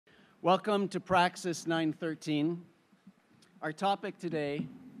Welcome to Praxis 913. Our topic today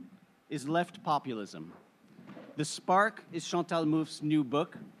is left populism. The spark is Chantal Mouffe's new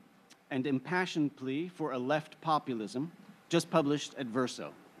book, An Impassioned Plea for a Left Populism, just published at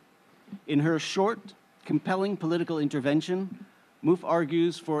Verso. In her short, compelling political intervention, Mouffe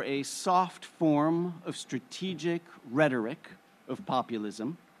argues for a soft form of strategic rhetoric of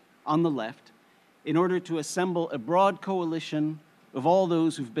populism on the left in order to assemble a broad coalition of all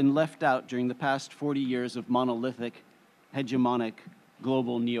those who've been left out during the past 40 years of monolithic, hegemonic,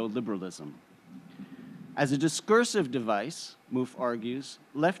 global neoliberalism. As a discursive device, Mouffe argues,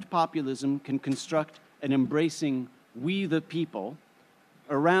 left populism can construct an embracing we the people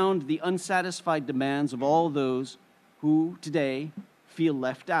around the unsatisfied demands of all those who today feel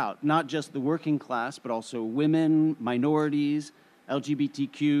left out, not just the working class, but also women, minorities,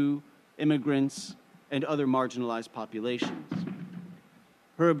 LGBTQ, immigrants, and other marginalized populations.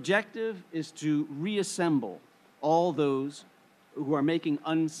 Her objective is to reassemble all those who are making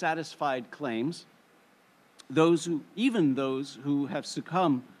unsatisfied claims, even those who have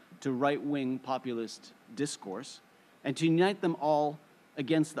succumbed to right-wing populist discourse, and to unite them all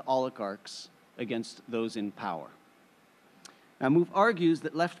against the oligarchs, against those in power. Now, Mouffe argues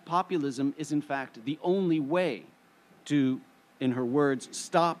that left populism is, in fact, the only way to, in her words,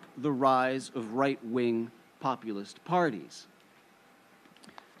 stop the rise of right-wing populist parties.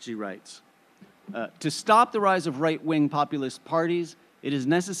 She writes, to stop the rise of right-wing populist parties, it is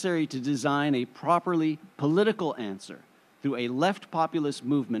necessary to design a properly political answer through a left populist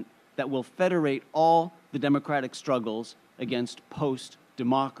movement that will federate all the democratic struggles against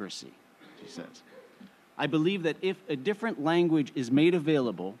post-democracy, she says. I believe that if a different language is made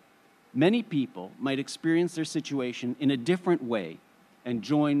available, many people might experience their situation in a different way and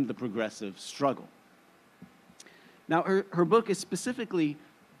join the progressive struggle. Now, her book is specifically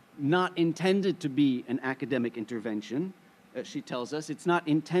not intended to be an academic intervention, she tells us. It's not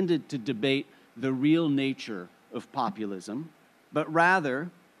intended to debate the real nature of populism, but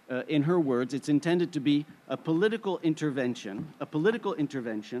rather, in her words, it's intended to be a political intervention,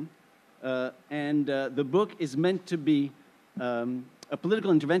 and the book is meant to be a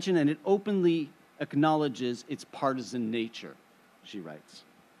political intervention, and it openly acknowledges its partisan nature, she writes.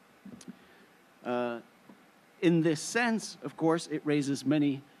 In this sense, of course, it raises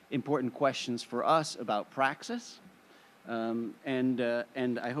many important questions for us about Praxis, and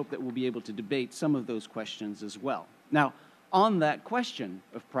I hope that we'll be able to debate some of those questions as well. Now, on that question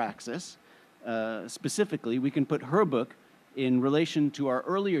of Praxis, specifically, we can put her book in relation to our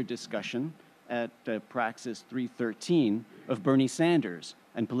earlier discussion at Praxis 313 of Bernie Sanders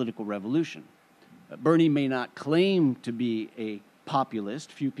and political revolution. Bernie may not claim to be a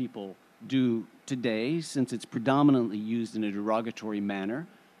populist. Few people do today, since it's predominantly used in a derogatory manner,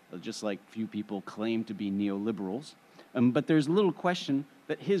 just like few people claim to be neoliberals. But there's little question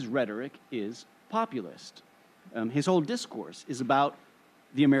that his rhetoric is populist. His whole discourse is about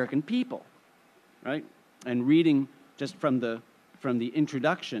the American people, right? And reading just from the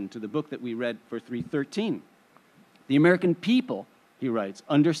introduction to the book that we read for 313, the American people, he writes,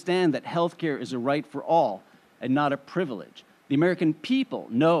 understand that healthcare is a right for all and not a privilege. The American people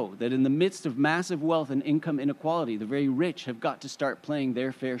know that in the midst of massive wealth and income inequality, the very rich have got to start paying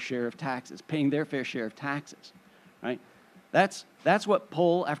their fair share of taxes, right? That's what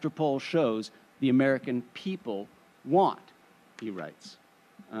poll after poll shows the American people want, he writes.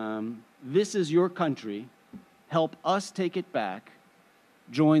 This is your country. Help us take it back.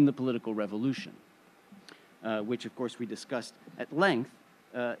 Join the political revolution, which, of course, we discussed at length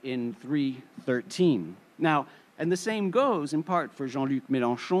in 313. Now, and the same goes, in part, for Jean-Luc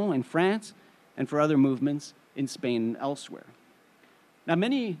Mélenchon in France and for other movements in Spain and elsewhere. Now,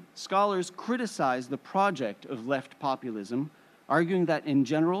 many scholars criticize the project of left populism, arguing that, in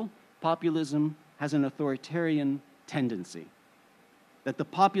general, populism has an authoritarian tendency, that the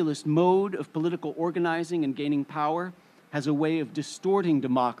populist mode of political organizing and gaining power has a way of distorting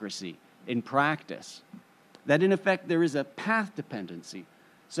democracy in practice, that, in effect, there is a path dependency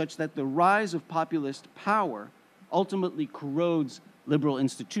such that the rise of populist power ultimately corrodes liberal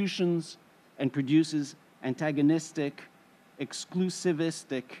institutions and produces antagonistic,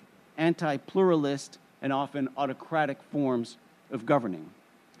 exclusivistic, anti-pluralist, and often autocratic forms of governing.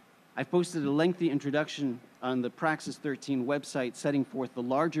 I've posted a lengthy introduction on the Praxis 13 website setting forth the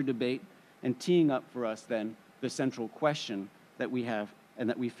larger debate and teeing up for us then the central question that we have and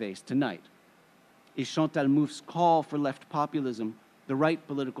that we face tonight. Is Chantal Mouffe's call for left populism the right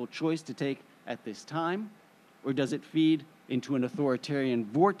political choice to take at this time, or does it feed into an authoritarian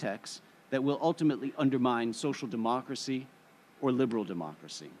vortex that will ultimately undermine social democracy or liberal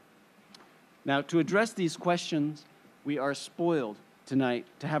democracy? Now, to address these questions, we are spoiled tonight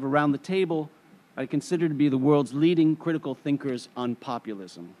to have around the table I consider to be the world's leading critical thinkers on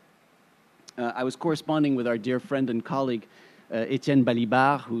populism. I was corresponding with our dear friend and colleague, Etienne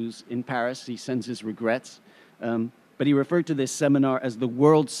Balibar, who's in Paris. He sends his regrets. But he referred to this seminar as the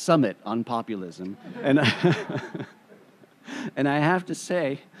World Summit on Populism. And, and I have to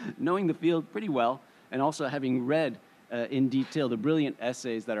say, knowing the field pretty well, and also having read in detail the brilliant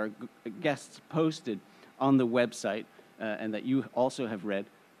essays that our guests posted on the website, and that you also have read,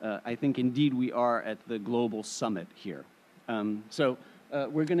 I think indeed we are at the global summit here. So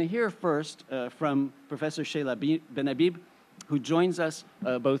we're going to hear first from Professor Seyla Benhabib, who joins us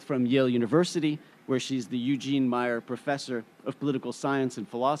both from Yale University, where she's the Eugene Meyer Professor of Political Science and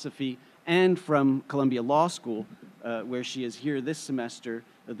Philosophy, and from Columbia Law School, where she is here this semester,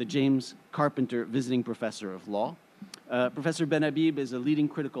 the James Carpenter Visiting Professor of Law. Professor Benhabib is a leading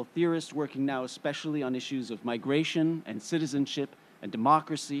critical theorist working now especially on issues of migration and citizenship and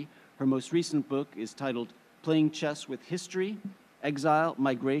democracy. Her most recent book is titled Playing Chess with History, Exile,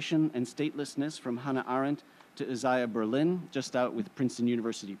 Migration, and Statelessness from Hannah Arendt to Isaiah Berlin, just out with Princeton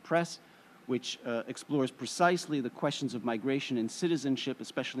University Press, which explores precisely the questions of migration and citizenship,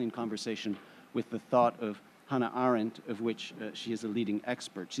 especially in conversation with the thought of Hannah Arendt, of which she is a leading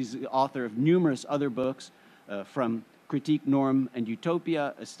expert. She's the author of numerous other books, from Critique, Norm, and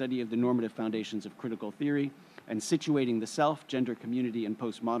Utopia, a study of the normative foundations of critical theory, and Situating the Self, Gender, Community, and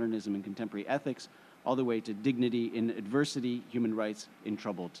Postmodernism in Contemporary Ethics, all the way to Dignity in Adversity, Human Rights in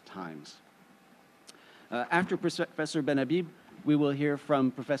Troubled Times. After Professor Benhabib, we will hear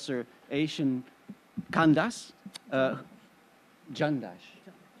from Professor Ayşen Candaş,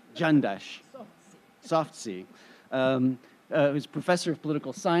 Candaş, Softsi, who's Professor of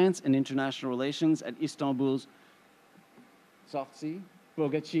Political Science and International Relations at Istanbul's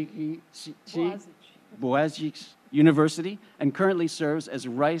Bogazici University, and currently serves as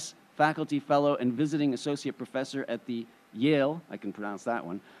Rice Faculty Fellow and Visiting Associate Professor at the Yale, I can pronounce that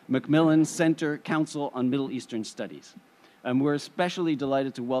one, Macmillan Center Council on Middle Eastern Studies. We're especially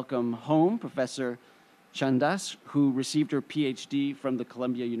delighted to welcome home Professor Candaş, who received her PhD from the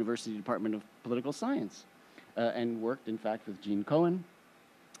Columbia University Department of Political Science and worked, in fact, with Gene Cohen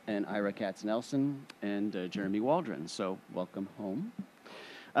and Ira Katz-Nelson and Jeremy Waldron. So welcome home.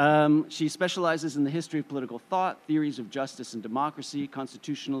 She specializes in the history of political thought, theories of justice and democracy,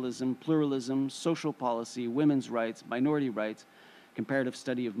 constitutionalism, pluralism, social policy, women's rights, minority rights, comparative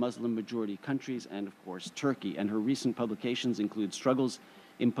study of Muslim-majority countries, and, of course, Turkey. And her recent publications include Struggles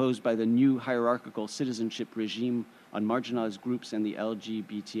Imposed by the New Hierarchical Citizenship Regime on Marginalized Groups and the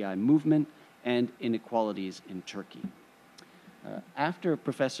LGBTI Movement, and Inequalities in Turkey. After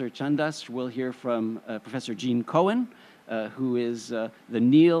Professor Candaş, we'll hear from Professor Gene Cohen, who is the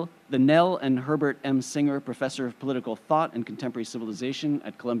Nell and Herbert M. Singer Professor of Political Thought and Contemporary Civilization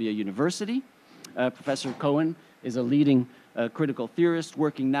at Columbia University. Professor Cohen is a leading critical theorist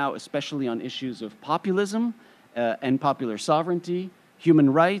working now especially on issues of populism and popular sovereignty,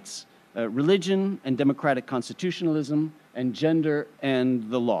 human rights, religion and democratic constitutionalism, and gender and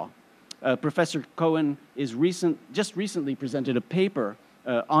the law. Professor Cohen is just recently presented a paper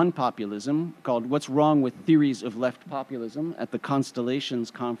on populism called What's Wrong with Theories of Left Populism at the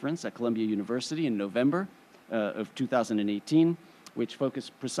Constellations Conference at Columbia University in November of 2018, which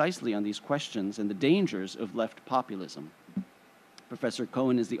focused precisely on these questions and the dangers of left populism. Professor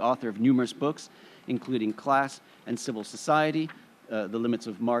Cohen is the author of numerous books, including Class and Civil Society, The Limits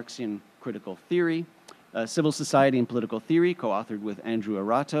of Marxian Critical Theory, Civil Society and Political Theory, co-authored with Andrew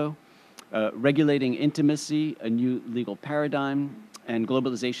Arato, Regulating Intimacy, A New Legal Paradigm, and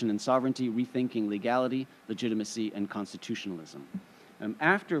Globalization and Sovereignty, Rethinking Legality, Legitimacy, and Constitutionalism.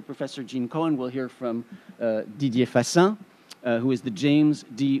 After Professor Gene Cohen, we'll hear from Didier Fassin, who is the James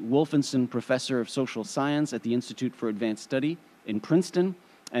D. Wolfenson Professor of Social Science at the Institute for Advanced Study in Princeton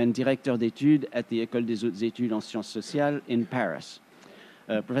and Directeur d'études at the École des Hautes Études en Sciences Sociales in Paris.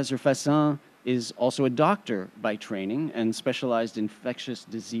 Professor Fassin is also a doctor by training and specialized in infectious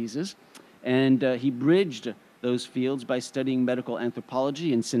diseases, and he bridged those fields by studying medical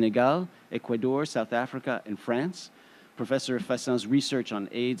anthropology in Senegal, Ecuador, South Africa, and France. Professor Fassin's research on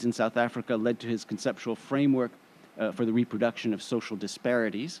AIDS in South Africa led to his conceptual framework for the reproduction of social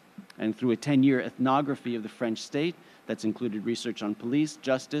disparities, and through a 10-year ethnography of the French state that's included research on police,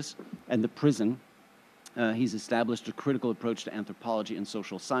 justice, and the prison, he's established a critical approach to anthropology and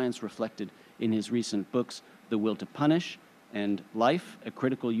social science reflected in his recent books, The Will to Punish and Life, a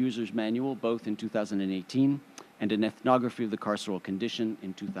Critical User's Manual, both in 2018, and an ethnography of the carceral condition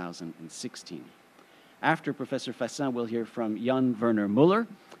in 2016. After Professor Fassin, we'll hear from Jan-Werner Müller,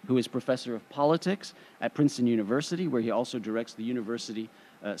 who is professor of politics at Princeton University, where he also directs the University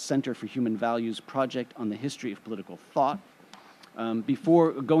Center for Human Values project on the history of political thought.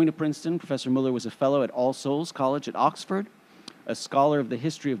 Before going to Princeton, Professor Müller was a fellow at All Souls College at Oxford, a scholar of the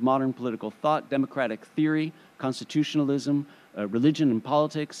history of modern political thought, democratic theory, constitutionalism, religion and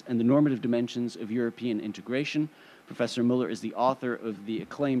politics, and the normative dimensions of European integration. Professor Müller is the author of the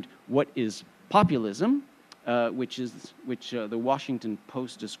acclaimed What is Populism, which the Washington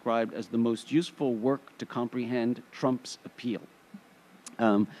Post described as the most useful work to comprehend Trump's appeal.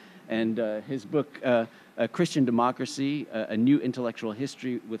 And his book, Christian Democracy, A New Intellectual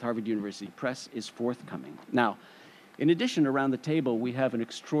History with Harvard University Press, is forthcoming. Now, in addition, around the table, we have an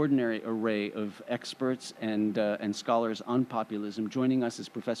extraordinary array of experts and scholars on populism. Joining us is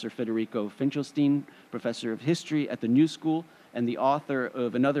Professor Federico Finchelstein, Professor of History at the New School, and the author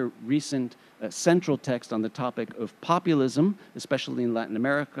of another recent central text on the topic of populism, especially in Latin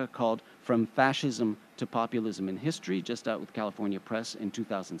America, called From Fascism to Populism in History, just out with California Press in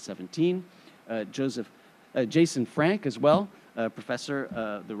 2017. Jason Frank as well,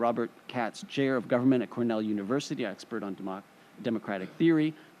 professor, the Robert Katz Chair of Government at Cornell University, expert on democratic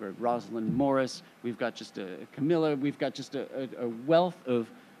theory. We're Rosalind Morris. We've got just Camilla. We've got just a wealth of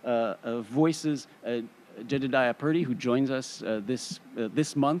voices. Jedediah Purdy, who joins us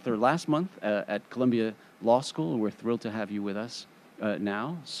this month or last month at Columbia Law School. We're thrilled to have you with us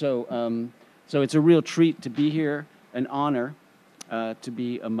now. So it's a real treat to be here, an honor to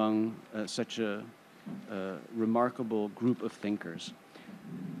be among such a remarkable group of thinkers.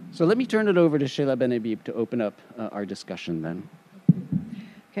 So let me turn it over to Seyla Benhabib to open up our discussion then.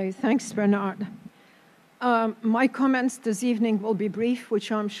 Okay, thanks, Bernard. My comments this evening will be brief,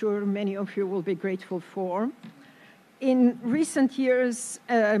 which I'm sure many of you will be grateful for. In recent years,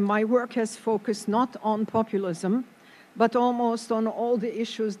 my work has focused not on populism, but almost on all the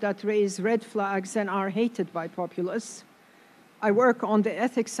issues that raise red flags and are hated by populists. I work on the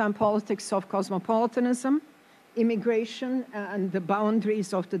ethics and politics of cosmopolitanism, immigration and the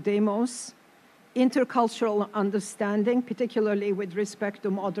boundaries of the demos, intercultural understanding, particularly with respect to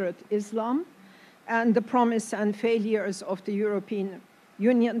moderate Islam, and the promise and failures of the European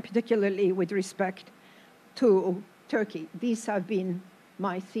Union, particularly with respect to Turkey. These have been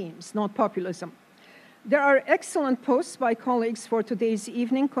my themes, not populism. There are excellent posts by colleagues for today's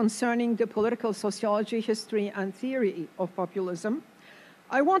evening concerning the political sociology, history, and theory of populism.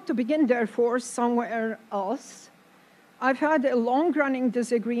 I want to begin, therefore, somewhere else. I've had a long-running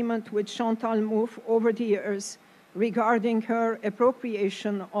disagreement with Chantal Mouffe over the years regarding her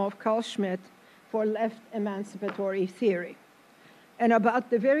appropriation of Carl Schmitt for left emancipatory theory, and about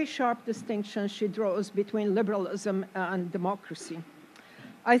the very sharp distinction she draws between liberalism and democracy.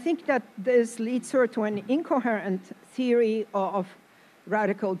 I think that this leads her to an incoherent theory of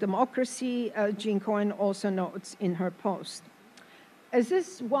radical democracy, as Jean Cohen also notes in her post. As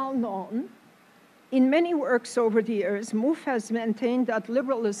is well known, in many works over the years, Mouffe has maintained that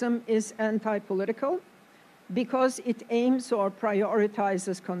liberalism is anti-political because it aims or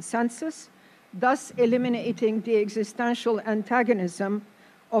prioritizes consensus, thus eliminating the existential antagonism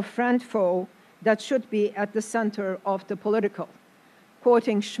of friend-foe that should be at the center of the political.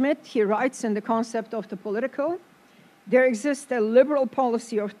 Quoting Schmitt, he writes in The Concept of the Political, there exists a liberal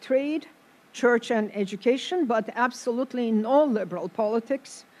policy of trade, church, and education, but absolutely no liberal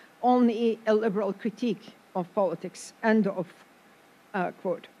politics, only a liberal critique of politics, end of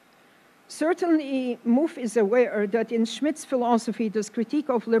quote. Certainly, Mouffe is aware that in Schmitt's philosophy, this critique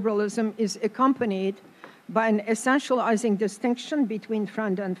of liberalism is accompanied by an essentializing distinction between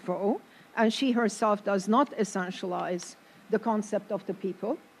friend and foe, and she herself does not essentialize the concept of the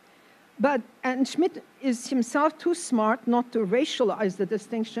people. And Schmitt is himself too smart not to racialize the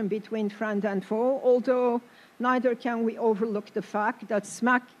distinction between friend and foe, although neither can we overlook the fact that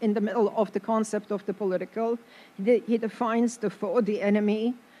smack in the middle of the concept of the political, he defines the foe, the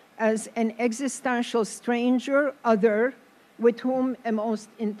enemy, as an existential stranger, other, with whom a most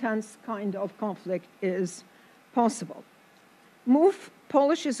intense kind of conflict is possible. Mouffe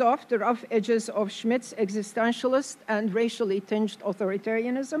polishes off the rough edges of Schmitt's existentialist and racially tinged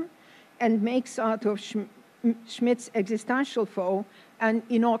authoritarianism and makes out of Schmitt's existential foe an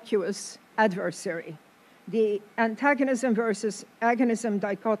innocuous adversary. The antagonism versus agonism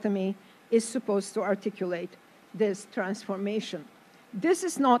dichotomy is supposed to articulate this transformation. This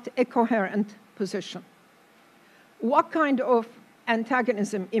is not a coherent position. What kind of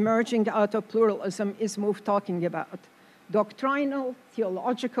antagonism emerging out of pluralism is Mouffe talking about? Doctrinal,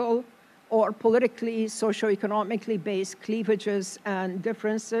 theological, or politically, socioeconomically based cleavages and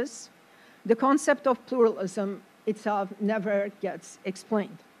differences? The concept of pluralism itself never gets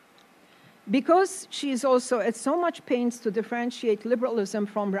explained. Because she is also at so much pains to differentiate liberalism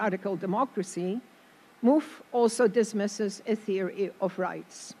from radical democracy, MOVE also dismisses a theory of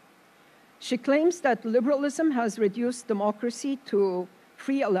rights. She claims that liberalism has reduced democracy to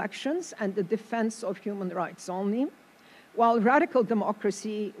free elections and the defense of human rights only, while radical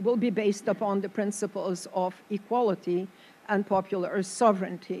democracy will be based upon the principles of equality and popular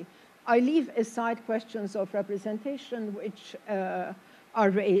sovereignty. I leave aside questions of representation, which are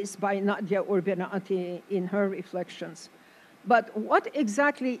raised by Nadia Urbinati in her reflections. But what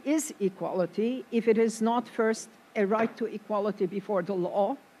exactly is equality if it is not first a right to equality before the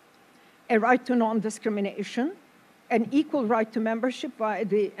law, a right to non-discrimination, an equal right to membership via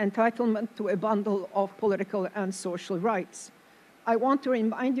the entitlement to a bundle of political and social rights? I want to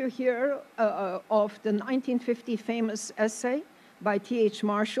remind you here of the 1950 famous essay by T.H.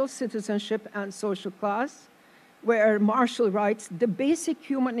 Marshall, Citizenship and Social Class, where Marshall writes, "The basic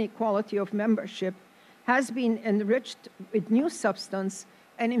human equality of membership has been enriched with new substance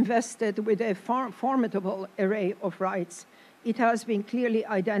and invested with a formidable array of rights. It has been clearly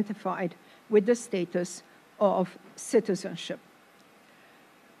identified with the status of citizenship."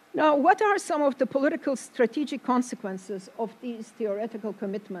 Now, what are some of the political strategic consequences of these theoretical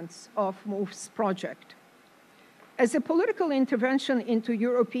commitments of MOVE's project? As a political intervention into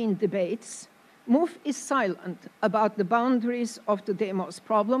European debates, MOVE is silent about the boundaries of the demos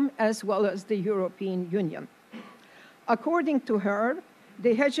problem as well as the European Union. According to her,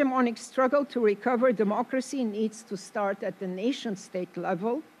 the hegemonic struggle to recover democracy needs to start at the nation-state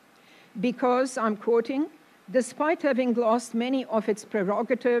level because, I'm quoting, "Despite having lost many of its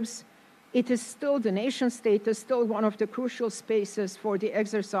prerogatives, it is still, the nation-state is still one of the crucial spaces for the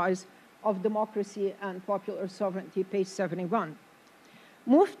exercise of democracy and popular sovereignty," page 71.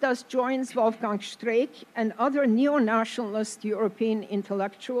 MOVE thus joins Wolfgang Streeck and other neo-nationalist European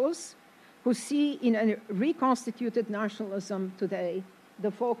intellectuals who see in a reconstituted nationalism today the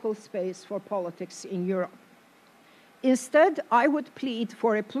focal space for politics in Europe. Instead, I would plead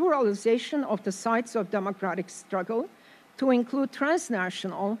for a pluralization of the sites of democratic struggle to include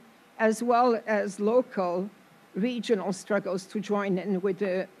transnational as well as local regional struggles to join in with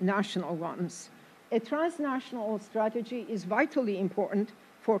the national ones. A transnational strategy is vitally important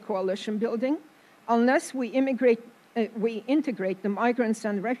for coalition building. Unless we integrate the migrants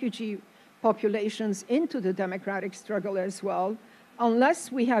and refugee populations into the democratic struggle as well,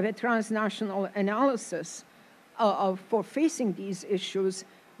 unless we have a transnational analysis for facing these issues,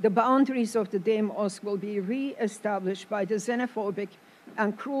 the boundaries of the demos will be re-established by the xenophobic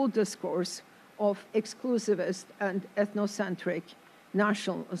and cruel discourse of exclusivist and ethnocentric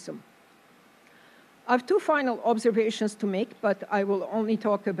nationalism. I have two final observations to make, but I will only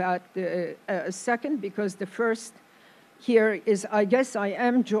talk about the second because the first here is, I guess I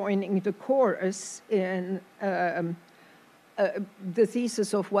am joining the chorus in the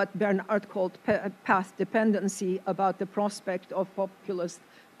thesis of what Bernard called path dependency about the prospect of populist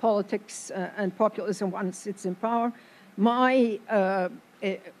politics and populism once it's in power. My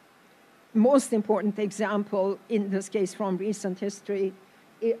most important example in this case from recent history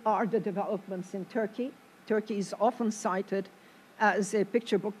are the developments in Turkey. Turkey is often cited as a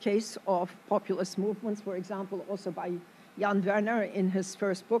picture book case of populist movements, for example, also by Jan-Werner in his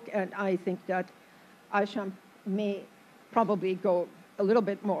first book, and I think that Ayşen may probably go a little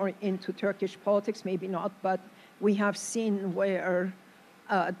bit more into Turkish politics, maybe not, but we have seen where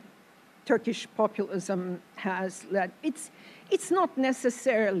Turkish populism has led. It's not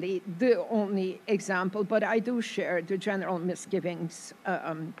necessarily the only example, but I do share the general misgivings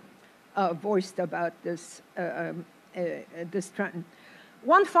voiced about this trend.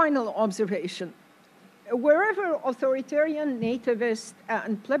 One final observation. Wherever authoritarian, nativist,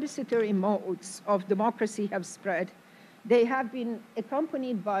 and plebiscitary modes of democracy have spread, they have been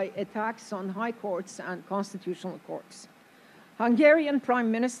accompanied by attacks on high courts and constitutional courts. Hungarian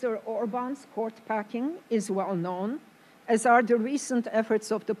Prime Minister Orbán's court packing is well known, as are the recent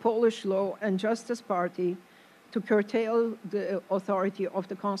efforts of the Polish Law and Justice Party to curtail the authority of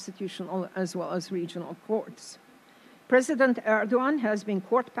the constitutional as well as regional courts. President Erdogan has been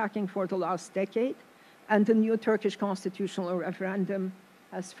court packing for the last decade, and the new Turkish constitutional referendum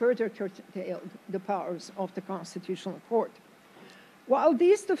has further curtailed the powers of the Constitutional Court. While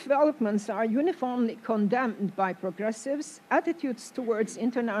these developments are uniformly condemned by progressives, attitudes towards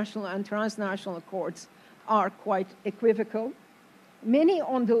international and transnational courts are quite equivocal. Many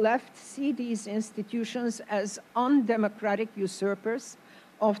on the left see these institutions as undemocratic usurpers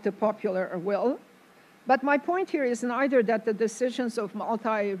of the popular will. But my point here is neither that the decisions of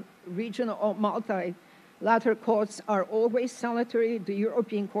multi-regional or Latter courts are always salutary. The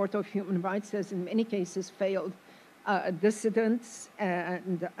European Court of Human Rights has in many cases failed dissidents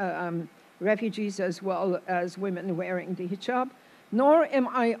and refugees as well as women wearing the hijab. Nor am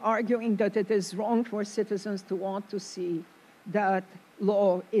I arguing that it is wrong for citizens to want to see that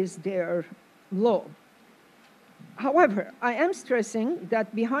law is their law. However, I am stressing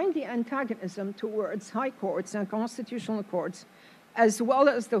that behind the antagonism towards high courts and constitutional courts, as well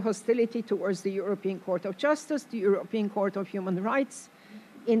as the hostility towards the European Court of Justice, the European Court of Human Rights,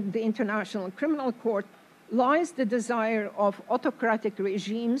 in the International Criminal Court, lies the desire of autocratic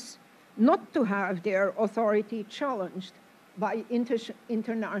regimes not to have their authority challenged by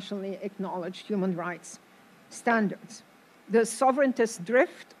internationally acknowledged human rights standards. The sovereigntist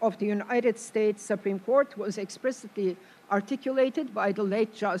drift of the United States Supreme Court was explicitly articulated by the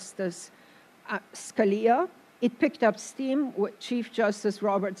late Justice Scalia. It picked up steam with Chief Justice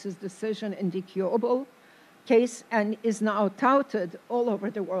Roberts' decision in the Kiobel case and is now touted all over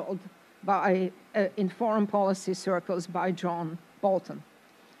the world by, in foreign policy circles by John Bolton.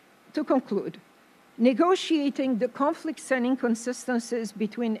 To conclude, negotiating the conflicts and inconsistencies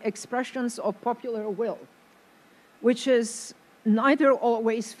between expressions of popular will, which is neither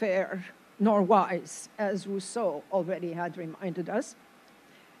always fair nor wise, as Rousseau already had reminded us,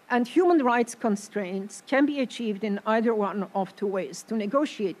 and human rights constraints can be achieved in either one of two ways. To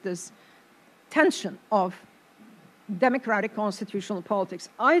negotiate this tension of democratic constitutional politics,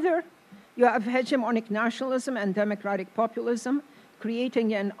 either you have hegemonic nationalism and democratic populism,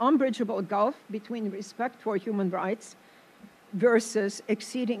 creating an unbridgeable gulf between respect for human rights versus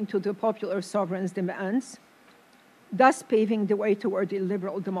acceding to the popular sovereign's demands, thus paving the way toward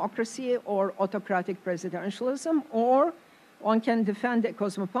illiberal democracy or autocratic presidentialism, or one can defend a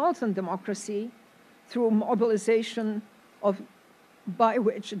cosmopolitan democracy through mobilization by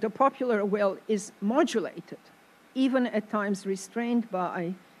which the popular will is modulated, even at times restrained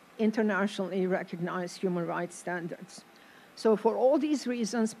by internationally recognized human rights standards. So for all these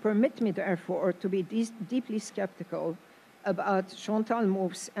reasons, permit me, therefore, to be deeply skeptical about Chantal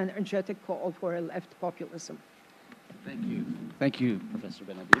Mouffe's energetic call for a left populism. Thank you. Thank you, Professor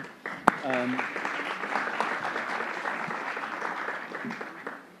Benhabib.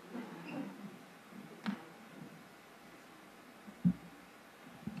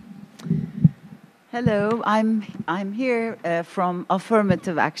 Hello, I'm here from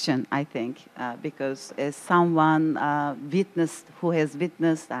affirmative action, I think, because as someone who has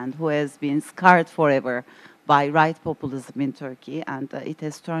witnessed and who has been scarred forever by right populism in Turkey, and it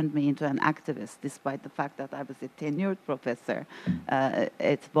has turned me into an activist, despite the fact that I was a tenured professor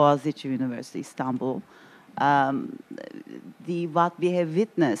at Bogazici University, Istanbul. What we have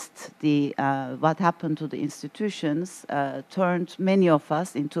witnessed, what happened to the institutions, turned many of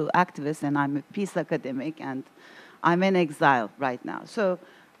us into activists, and I'm a peace academic, and I'm in exile right now. So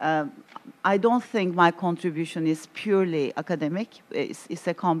I don't think my contribution is purely academic. It's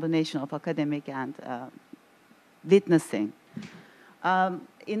a combination of academic and witnessing.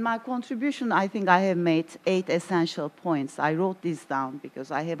 In my contribution, I think I have made 8 essential points. I wrote these down because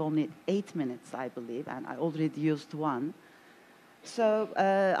I have only 8 minutes, I believe, and I already used one. So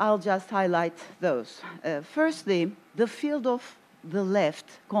I'll just highlight those. Firstly, the field of the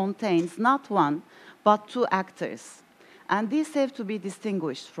left contains not one, but 2 actors. And these have to be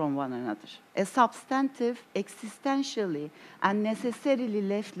distinguished from one another. A substantive, existentially, and necessarily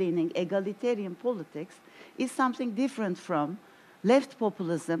left-leaning egalitarian politics is something different from left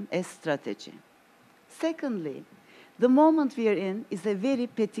populism as strategy. Secondly, the moment we are in is a very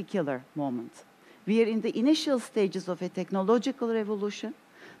particular moment. We are in the initial stages of a technological revolution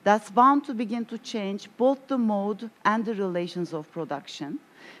that's bound to begin to change both the mode and the relations of production.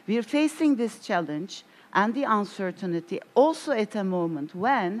 We are facing this challenge and the uncertainty also at a moment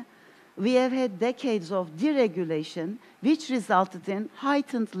when we have had decades of deregulation, which resulted in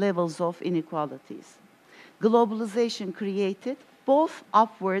heightened levels of inequalities. Globalization created both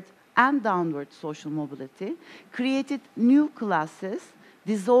upward and downward social mobility, created new classes,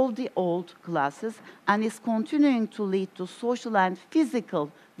 dissolved the old classes, and is continuing to lead to social and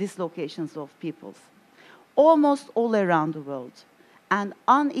physical dislocations of peoples. Almost all around the world, an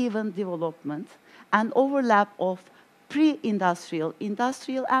uneven development, an overlap of pre-industrial,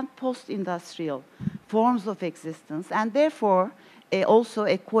 industrial, and post-industrial forms of existence, and therefore also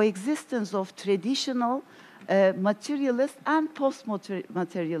a coexistence of traditional materialist and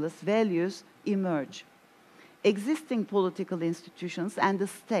post-materialist values emerge. Existing political institutions and the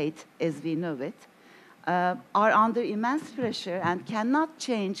state, as we know it, are under immense pressure and cannot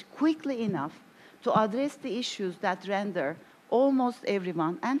change quickly enough to address the issues that render almost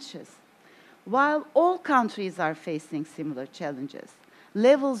everyone anxious. While all countries are facing similar challenges,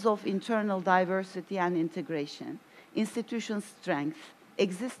 levels of internal diversity and integration, institution strength,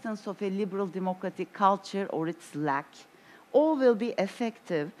 existence of a liberal democratic culture or its lack, all will be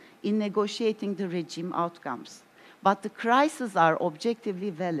effective in negotiating the regime outcomes. But the crises are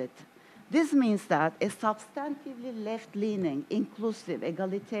objectively valid. This means that a substantively left-leaning, inclusive,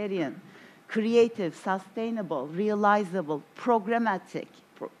 egalitarian, creative, sustainable, realizable, programmatic,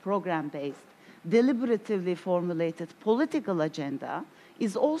 program-based, deliberatively formulated political agenda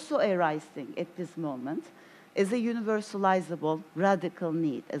is also arising at this moment as a universalizable radical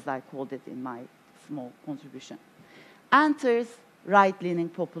need, as I called it in my small contribution. Enters right-leaning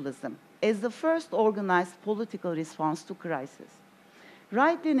populism as the first organized political response to crisis.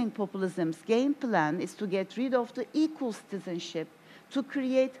 Right-leaning populism's game plan is to get rid of the equal citizenship to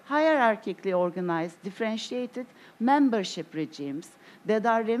create hierarchically organized, differentiated membership regimes that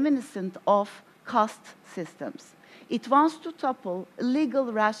are reminiscent of caste systems. It wants to topple a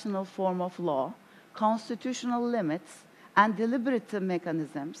legal, rational form of law, constitutional limits, and deliberative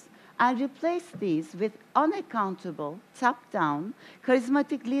mechanisms, and replace these with unaccountable, top-down,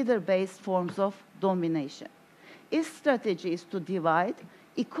 charismatic leader-based forms of domination. Its strategy is to divide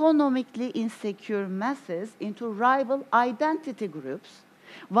economically insecure masses into rival identity groups,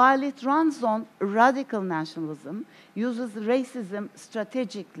 while it runs on radical nationalism, uses racism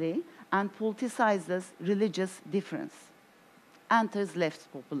strategically, and politicizes religious difference. Enters left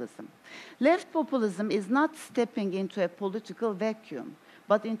populism. Left populism is not stepping into a political vacuum,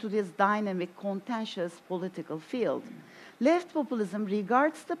 but into this dynamic, contentious political field. Left populism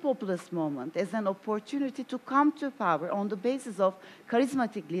regards the populist movement as an opportunity to come to power on the basis of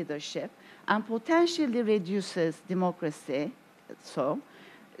charismatic leadership and potentially reduces democracy,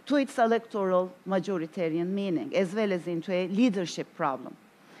 to its electoral majoritarian meaning, as well as into a leadership problem.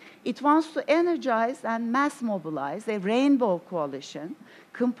 It wants to energize and mass mobilize a rainbow coalition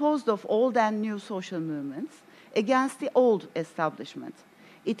composed of old and new social movements against the old establishment.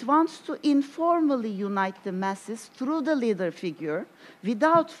 It wants to informally unite the masses through the leader figure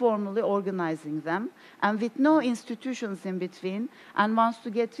without formally organizing them and with no institutions in between, and wants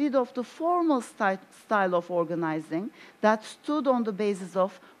to get rid of the formal style of organizing that stood on the basis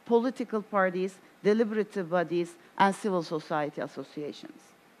of political parties, deliberative bodies, and civil society associations.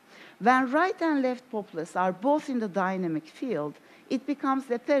 When right and left populists are both in the dynamic field, it becomes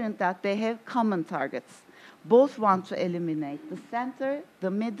apparent that they have common targets. Both want to eliminate the center, the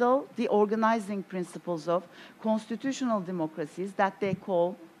middle, the organizing principles of constitutional democracies that they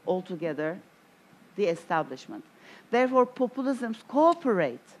call altogether the establishment. Therefore, populisms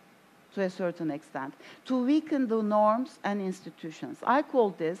cooperate to a certain extent to weaken the norms and institutions. I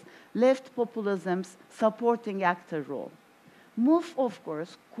call this left populism's supporting actor role. Mouffe, of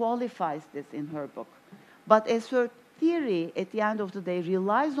course, qualifies this in her book, but as her theory, at the end of the day,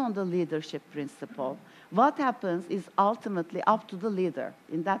 relies on the leadership principle. What happens is ultimately up to the leader.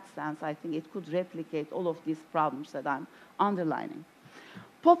 In that sense, I think it could replicate all of these problems that I'm underlining.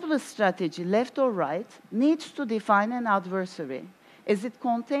 Populist strategy, left or right, needs to define an adversary, as it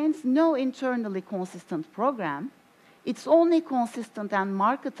contains no internally consistent program. Its only consistent and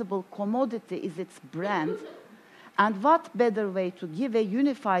marketable commodity is its brand. And what better way to give a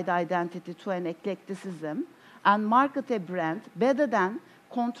unified identity to an eclecticism and market a brand better than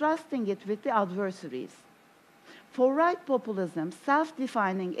contrasting it with the adversaries? For right populism,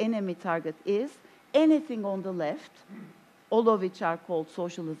 self-defining enemy target is anything on the left, all of which are called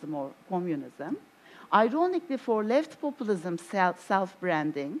socialism or communism. Ironically, for left populism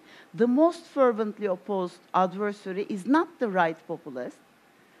self-branding, the most fervently opposed adversary is not the right populist,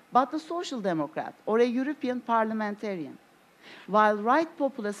 but the social democrat or a European parliamentarian. While right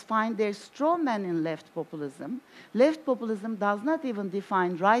populists find their straw man in left populism does not even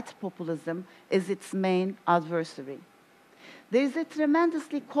define right populism as its main adversary. There is a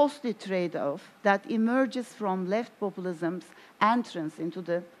tremendously costly trade-off that emerges from left populism's entrance into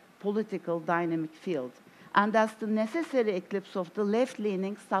the political dynamic field, and that's the necessary eclipse of the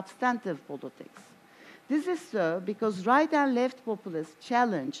left-leaning substantive politics. This is so because right and left populists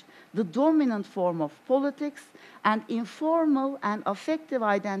challenge the dominant form of politics, and informal and affective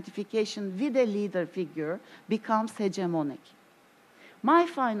identification with a leader figure becomes hegemonic. My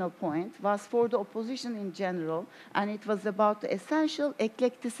final point was for the opposition in general, and it was about the essential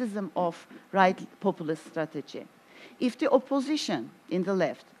eclecticism of right populist strategy. If the opposition in the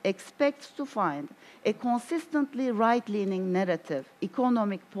left expects to find a consistently right-leaning narrative,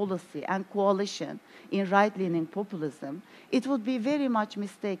 economic policy, and coalition in right-leaning populism, it would be very much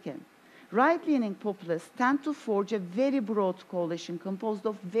mistaken. Right-leaning populists tend to forge a very broad coalition composed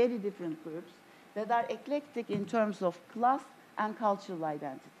of very different groups that are eclectic in terms of class and cultural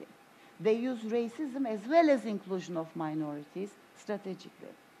identity. They use racism as well as inclusion of minorities strategically.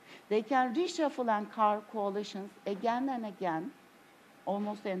 They can reshuffle and carve coalitions again and again,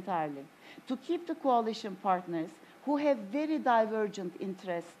 almost entirely, to keep the coalition partners who have very divergent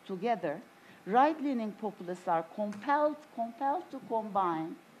interests together. Right-leaning populists are compelled to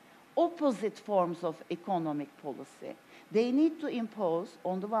combine opposite forms of economic policy. They need to impose,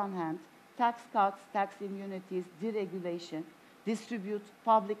 on the one hand, tax cuts, tax immunities, deregulation, distribute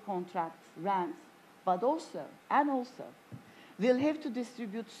public contracts, rents, but also, will have to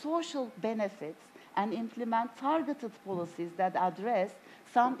distribute social benefits and implement targeted policies that address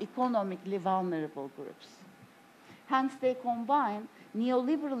some economically vulnerable groups. Hence, they combine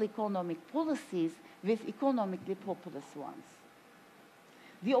neoliberal economic policies with economically populist ones.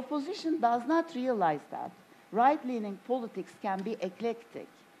 The opposition does not realize that right-leaning politics can be eclectic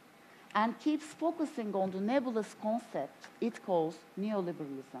and keeps focusing on the nebulous concept it calls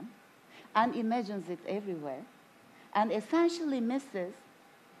neoliberalism and imagines it everywhere, and essentially misses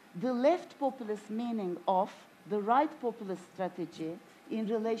the left populist meaning of the right populist strategy in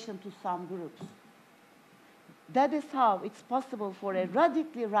relation to some groups. That is how it's possible for a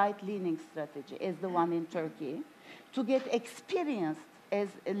radically right-leaning strategy, as the one in Turkey, to get experienced as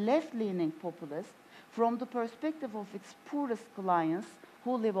a left-leaning populist from the perspective of its poorest clients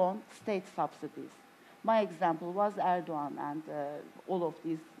who live on state subsidies. My example was Erdogan, and all of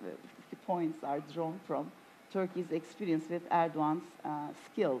these points are drawn from Turkey's experience with Erdogan's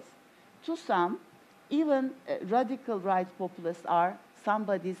skills. To some, even radical right populists are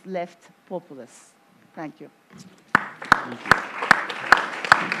somebody's left populists. Thank you. Thank you.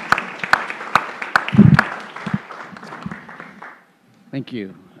 Thank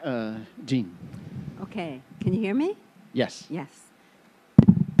you. Jean. Okay, can you hear me? Yes. Yes.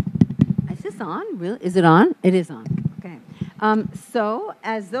 Is this on? Really? Is it on? It is on. Okay. So,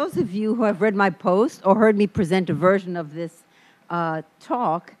 as those of you who have read my post or heard me present a version of this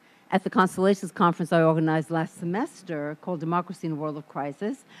talk at the Constellations Conference I organized last semester called Democracy in a World of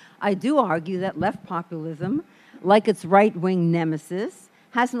Crisis, I do argue that left populism, like its right-wing nemesis,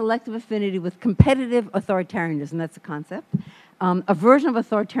 has an elective affinity with competitive authoritarianism. That's a concept. A version of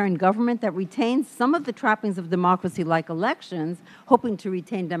authoritarian government that retains some of the trappings of democracy, like elections, hoping to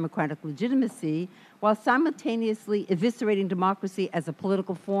retain democratic legitimacy, while simultaneously eviscerating democracy as a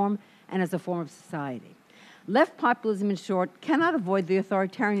political form and as a form of society. Left populism, in short, cannot avoid the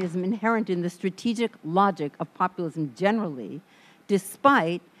authoritarianism inherent in the strategic logic of populism generally,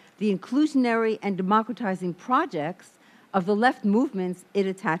 despite the inclusionary and democratizing projects of the left movements it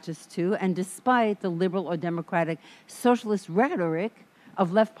attaches to, and despite the liberal or democratic socialist rhetoric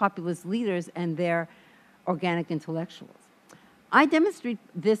of left populist leaders and their organic intellectuals. I demonstrate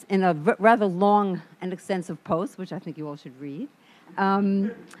this in a rather long and extensive post, which I think you all should read,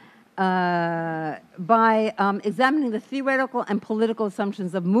 by examining the theoretical and political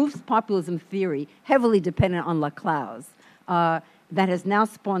assumptions of Mouffe's populism theory, heavily dependent on Laclau's, that has now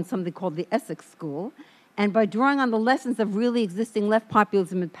spawned something called the Essex School, and by drawing on the lessons of really existing left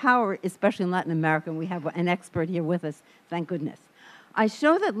populism in power, especially in Latin America, and we have an expert here with us, thank goodness. I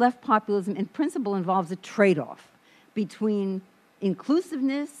show that left populism in principle involves a trade-off between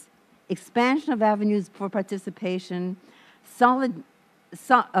inclusiveness, expansion of avenues for participation, solidaristic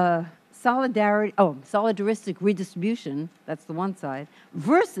redistribution, that's the one side,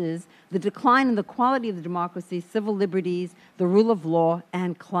 versus the decline in the quality of the democracy, civil liberties, the rule of law,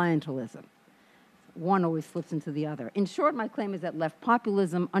 and clientelism. One always slips into the other. In short, my claim is that left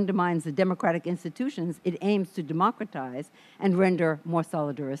populism undermines the democratic institutions it aims to democratize and render more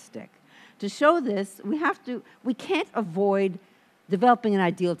solidaristic. To show this, we can't avoid developing an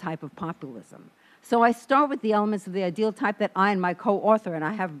ideal type of populism. So I start with the elements of the ideal type that I and my co-author, and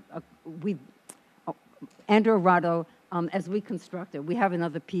I have, Andrew Arado, as we constructed. We have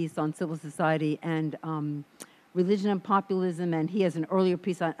another piece on civil society and religion and populism, and he has an earlier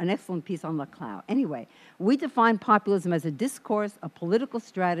piece, an excellent piece on Laclau. Anyway, we define populism as a discourse, a political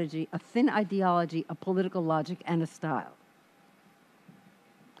strategy, a thin ideology, a political logic, and a style.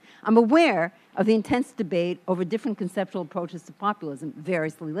 I'm aware of the intense debate over different conceptual approaches to populism,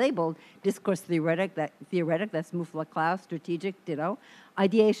 variously labeled discourse theoretic, that's Mouffe Laclau, strategic, ditto,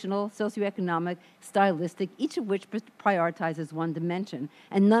 ideational, socioeconomic, stylistic, each of which prioritizes one dimension,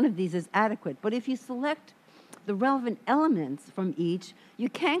 and none of these is adequate. But if you select the relevant elements from each, you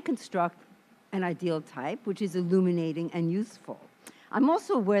can construct an ideal type, which is illuminating and useful. I'm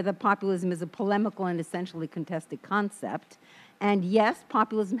also aware that populism is a polemical and essentially contested concept. And yes,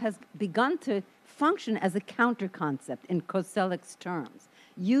 populism has begun to function as a counter-concept in Koselleck's terms,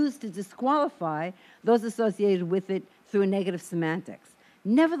 used to disqualify those associated with it through negative semantics.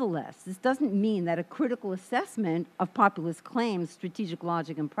 Nevertheless, this doesn't mean that a critical assessment of populist claims, strategic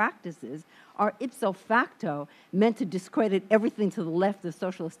logic, and practices are ipso facto meant to discredit everything to the left of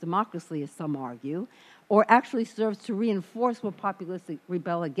socialist democracy, as some argue, or actually serves to reinforce what populists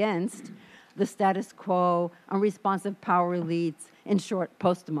rebel against, the status quo, unresponsive power elites, in short,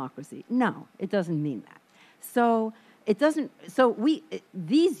 post-democracy. No, it doesn't mean that. So it doesn't,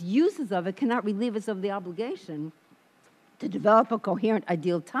 these uses of it cannot relieve us of the obligation to develop a coherent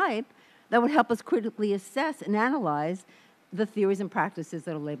ideal type that would help us critically assess and analyze the theories and practices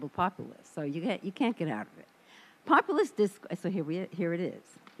that are labeled populist. So you can't get out of it. Populist discourse, so here it is,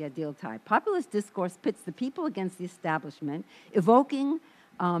 the ideal type. Populist discourse pits the people against the establishment, evoking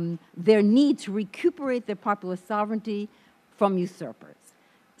their need to recuperate their populist sovereignty from usurpers.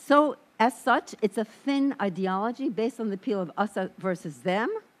 So as such, it's a thin ideology based on the appeal of us versus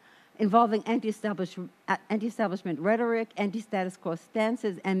them, involving anti-establishment rhetoric, anti-status quo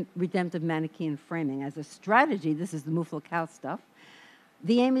stances, and redemptive Manichaean framing. As a strategy, this is the Muflakau stuff,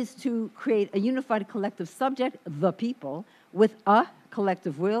 the aim is to create a unified collective subject, the people, with a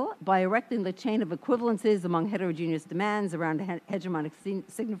collective will by erecting the chain of equivalences among heterogeneous demands around a hegemonic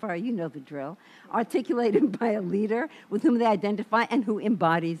signifier, you know the drill, articulated by a leader with whom they identify and who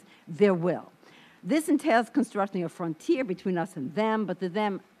embodies their will. This entails constructing a frontier between us and them, but the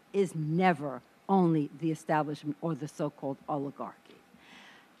them is never only the establishment or the so-called oligarchy.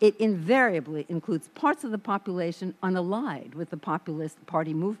 It invariably includes parts of the population unallied with the populist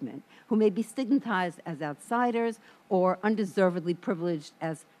party movement, who may be stigmatized as outsiders or undeservedly privileged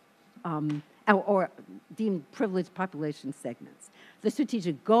as, or deemed privileged population segments. The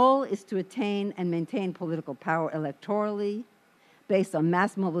strategic goal is to attain and maintain political power electorally based on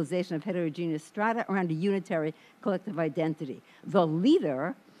mass mobilization of heterogeneous strata around a unitary collective identity. The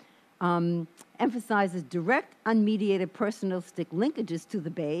leader emphasizes direct, unmediated personalistic linkages to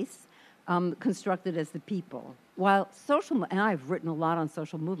the base constructed as the people. While social, and I've written a lot on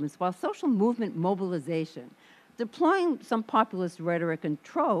social movements, while social movement mobilization, deploying some populist rhetoric and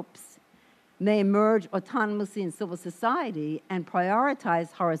tropes may emerge autonomously in civil society and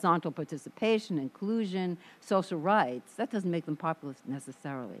prioritize horizontal participation, inclusion, social rights. That doesn't make them populist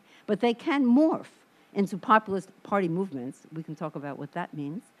necessarily. But they can morph into populist party movements. We can talk about what that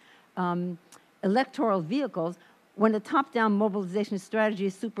means. Electoral vehicles when a top-down mobilization strategy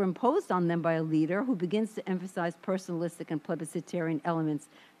is superimposed on them by a leader who begins to emphasize personalistic and plebiscitarian elements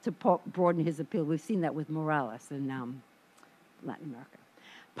to broaden his appeal. We've seen that with Morales in Latin America.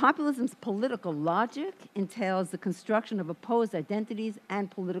 Populism's political logic entails the construction of opposed identities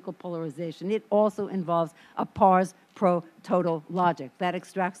and political polarization. It also involves a pars pro toto logic that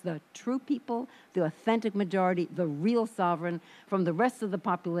extracts the true people, the authentic majority, the real sovereign from the rest of the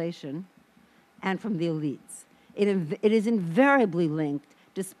population and from the elites. It is invariably linked,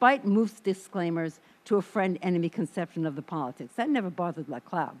 despite Mouffe's disclaimers, to a friend-enemy conception of the politics. That never bothered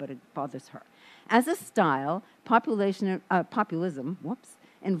Laclau, but it bothers her. As a style, populism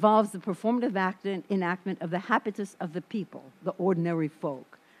involves the performative enactment of the habitus of the people, the ordinary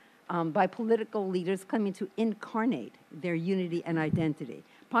folk, by political leaders claiming to incarnate their unity and identity.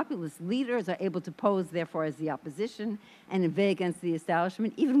 Populist leaders are able to pose, therefore, as the opposition and inveigh against the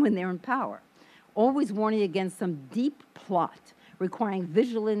establishment, even when they're in power, always warning against some deep plot requiring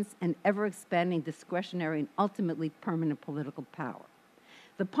vigilance and ever-expanding discretionary and ultimately permanent political power.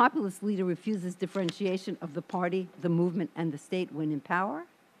 The populist leader refuses differentiation of the party, the movement, and the state when in power,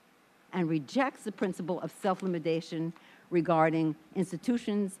 and rejects the principle of self-limitation regarding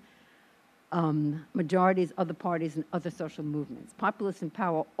institutions, majorities, other parties, and other social movements. Populists in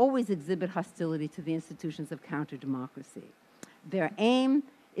power always exhibit hostility to the institutions of counter-democracy. Their aim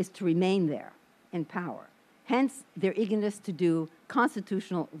is to remain there in power. Hence, their eagerness to do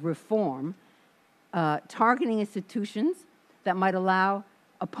constitutional reform, targeting institutions that might allow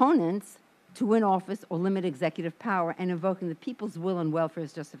opponents to win office or limit executive power, and invoking the people's will and welfare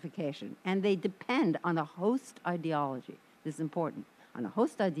as justification. And they depend on a host ideology. This is important. On a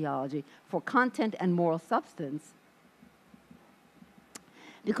host ideology for content and moral substance,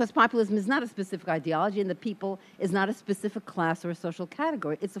 because populism is not a specific ideology and the people is not a specific class or a social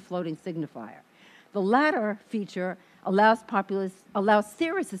category. It's a floating signifier. The latter feature allows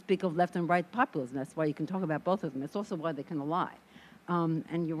theorists to speak of left and right populism. That's why you can talk about both of them. It's also why they can ally.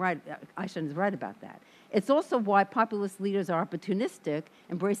 And you're right, Ayşen is right about that. It's also why populist leaders are opportunistic,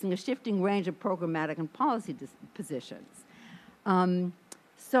 embracing a shifting range of programmatic and policy positions.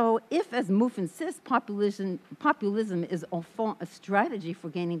 So if, as Mouffe insists, populism is often a strategy for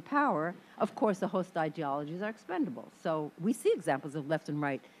gaining power, of course, the host ideologies are expendable. So we see examples of left and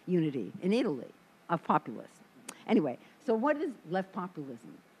right unity in Italy of populists. Anyway, so what is left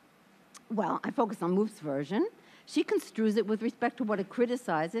populism? Well, I focus on Mouffe's version. She construes it with respect to what it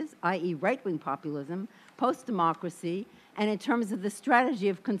criticizes, i.e. right-wing populism, post-democracy, and in terms of the strategy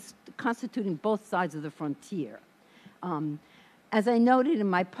of constituting both sides of the frontier. As I noted in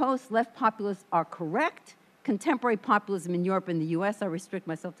my post, left populists are correct. Contemporary populism in Europe and the US, I restrict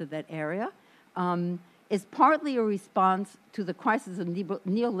myself to that area, is partly a response to the crisis of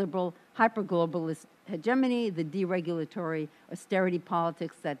neoliberal hyperglobalist hegemony, the deregulatory austerity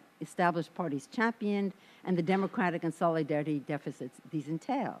politics that established parties championed, and the democratic and solidarity deficits these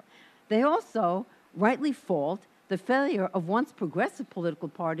entail. They also rightly fault the failure of once progressive political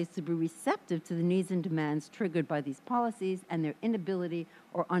parties to be receptive to the needs and demands triggered by these policies and their inability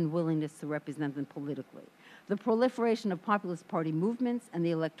or unwillingness to represent them politically. The proliferation of populist party movements and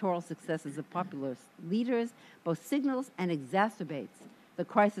the electoral successes of populist leaders both signals and exacerbates the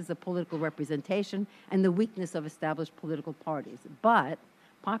crisis of political representation and the weakness of established political parties. But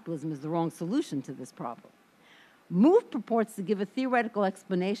populism is the wrong solution to this problem. Mouffe purports to give a theoretical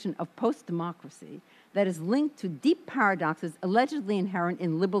explanation of post-democracy that is linked to deep paradoxes allegedly inherent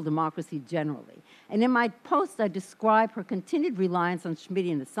in liberal democracy generally. And in my post, I describe her continued reliance on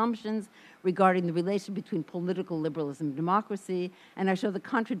Schmittian assumptions regarding the relation between political liberalism and democracy, and I show the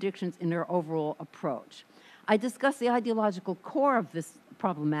contradictions in her overall approach. I discuss the ideological core of this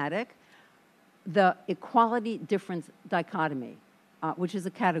problematic, the equality-difference dichotomy, which is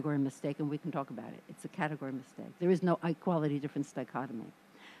a category mistake, and we can talk about it. It's a category mistake. There is no equality-difference dichotomy.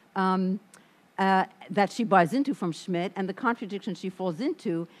 That she buys into from Schmitt, and the contradiction she falls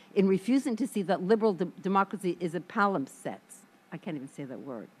into in refusing to see that liberal democracy is a palimpsest. I can't even say that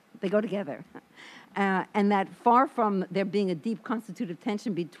word. They go together. And that far from there being a deep constitutive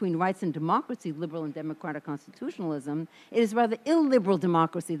tension between rights and democracy, liberal and democratic constitutionalism, it is rather illiberal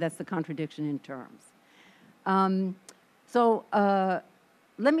democracy that's the contradiction in terms.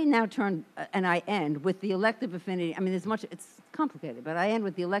 Let me now turn, and I end with the elective affinity. I mean, there's much, it's complicated, but I end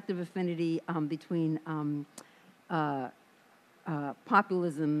with the elective affinity between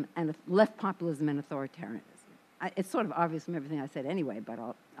populism and left populism and authoritarianism. It's sort of obvious from everything I said anyway, but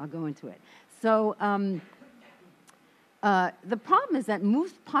I'll go into it. So the problem is that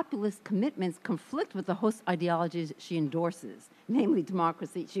Mouffe's populist commitments conflict with the host ideologies she endorses, namely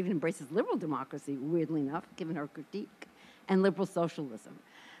democracy. She even embraces liberal democracy, weirdly enough, given her critique, and liberal socialism.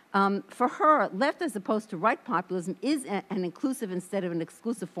 For her, left as opposed to right populism is an inclusive instead of an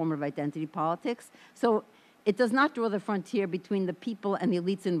exclusive form of identity politics. So it does not draw the frontier between the people and the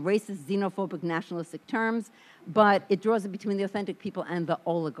elites in racist, xenophobic, nationalistic terms, but it draws it between the authentic people and the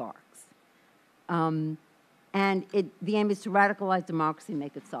oligarchs. And the aim is to radicalize democracy,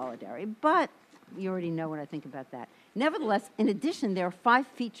 make it solidary. But you already know what I think about that. Nevertheless, in addition, there are 5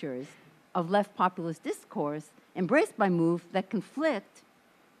 features of left populist discourse embraced by Mouffe that conflict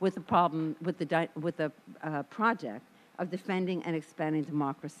with the problem, with the project of defending and expanding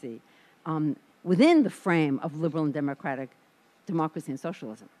democracy within the frame of liberal and democratic democracy and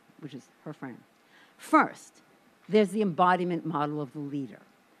socialism, which is her frame. First, there's the embodiment model of the leader,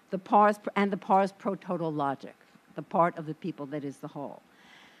 the pars pro toto logic, the part of the people that is the whole.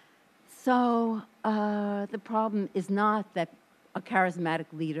 So the problem is not that a charismatic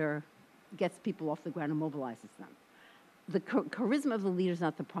leader gets people off the ground and mobilizes them. The charisma of the leader is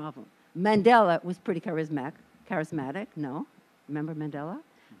not the problem. Mandela was pretty charismatic, no? Remember Mandela?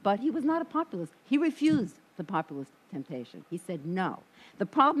 But he was not a populist. He refused the populist temptation. He said no. The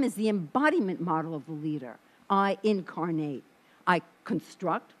problem is the embodiment model of the leader. I incarnate. I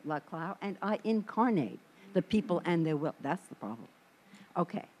construct, Laclau, and I incarnate the people and their will. That's the problem.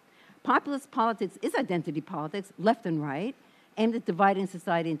 Okay. Populist politics is identity politics, left and right, aimed at dividing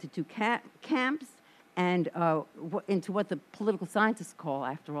society into 2 camps and into what the political scientists call,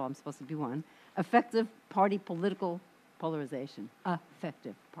 after all, I'm supposed to be one, effective party political polarization.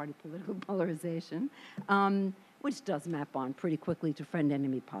 Effective party political polarization, which does map on pretty quickly to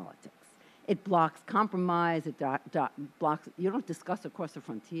friend-enemy politics. It blocks compromise, it blocks, you don't discuss across the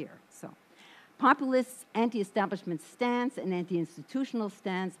frontier. So, populists' anti-establishment stance and anti-institutional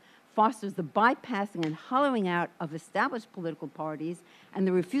stance fosters the bypassing and hollowing out of established political parties and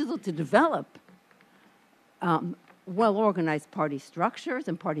the refusal to develop well-organized party structures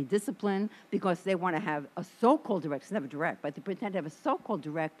and party discipline because they want to have a so-called direct, it's never direct, but they pretend to have a so-called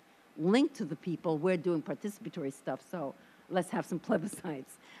direct link to the people. We're doing participatory stuff, so let's have some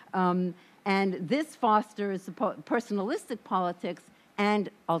plebiscites. And this fosters personalistic politics and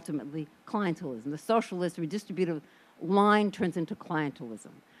ultimately clientelism. The socialist redistributive line turns into clientelism.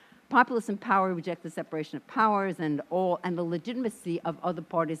 Populists in power reject the separation of powers and the legitimacy of other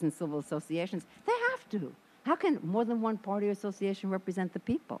parties and civil associations. They have to. How can more than one party or association represent the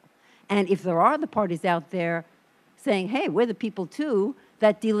people? And if there are the parties out there saying, hey, we're the people too,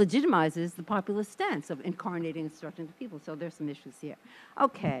 that delegitimizes the populist stance of incarnating and instructing the people. So there's some issues here.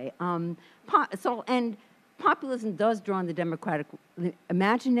 Okay, and populism does draw on the democratic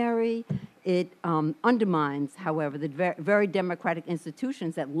imaginary. It undermines, however, the very democratic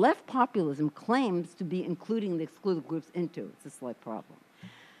institutions that left populism claims to be including the excluded groups into. It's a slight problem.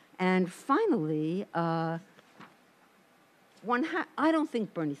 And finally, I don't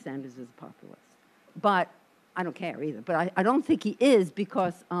think Bernie Sanders is a populist, but I don't care either. But I don't think he is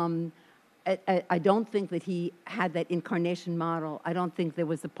because I don't think that he had that incarnation model. I don't think there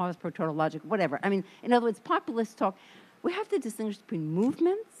was the post-prototype logic, whatever. I mean, in other words, populist talk, we have to distinguish between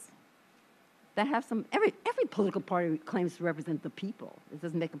movements that have some, every political party claims to represent the people. It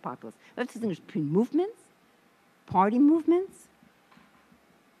doesn't make them populist. We have to distinguish between movements, party movements,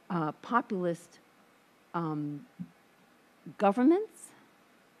 populist governments,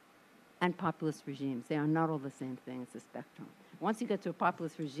 and populist regimes. They are not all the same thing. It's a spectrum. Once you get to a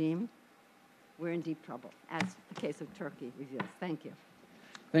populist regime, we're in deep trouble, as the case of Turkey reveals. Thank you.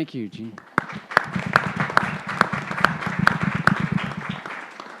 Thank you, Jean.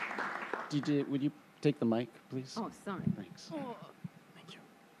 Didier, would you take the mic, please? Oh, sorry. Thanks. Thank you.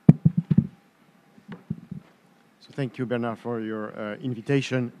 So thank you, Bernard, for your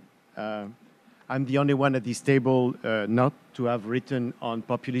invitation. I'm the only one at this table not to have written on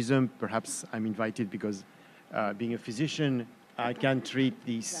populism. Perhaps I'm invited because being a physician, I can treat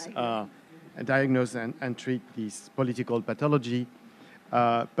this, diagnose and treat this political pathology.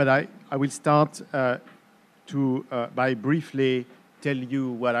 But I will start by briefly tell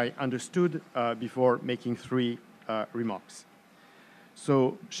you what I understood before making three remarks.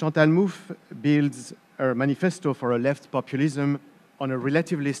 So Chantal Mouffe builds a manifesto for a left populism on a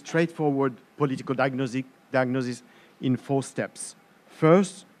relatively straightforward political diagnosis in 4 steps.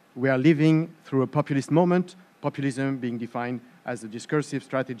 First, we are living through a populist moment, populism being defined as a discursive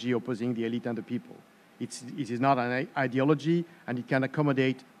strategy opposing the elite and the people. It is not an ideology, and it can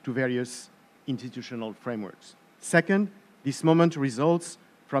accommodate to various institutional frameworks. Second, this moment results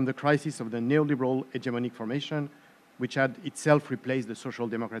from the crisis of the neoliberal hegemonic formation, which had itself replaced the social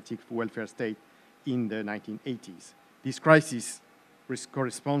democratic welfare state in the 1980s. This crisis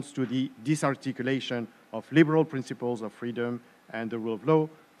corresponds to the disarticulation of liberal principles of freedom and the rule of law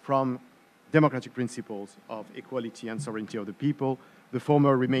from democratic principles of equality and sovereignty of the people, the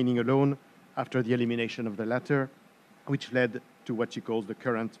former remaining alone after the elimination of the latter, which led to what she calls the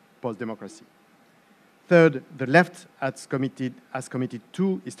current post-democracy. Third, the left has committed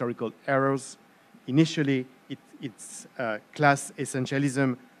 2 historical errors. Initially, its class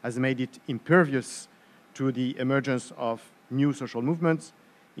essentialism has made it impervious to the emergence of new social movements,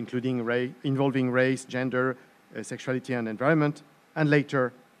 including involving race, gender, sexuality, and environment, and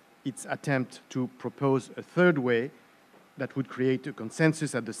later its attempt to propose a third way that would create a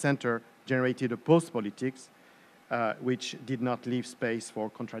consensus at the center generated a post-politics which did not leave space for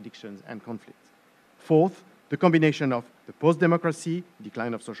contradictions and conflict. Fourth, the combination of the post-democracy,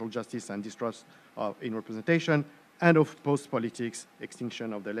 decline of social justice and distrust in representation, and of post-politics,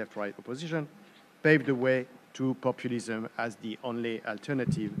 extinction of the left-right opposition, paved the way to populism as the only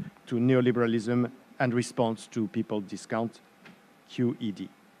alternative to neoliberalism and response to people's discount, QED.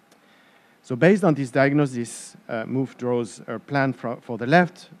 So based on this diagnosis, Mouffe draws a plan for the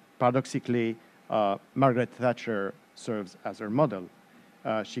left. Paradoxically, Margaret Thatcher serves as her model.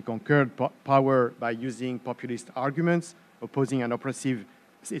 She conquered power by using populist arguments, opposing an oppressive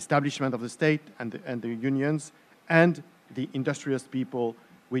establishment of the state and the unions, and the industrious people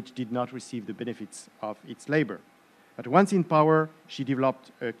which did not receive the benefits of its labor. But once in power, she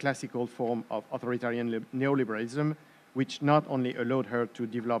developed a classical form of authoritarian neoliberalism, which not only allowed her to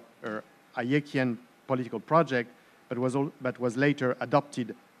develop her Hayekian political project, but was later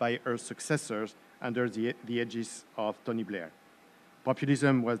adopted by her successors under the aegis of Tony Blair.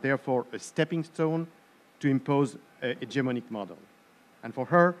 Populism was therefore a stepping stone to impose a hegemonic model. And for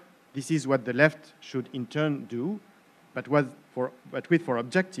her, this is what the left should in turn do, but with for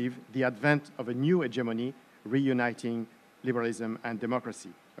objective the advent of a new hegemony reuniting liberalism and democracy,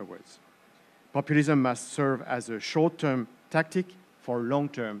 her words. Populism must serve as a short-term tactic for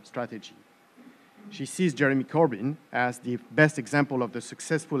long-term strategy. She sees Jeremy Corbyn as the best example of the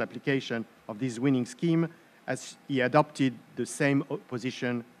successful application of this winning scheme as he adopted the same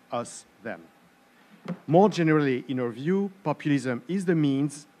position as them. More generally, in our view, populism is the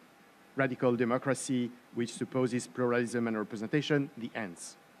means, radical democracy, which supposes pluralism and representation, the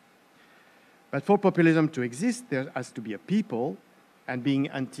ends. But for populism to exist, there has to be a people, and being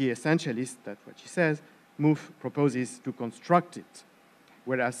anti-essentialist, that's what she says, MOVE proposes to construct it.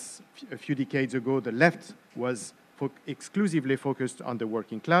 Whereas a few decades ago, the left was exclusively focused on the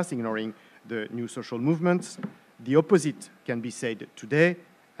working class, ignoring the new social movements. The opposite can be said today,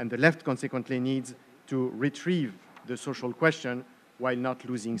 and the left consequently needs to retrieve the social question while not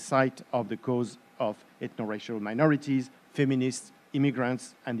losing sight of the cause of ethno-racial minorities, feminists,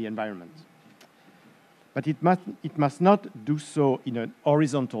 immigrants, and the environment. But it must not do so in an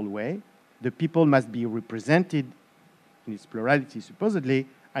horizontal way. The people must be represented in its plurality, supposedly,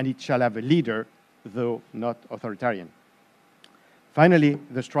 and it shall have a leader, though not authoritarian. Finally,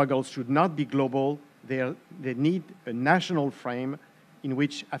 the struggles should not be global. They need a national frame in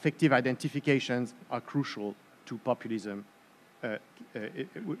which affective identifications are crucial to populism,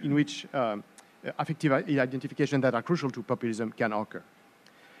 in which affective identifications that are crucial to populism can occur.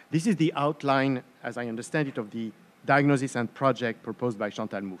 This is the outline, as I understand it, of the diagnosis and project proposed by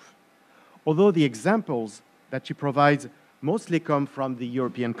Chantal Mouffe. Although the examples that she provides mostly come from the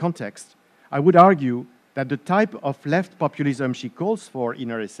European context, I would argue that the type of left populism she calls for in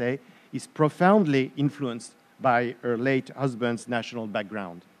her essay is profoundly influenced by her late husband's national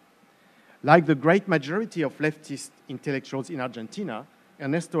background. Like the great majority of leftist intellectuals in Argentina,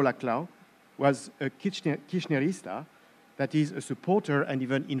 Ernesto Laclau was a Kirchnerista, that is, a supporter and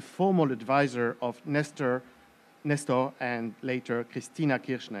even informal advisor of Nestor and later Cristina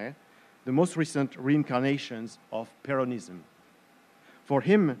Kirchner, the most recent reincarnations of Peronism. For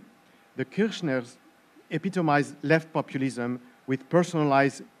him, the Kirchners epitomized left populism with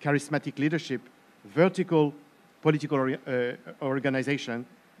personalized charismatic leadership, vertical political organization,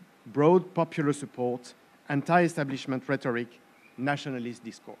 broad popular support, anti-establishment rhetoric, nationalist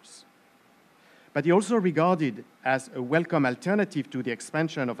discourse. But he also regarded as a welcome alternative to the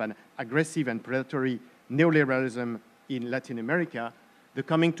expansion of an aggressive and predatory neoliberalism in Latin America, the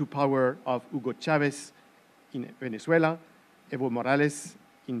coming to power of Hugo Chavez in Venezuela, Evo Morales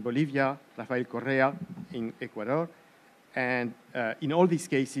in Bolivia, Rafael Correa in Ecuador, and in all these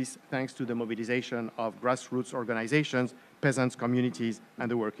cases, thanks to the mobilization of grassroots organizations, peasants' communities, and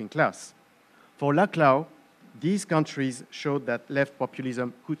the working class. For Laclau, these countries showed that left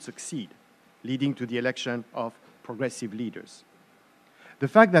populism could succeed, leading to the election of progressive leaders. The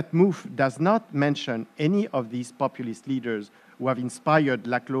fact that Mouffe does not mention any of these populist leaders who have inspired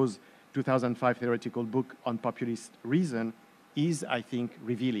Laclau's 2005 theoretical book on populist reason is, I think,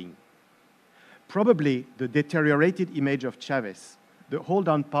 revealing. Probably the deteriorated image of Chavez, the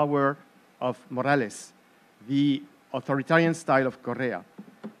hold-on power of Morales, the authoritarian style of Correa,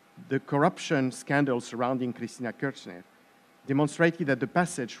 the corruption scandal surrounding Cristina Kirchner, demonstrated that the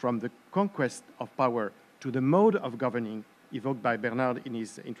passage from the conquest of power to the mode of governing evoked by Bernard in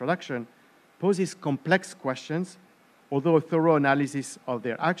his introduction poses complex questions, although a thorough analysis of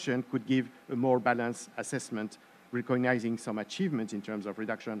their action could give a more balanced assessment, recognizing some achievements in terms of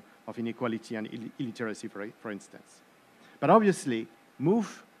reduction of inequality and illiteracy, for instance. But obviously,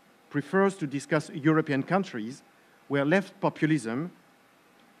 Mouffe prefers to discuss European countries where left populism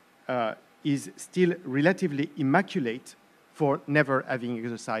is still relatively immaculate for never having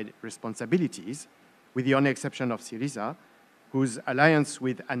exercised responsibilities, with the only exception of Syriza, whose alliance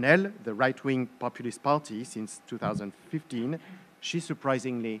with ANEL, the right-wing populist party since 2015, she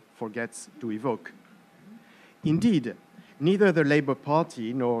surprisingly forgets to evoke. Indeed, neither the Labour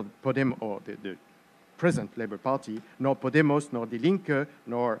Party nor Podemos, or the present Labour Party, nor Podemos, nor Die Linke,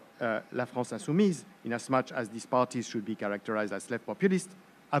 nor La France Insoumise, inasmuch as these parties should be characterized as left populist,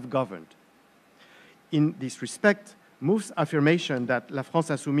 have governed. In this respect, Mouffe's affirmation that La France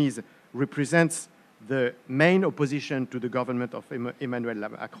Insoumise represents the main opposition to the government of Emmanuel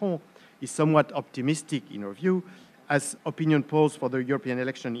Macron is somewhat optimistic in our view, as opinion polls for the European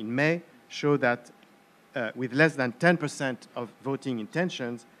election in May show that with less than 10% of voting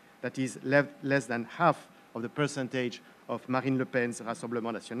intentions, that is less than half of the percentage of Marine Le Pen's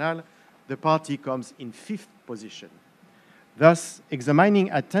Rassemblement National, the party comes in 5th position. Thus,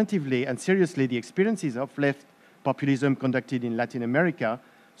 examining attentively and seriously the experiences of left populism conducted in Latin America,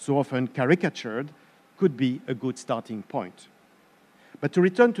 so often caricatured, could be a good starting point. But to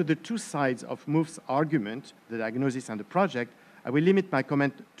return to the two sides of Mouffe's argument, the diagnosis and the project, I will limit my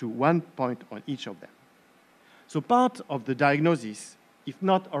comment to one point on each of them. So part of the diagnosis, if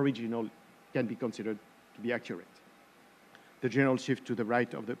not original, can be considered to be accurate. The general shift to the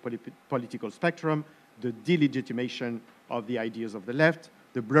right of the political spectrum the delegitimation of the ideas of the left,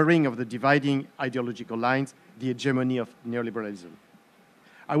 the blurring of the dividing ideological lines, the hegemony of neoliberalism.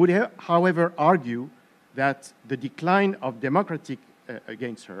 I would, however, argue that the decline of democratic,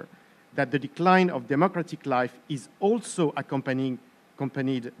 against her, that the decline of democratic life is also accompanied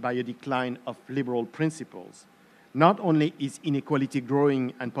by a decline of liberal principles. Not only is inequality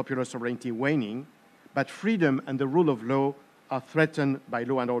growing and popular sovereignty waning, but freedom and the rule of law are threatened by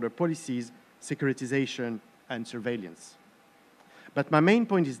law and order policies, securitization, and surveillance. But my main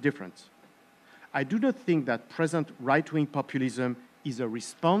point is different. I do not think that present right-wing populism is a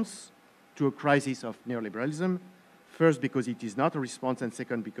response to a crisis of neoliberalism, first because it is not a response, and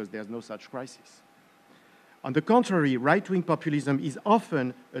second because there's no such crisis. On the contrary, right-wing populism is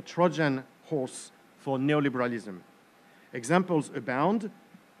often a Trojan horse for neoliberalism. Examples abound,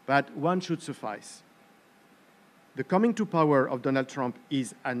 but one should suffice. The coming to power of Donald Trump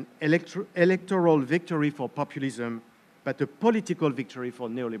is an electoral victory for populism, but a political victory for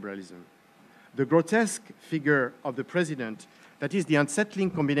neoliberalism. The grotesque figure of the president, that is the unsettling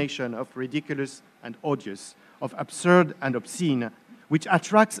combination of ridiculous and odious, of absurd and obscene, which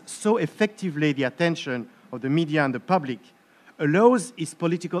attracts so effectively the attention of the media and the public, allows its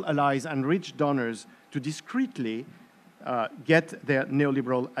political allies and rich donors to discreetly get their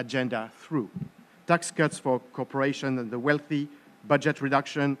neoliberal agenda through. Tax cuts for corporations and the wealthy, budget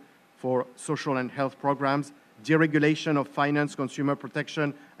reduction for social and health programs, deregulation of finance, consumer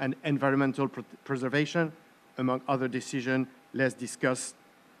protection, and environmental preservation, among other decisions less discussed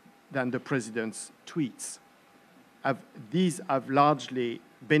than the president's tweets. These have largely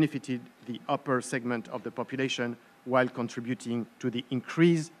benefited the upper segment of the population while contributing to the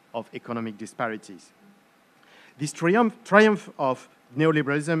increase of economic disparities. This triumph of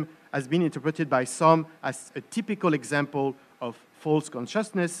neoliberalism has been interpreted by some as a typical example of false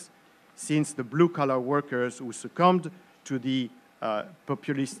consciousness, since the blue-collar workers who succumbed to the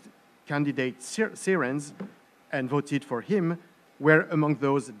populist candidate sirens and voted for him were among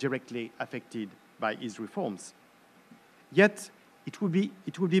those directly affected by his reforms. Yet, it would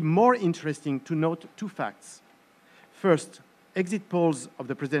be more interesting to note two facts. First, exit polls of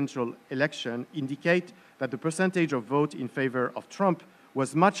the presidential election indicate that the percentage of vote in favor of Trump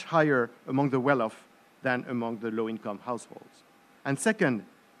was much higher among the well-off than among the low-income households. And second,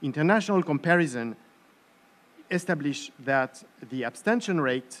 international comparison established that the abstention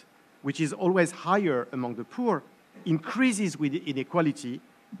rate, which is always higher among the poor, increases with inequality,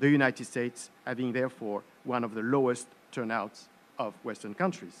 the United States having therefore one of the lowest turnouts of Western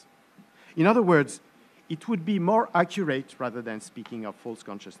countries. In other words, it would be more accurate, rather than speaking of false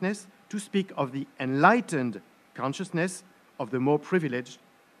consciousness, to speak of the enlightened consciousness of the more privileged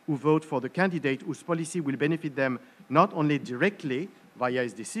who vote for the candidate whose policy will benefit them not only directly via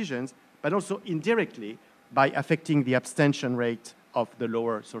his decisions, but also indirectly by affecting the abstention rate of the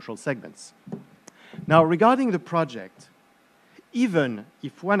lower social segments. Now, regarding the project, even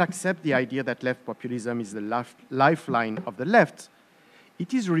if one accepts the idea that left populism is the lifeline of the left,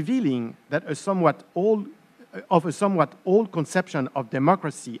 it is revealing that a somewhat old conception of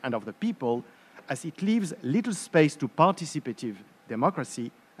democracy and of the people, as it leaves little space to participative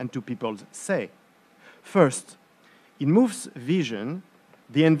democracy and to people's say. First, in Mouffe's vision,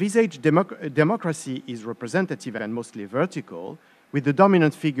 the envisaged democracy is representative and mostly vertical, with the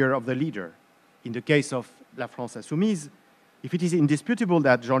dominant figure of the leader. In the case of La France Insoumise, if it is indisputable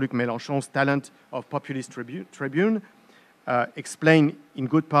that Jean-Luc Mélenchon's talent of populist tribune explain in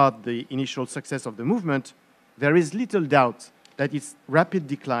good part the initial success of the movement, there is little doubt that its rapid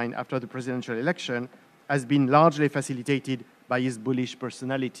decline after the presidential election has been largely facilitated by his bullish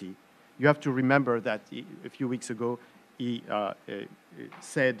personality. You have to remember that a few weeks ago he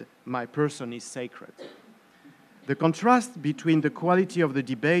said, "My person is sacred." The contrast between the quality of the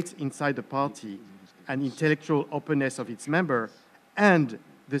debates inside the party and intellectual openness of its member and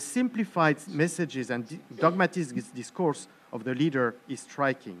the simplified messages and dogmatic discourse of the leader is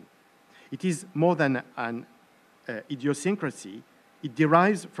striking. It is more than an idiosyncrasy. It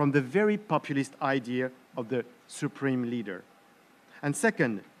derives from the very populist idea of the supreme leader. And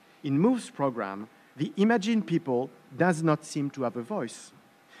second, in Mouffe's program, the imagined people does not seem to have a voice.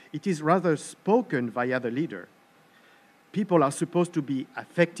 It is rather spoken via the leader. People are supposed to be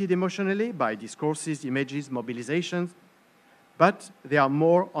affected emotionally by discourses, images, mobilizations, but they are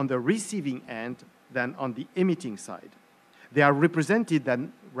more on the receiving end than on the emitting side. They are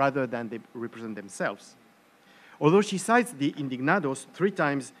represented rather than they represent themselves. Although she cites the indignados 3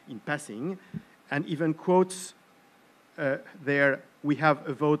 times in passing and even quotes there, "We have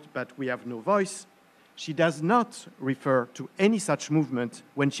a vote, but we have no voice," she does not refer to any such movement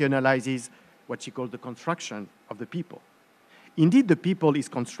when she analyzes what she called the construction of the people. Indeed, the people is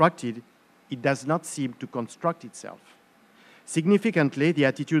constructed, it does not seem to construct itself. Significantly, the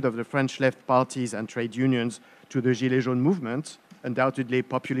attitude of the French left parties and trade unions to the Gilets jaunes movement, undoubtedly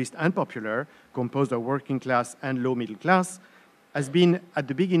populist and popular, composed of working class and low middle class, has been at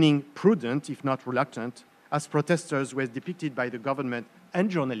the beginning prudent, if not reluctant, as protesters were depicted by the government and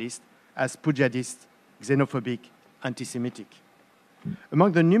journalists as pujadist, xenophobic, anti-Semitic.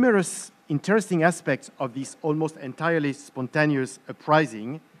 Among the numerous interesting aspects of this almost entirely spontaneous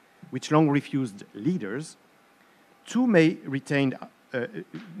uprising, which long refused leaders, two may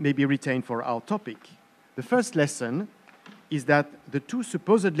be retained for our topic. The first lesson is that the two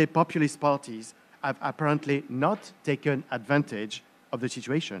supposedly populist parties have apparently not taken advantage of the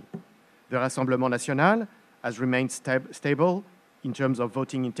situation. The Rassemblement National has remained stable in terms of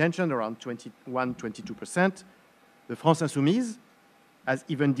voting intention, around 21-22%. The France Insoumise has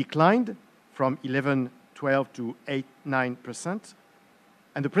even declined from 11-12 to 8-9%.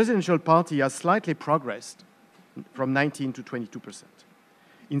 And the presidential party has slightly progressed from 19 to 22%.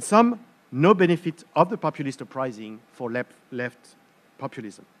 In sum, no benefit of the populist uprising for left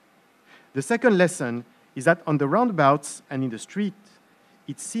populism. The second lesson is that on the roundabouts and in the street,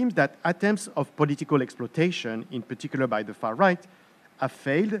 it seems that attempts of political exploitation, in particular by the far right, have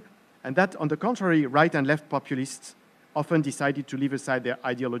failed, and that, on the contrary, right and left populists often decided to leave aside their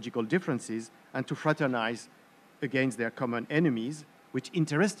ideological differences and to fraternize against their common enemies, which,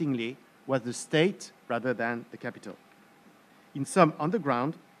 interestingly, was the state rather than the capital. In sum, on the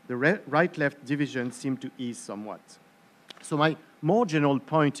ground, the right-left division seemed to ease somewhat. So my more general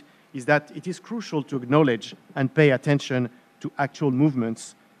point is that it is crucial to acknowledge and pay attention to actual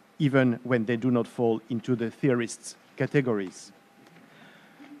movements, even when they do not fall into the theorists' categories.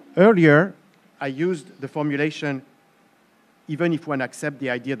 Earlier, I used the formulation, even if one accepts the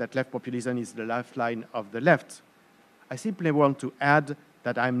idea that left populism is the lifeline of the left. I simply want to add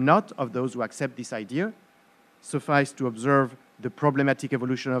that I'm not of those who accept this idea. Suffice to observe the problematic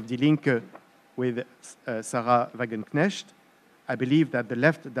evolution of Die Linke with Sarah Wagenknecht. I believe that the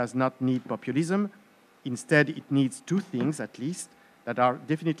left does not need populism. Instead, it needs two things, at least, that are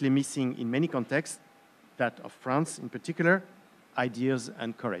definitely missing in many contexts, that of France in particular, ideas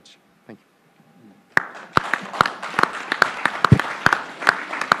and courage. Thank you.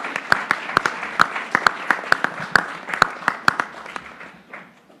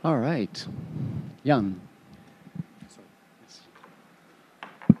 All right. Jan.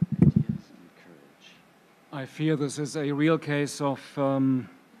 I fear this is a real case of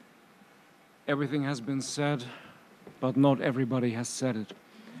everything has been said, but not everybody has said it.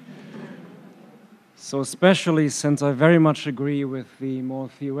 So especially since I very much agree with the more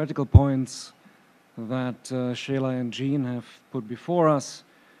theoretical points that Seyla and Jean have put before us,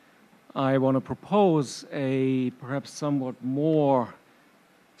 I want to propose a perhaps somewhat more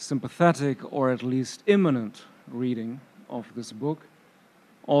sympathetic or at least imminent reading of this book,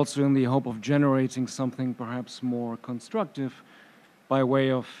 also in the hope of generating something perhaps more constructive by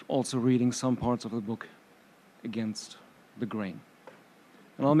way of also reading some parts of the book against the grain.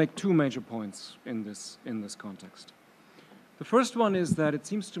 And I'll make two major points in this context. The first one is that it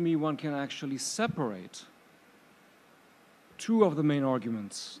seems to me one can actually separate two of the main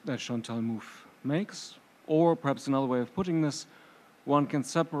arguments that Chantal Mouffe makes, or perhaps another way of putting this, one can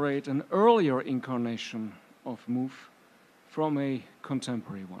separate an earlier incarnation of Mouffe from a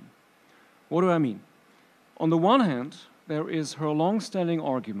contemporary one. What do I mean? On the one hand, there is her long-standing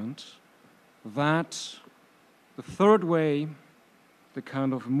argument that the third way, the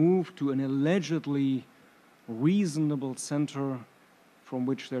kind of move to an allegedly reasonable center from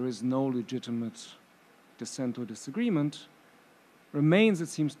which there is no legitimate dissent or disagreement, remains, it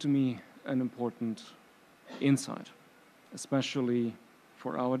seems to me, an important insight, especially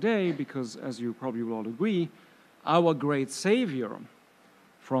for our day, because, as you probably will all agree, our great savior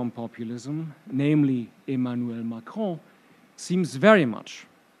from populism, namely Emmanuel Macron, seems very much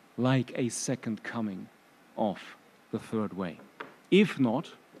like a second coming of the third way. If not,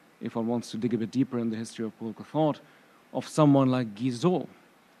 if one wants to dig a bit deeper in the history of political thought, of someone like Guizot,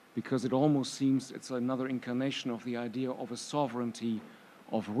 because it almost seems it's another incarnation of the idea of a sovereignty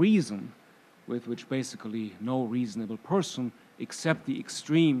of reason, with which basically no reasonable person, except the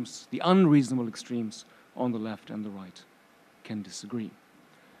extremes, the unreasonable extremes on the left and the right, can disagree.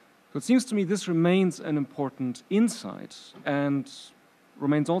 So it seems to me this remains an important insight, and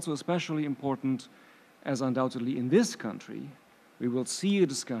remains also especially important as undoubtedly in this country we will see a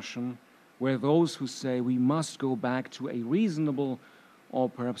discussion where those who say we must go back to a reasonable, or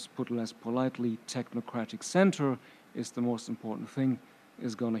perhaps put less politely, technocratic center is the most important thing,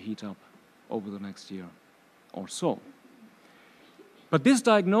 is going to heat up over the next year or so. But this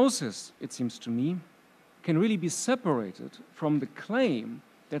diagnosis, it seems to me, can really be separated from the claim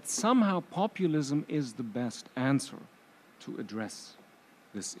that somehow populism is the best answer to address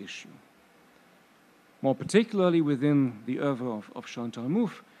this issue. More particularly within the oeuvre of Chantal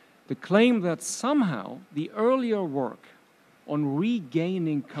Mouffe, the claim that somehow the earlier work on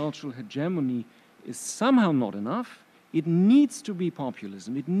regaining cultural hegemony is somehow not enough. It needs to be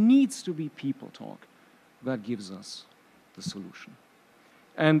populism, it needs to be people talk that gives us the solution.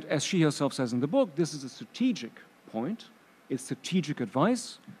 And as she herself says in the book, this is a strategic point, it's strategic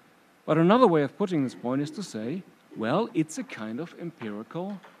advice, but another way of putting this point is to say, well, it's a kind of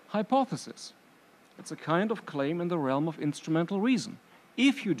empirical hypothesis. It's a kind of claim in the realm of instrumental reason.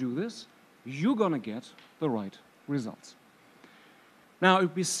 If you do this, you're going to get the right results. Now, it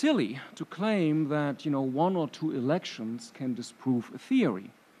would be silly to claim that, one or two elections can disprove a theory.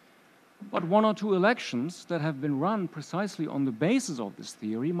 But one or two elections that have been run precisely on the basis of this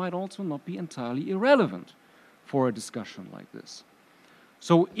theory might also not be entirely irrelevant for a discussion like this.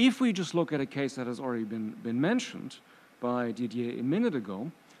 So if we just look at a case that has already been mentioned by Didier a minute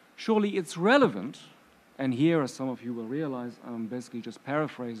ago, surely it's relevant, and here, as some of you will realize, I'm basically just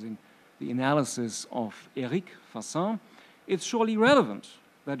paraphrasing the analysis of Éric Fassin, it's surely relevant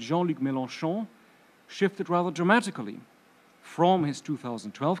that Jean-Luc Mélenchon shifted rather dramatically from his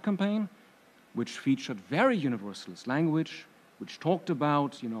 2012 campaign, which featured very universalist language, which talked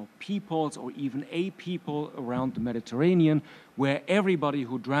about, peoples or even a people around the Mediterranean, where everybody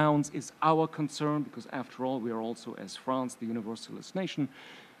who drowns is our concern, because after all, we are also, as France, the universalist nation,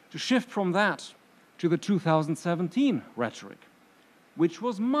 to shift from that to the 2017 rhetoric, which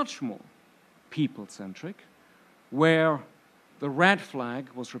was much more people-centric, where the red flag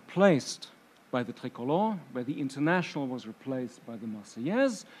was replaced by the tricolore, where the international was replaced by the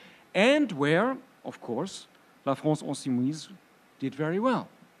Marseillaise, and where, of course, La France Insoumise did very well.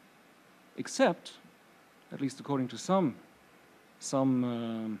 Except, at least according to some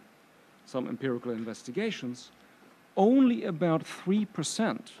empirical investigations, only about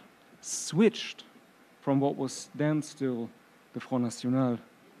 3% switched from what was then still the Front National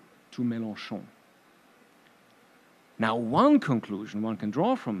to Mélenchon. Now, one conclusion one can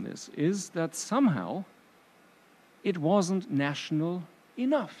draw from this is that somehow it wasn't national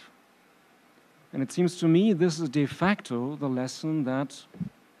enough. And it seems to me this is de facto the lesson that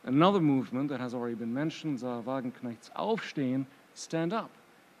another movement that has already been mentioned, Sarah Wagenknecht's Aufstehen, Stand Up,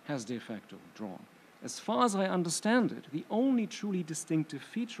 has de facto drawn. As far as I understand it, the only truly distinctive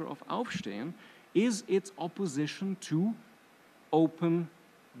feature of Aufstehen is its opposition to open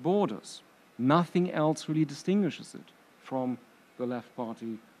borders. Nothing else really distinguishes it from the Left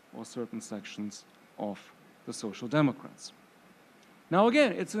Party or certain sections of the Social Democrats. Now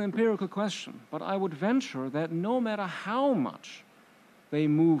again, it's an empirical question, but I would venture that no matter how much they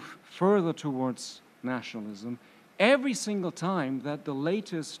move further towards nationalism, every single time that the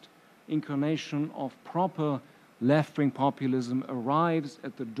latest incarnation of proper left-wing populism arrives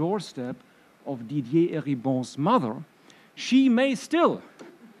at the doorstep of Didier Eribon's mother, she may still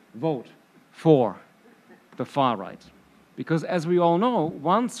vote for the far right. Because as we all know,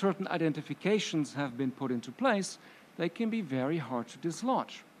 once certain identifications have been put into place, they can be very hard to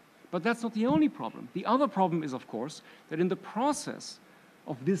dislodge. But that's not the only problem. The other problem is, of course, that in the process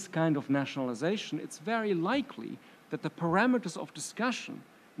of this kind of nationalization, it's very likely that the parameters of discussion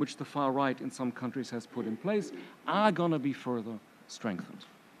which the far right in some countries has put in place are going to be further strengthened.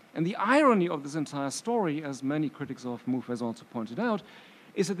 And the irony of this entire story, as many critics of Mouffe has also pointed out,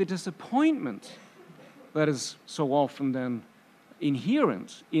 is that the disappointment that is so often then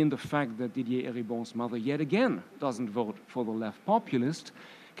inherent in the fact that Didier Eribon's mother yet again doesn't vote for the left populist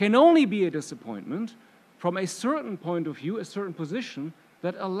can only be a disappointment from a certain point of view, a certain position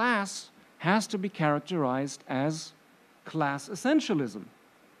that, alas, has to be characterized as class essentialism.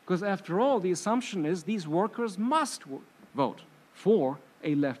 Because after all, the assumption is these workers must vote for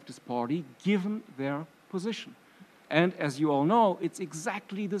a leftist party given their position. And as you all know, it's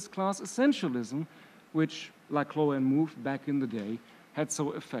exactly this class essentialism which Laclos and Mouffe back in the day had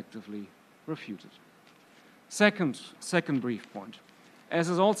so effectively refuted. Second brief point. As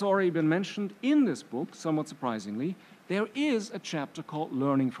has also already been mentioned in this book, somewhat surprisingly, there is a chapter called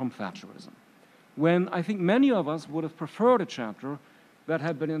Learning from Thatcherism, when I think many of us would have preferred a chapter that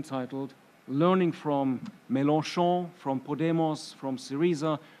had been entitled Learning from Mélenchon, from Podemos, from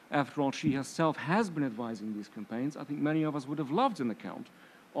Syriza. After all, she herself has been advising these campaigns. I think many of us would have loved an account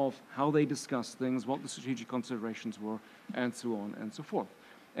of how they discussed things, what the strategic considerations were, and so on and so forth.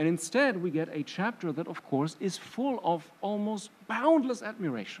 And instead, we get a chapter that, of course, is full of almost boundless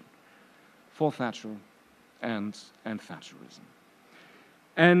admiration for Thatcher and Thatcherism.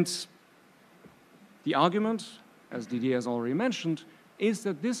 And the argument, as Didier has already mentioned, is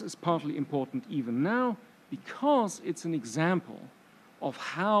that this is partly important even now because it's an example of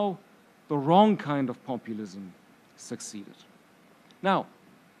how the wrong kind of populism succeeded. Now,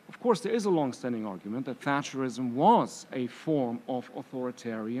 of course, there is a long-standing argument that Thatcherism was a form of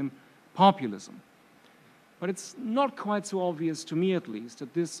authoritarian populism. But it's not quite so obvious, to me at least,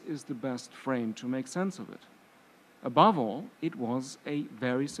 that this is the best frame to make sense of it. Above all, it was a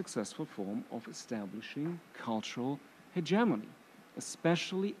very successful form of establishing cultural hegemony,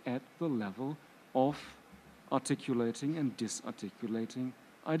 especially at the level of articulating and disarticulating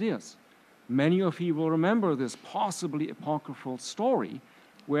ideas. Many of you will remember this possibly apocryphal story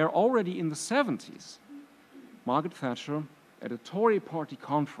where already in the 70s, Margaret Thatcher, at a Tory party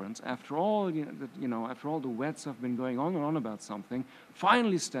conference, after all, after all the wets have been going on and on about something,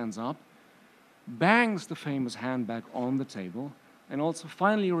 finally stands up, bangs the famous handbag on the table, and also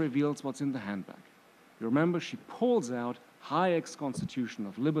finally reveals what's in the handbag. You remember, she pulls out Hayek's Constitution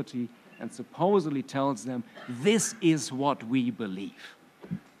of Liberty and supposedly tells them, this is what we believe.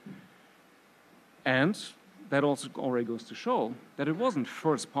 And that also already goes to show that it wasn't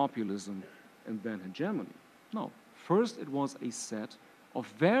first populism and then hegemony. No, first it was a set of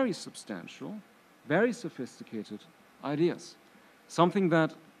very substantial, very sophisticated ideas. Something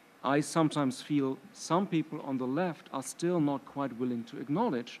that I sometimes feel some people on the left are still not quite willing to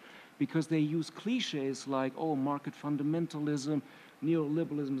acknowledge because they use cliches like, oh, market fundamentalism,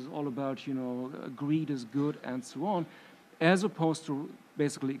 neoliberalism is all about, greed is good, and so on, as opposed to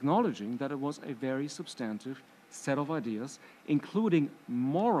basically acknowledging that it was a very substantive set of ideas, including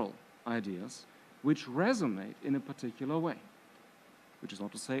moral ideas, which resonate in a particular way. Which is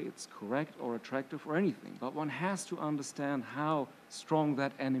not to say it's correct or attractive or anything, but one has to understand how strong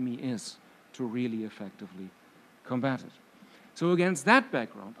that enemy is to really effectively combat it. So against that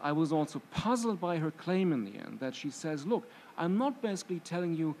background, I was also puzzled by her claim in the end that she says, look, I'm not basically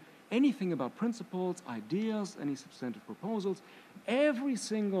telling you anything about principles, ideas, any substantive proposals. Every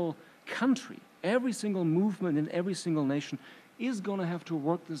single country, every single movement in every single nation is going to have to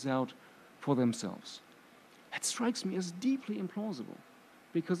work this out for themselves. That strikes me as deeply implausible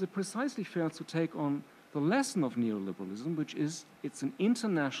because it precisely fails to take on the lesson of neoliberalism, which is it's an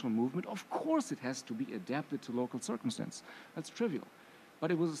international movement. Of course it has to be adapted to local circumstance. That's trivial.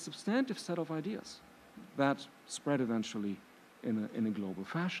 But it was a substantive set of ideas that spread eventually in a global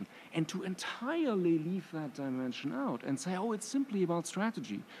fashion. And to entirely leave that dimension out and say, oh, it's simply about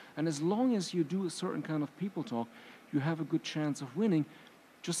strategy, and as long as you do a certain kind of people talk, you have a good chance of winning,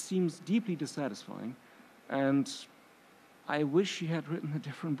 just seems deeply dissatisfying. And I wish she had written a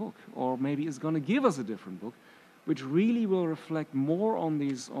different book, or maybe is going to give us a different book, which really will reflect more on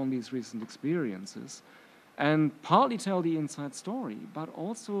these recent experiences and partly tell the inside story, but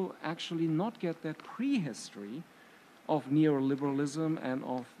also actually not get that prehistory of neoliberalism and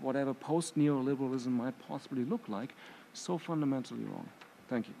of whatever post-neoliberalism might possibly look like so fundamentally wrong.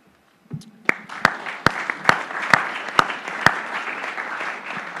 Thank you.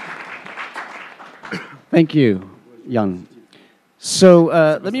 Thank you, Jan. So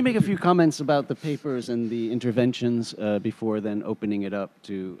let me make a few comments about the papers and the interventions before then opening it up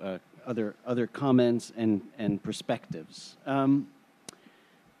to other comments and perspectives.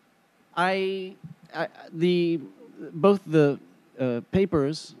 Both the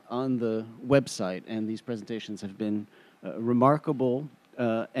papers on the website and these presentations have been remarkable,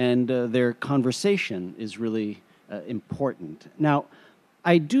 and their conversation is really important. Now,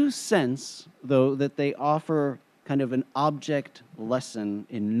 I do sense, though, that they offer kind of an object lesson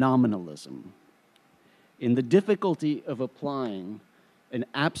in nominalism, in the difficulty of applying an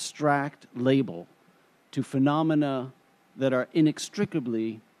abstract label to phenomena that are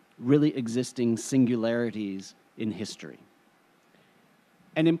inextricably really existing singularities in history.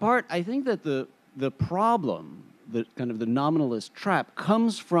 And in part, I think that the problem, the kind of the nominalist trap,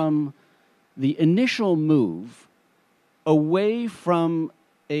 comes from the initial move away from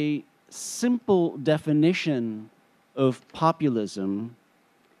a simple definition of populism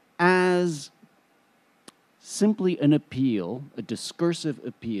as simply an appeal, a discursive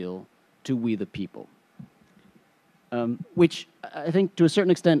appeal to we the people. Which I think to a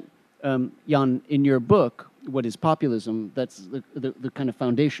certain extent, Jan, in your book, What is Populism, that's the kind of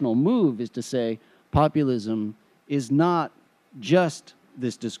foundational move is to say populism is not just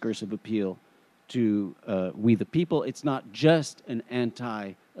this discursive appeal to we the people. It's not just an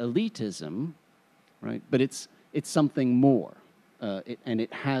anti-elitism, right? But it's something more, and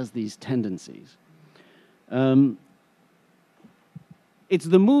it has these tendencies. It's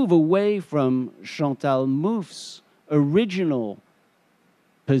the move away from Chantal Mouffe's original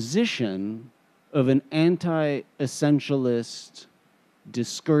position of an anti-essentialist,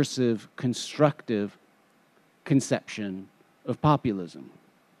 discursive, constructive conception of populism.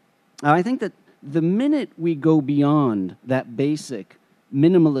 Now, I think that the minute we go beyond that basic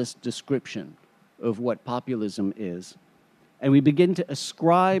minimalist description of what populism is, and we begin to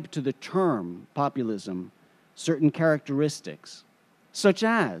ascribe to the term populism certain characteristics, such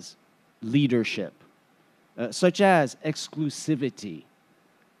as leadership, such as exclusivity,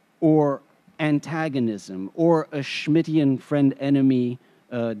 or antagonism, or a Schmittian friend-enemy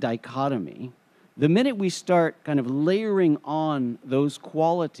dichotomy, the minute we start kind of layering on those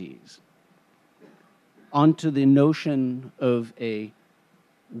qualities onto the notion of a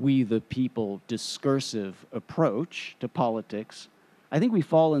we the people discursive approach to politics, I think we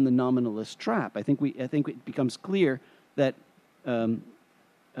fall in the nominalist trap. I think it becomes clear that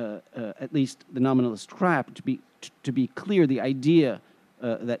at least the nominalist trap, to be clear, the idea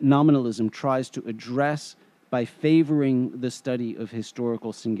that nominalism tries to address by favoring the study of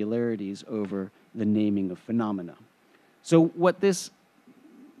historical singularities over the naming of phenomena. So what this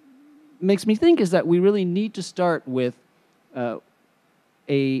makes me think is that we really need to start with a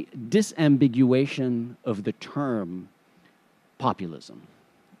disambiguation of the term populism.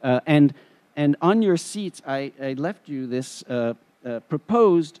 And on your seats, I left you this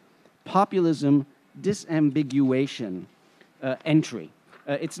proposed populism disambiguation entry.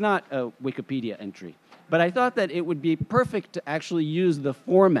 It's not a Wikipedia entry, but I thought that it would be perfect to actually use the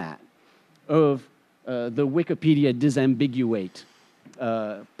format of the Wikipedia disambiguate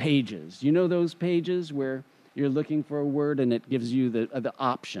pages. You know those pages where you're looking for a word and it gives you the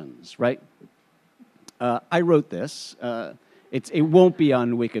options, right? I wrote this. It won't be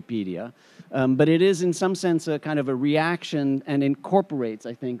on Wikipedia, but it is in some sense a kind of a reaction and incorporates,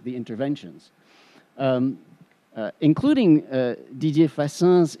 I think, the interventions, including Didier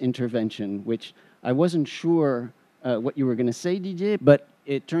Fassin's intervention, which I wasn't sure what you were going to say, Didier, but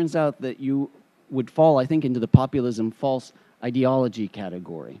it turns out that you would fall, I think, into the populism false ideology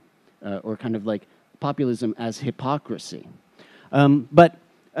category, or kind of like populism as hypocrisy.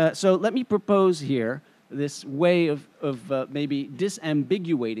 So let me propose here this way of maybe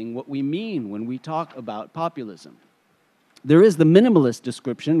disambiguating what we mean when we talk about populism. There is the minimalist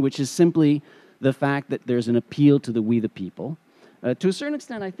description, which is simply the fact that there's an appeal to the we the people. To a certain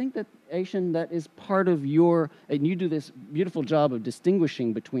extent, I think that, Ayşen, that is part of your, and you do this beautiful job of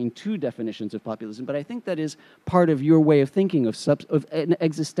distinguishing between two definitions of populism, but I think that is part of your way of thinking of an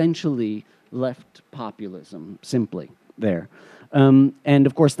existentially left populism, simply there. And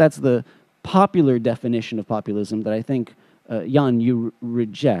of course, that's the popular definition of populism that I think, Jan, you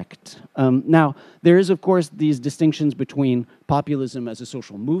reject. Now, there is, of course, these distinctions between populism as a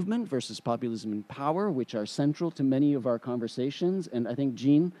social movement versus populism in power, which are central to many of our conversations. And I think,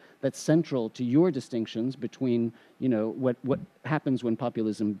 Jean, that's central to your distinctions between, you know, what happens when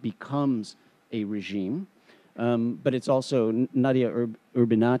populism becomes a regime. But it's also Nadia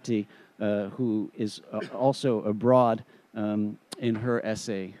Urbinati, who is also abroad in her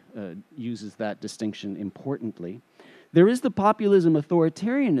essay, uses that distinction importantly. There is the populism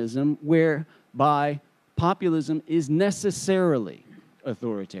authoritarianism, whereby populism is necessarily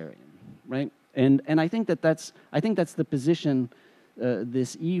authoritarian, right? And I think that's the position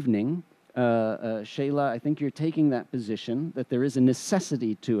this evening. Seyla, I think you're taking that position, that there is a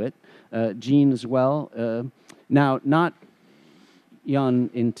necessity to it. Jean as well. Now, not Jan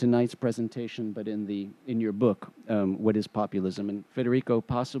in tonight's presentation, but in your book, What is Populism? And Federico,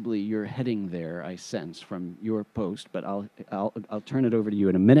 possibly you're heading there, I sense, from your post, but I'll turn it over to you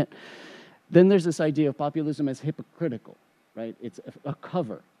in a minute. Then there's this idea of populism as hypocritical, right? It's a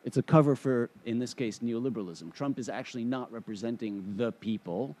cover. It's a cover for, in this case, neoliberalism. Trump is actually not representing the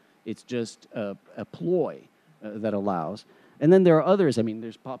people. It's just a ploy that allows. And then there are others. I mean,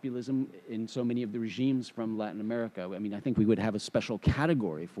 there's populism in so many of the regimes from Latin America. I mean, I think we would have a special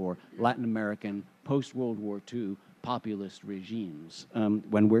category for Latin American post-World War II populist regimes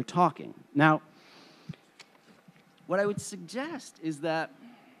when we're talking. Now, what I would suggest is that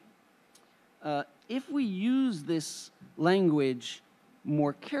if we use this language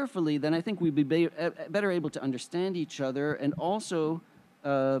more carefully, then I think we'd be better able to understand each other and also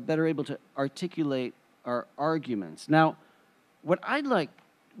better able to articulate our arguments. Now, what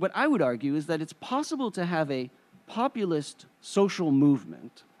I would argue is that it's possible to have a populist social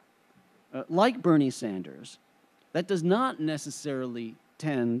movement like Bernie Sanders that does not necessarily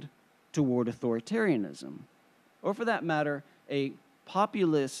tend toward authoritarianism, or for that matter, a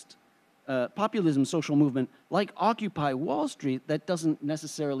populist populism social movement, like Occupy Wall Street, that doesn't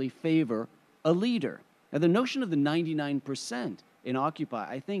necessarily favor a leader. Now, the notion of the 99% in Occupy,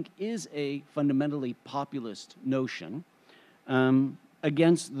 I think, is a fundamentally populist notion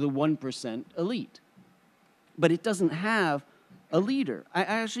against the 1% elite. But it doesn't have a leader. I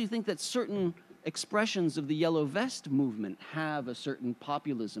actually think that certain expressions of the Yellow Vest movement have a certain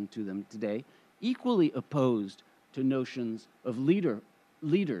populism to them today, equally opposed to notions of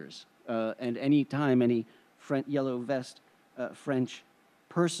leaders. And any time any Yellow Vest French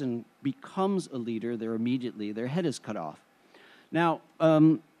person becomes a leader, their head is cut off. Now,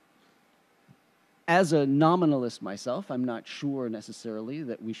 as a nominalist myself, I'm not sure necessarily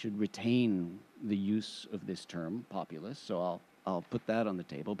that we should retain the use of this term, populist, so I'll put that on the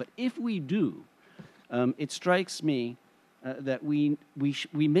table. But if we do, it strikes me that we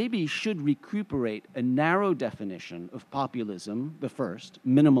maybe should recuperate a narrow definition of populism, the first,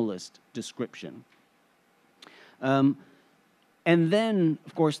 minimalist description. And then,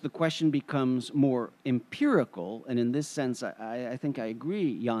 of course, the question becomes more empirical, and in this sense, I think I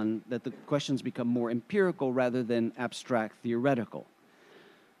agree, Jan, that the questions become more empirical rather than abstract theoretical.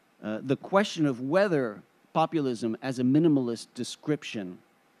 The question of whether populism as a minimalist description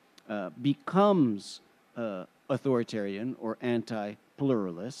becomes authoritarian or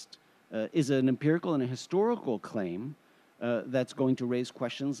anti-pluralist is an empirical and a historical claim that's going to raise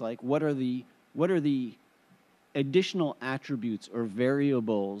questions like what are the additional attributes or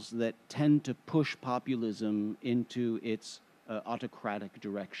variables that tend to push populism into its autocratic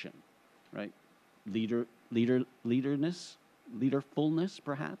direction, right? Leaderfulness,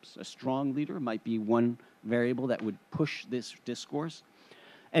 perhaps. A strong leader might be one variable that would push this discourse.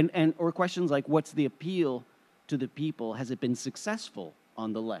 Or questions like, what's the appeal to the people? Has it been successful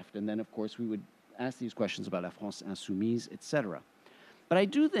on the left? And then, of course, we would ask these questions about La France Insoumise, etc. But I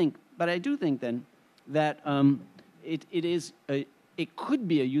do think then that it could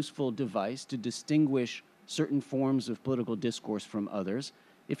be a useful device to distinguish certain forms of political discourse from others.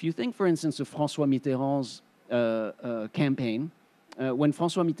 If you think, for instance, of François Mitterrand's campaign, when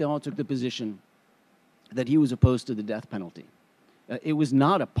François Mitterrand took the position that he was opposed to the death penalty, it was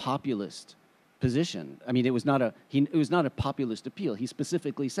not a populist position. I mean, it was not a populist appeal. He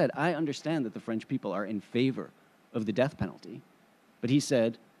specifically said, I understand that the French people are in favor of the death penalty, but he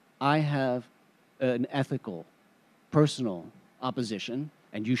said, I have an ethical, personal opposition,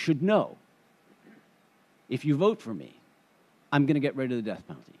 and you should know, if you vote for me, I'm going to get rid of the death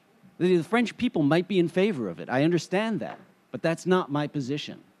penalty. The French people might be in favor of it. I understand that, but that's not my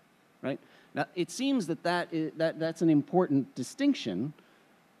position, right? Now, it seems that's an important distinction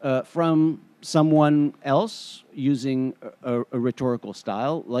from someone else using a rhetorical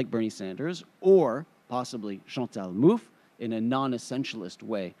style like Bernie Sanders, or possibly Chantal Mouffe in a non-essentialist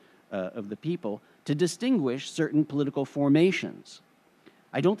way of the people, to distinguish certain political formations.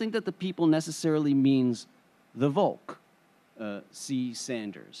 I don't think that the people necessarily means the Volk, see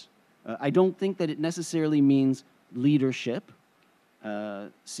Sanders. I don't think that it necessarily means leadership,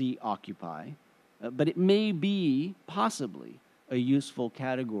 see Occupy, but it may be possibly a useful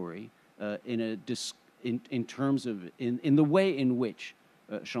category in terms of the way in which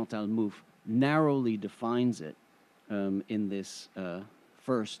Chantal Mouffe narrowly defines it in this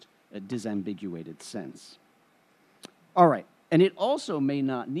first disambiguated sense. All right, and it also may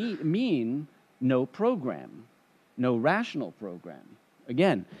not mean no program, no rational program.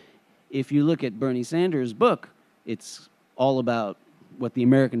 Again, if you look at Bernie Sanders' book, it's all about what the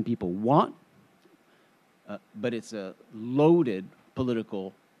American people want, but it's a loaded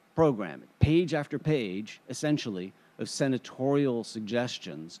political program, page after page, essentially, of senatorial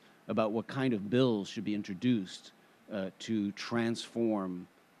suggestions about what kind of bills should be introduced to transform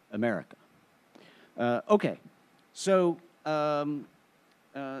America. Okay, so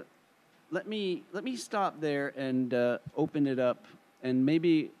let me stop there and open it up, and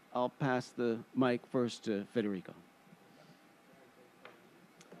maybe I'll pass the mic first to Federico.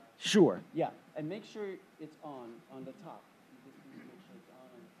 Sure, yeah, and make sure it's on the top.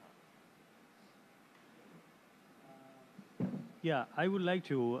 Yeah, I would like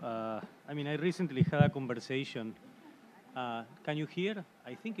to, I recently had a conversation. Can you hear?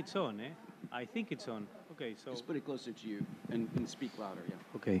 I think it's on, eh? I think it's on. Okay, so. Just put it closer to you and speak louder, yeah.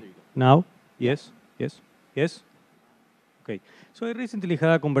 Okay. There you go. Now? Yes? Yes? Yes? Okay. So I recently had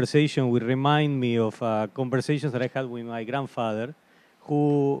a conversation which remind me of conversations that I had with my grandfather,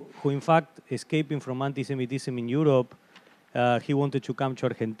 who in fact, escaping from anti-Semitism in Europe, he wanted to come to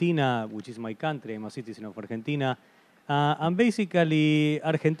Argentina, which is my country. I'm a citizen of Argentina. And basically,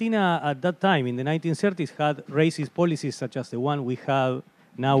 Argentina at that time, in the 1930s, had racist policies such as the one we have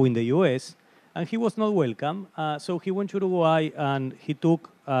now in the US. And he was not welcome, so he went to Uruguay and he took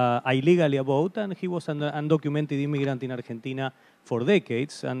illegally a vote, and he was an undocumented immigrant in Argentina for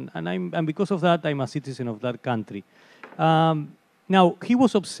decades, and because of that, I'm a citizen of that country. Now, he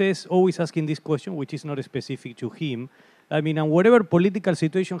was obsessed, always asking this question, which is not specific to him. I mean, and whatever political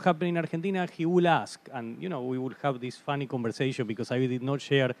situation happened in Argentina, he will ask, and we would have this funny conversation because I did not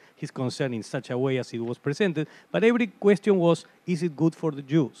share his concern in such a way as it was presented, but every question was, is it good for the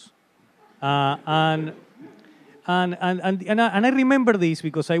Jews? And I remember this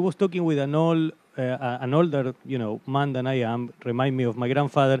because I was talking with an older man than I am, remind me of my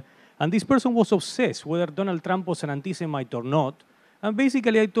grandfather, and this person was obsessed whether Donald Trump was an anti-Semite or not. And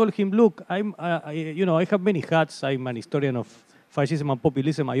basically, I told him, look, I have many hats. I'm an historian of fascism and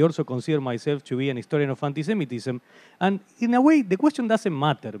populism. I also consider myself to be an historian of anti-Semitism. And in a way, the question doesn't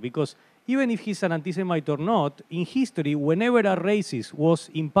matter because even if he's an anti-Semite or not, in history, whenever a racist was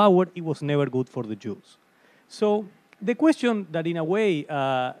in power, it was never good for the Jews. So the question that, in a way,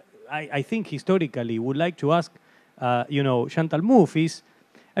 I think historically would like to ask, Chantal Mouffe is,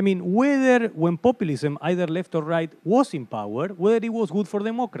 I mean, whether when populism, either left or right, was in power, whether it was good for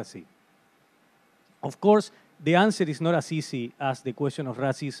democracy. Of course, the answer is not as easy as the question of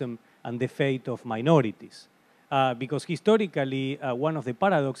racism and the fate of minorities. Because historically, one of the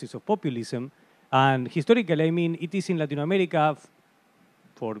paradoxes of populism, and historically, I mean, it is in Latin America,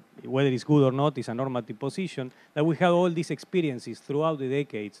 for whether it's good or not, is a normative position, that we have all these experiences throughout the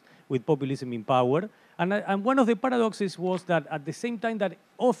decades with populism in power. And one of the paradoxes was that at the same time that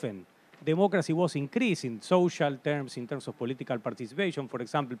often democracy was increased in social terms, in terms of political participation, for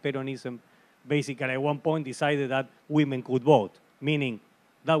example, Peronism basically at one point decided that women could vote, meaning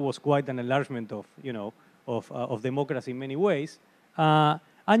that was quite an enlargement of, of democracy in many ways.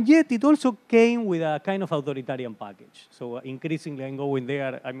 And yet it also came with a kind of authoritarian package. So increasingly I'm going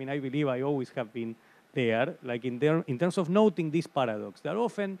there. I mean, I believe I always have been there, like in terms of noting this paradox, that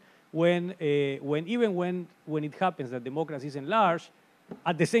often when it happens that democracy is enlarged,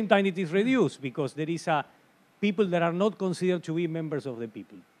 at the same time it is reduced because there is people that are not considered to be members of the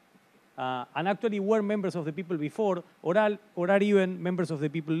people. And actually were members of the people before or are even members of the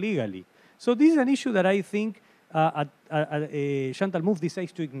people legally. So this is an issue that I think Chantal Mouffe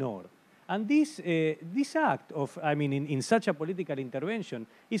decides to ignore. And this act of, I mean, in such a political intervention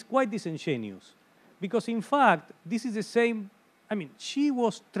is quite disingenuous. Because in fact, this is the same, I mean, she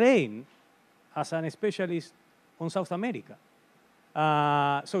was trained as an specialist on South America.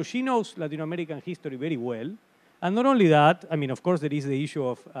 So she knows Latin American history very well. And not only that, I mean, of course, there is the issue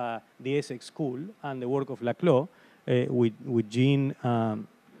of the Essex School and the work of Laclau, which Jean had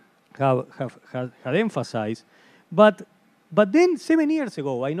emphasized. But then 7 years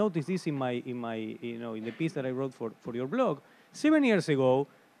ago, I noticed this in in the piece that I wrote for your blog. 7 years ago,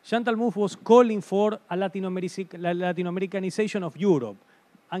 Chantal Mouffe was calling for a Latin Americanization of Europe.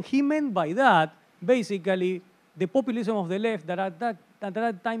 And he meant by that, basically, the populism of the left that at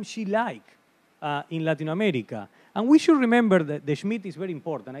that time she liked in Latin America. And we should remember that the Schmidt is very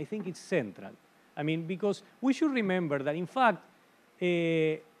important. I think it's central. I mean, because we should remember that, in fact,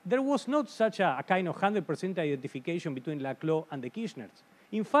 there was not such a kind of 100% identification between Laclau and the Kirchners.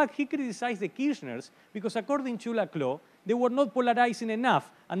 In fact, he criticized the Kirchners because, according to Laclau, they were not polarizing enough,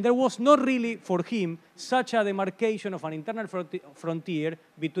 and there was not really, for him, such a demarcation of an internal frontier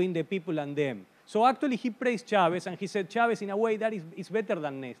between the people and them. So actually, he praised Chavez, and he said Chavez, in a way, that is better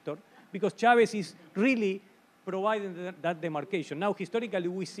than Nestor, because Chavez is really providing that demarcation. Now, historically,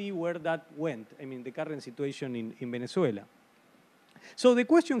 we see where that went, I mean, the current situation in Venezuela. So the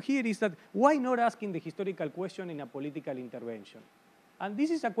question here is that why not asking the historical question in a political intervention? And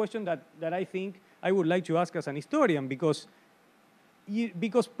this is a question that I think I would like to ask as an historian because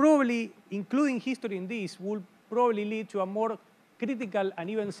probably including history in this will probably lead to a more critical and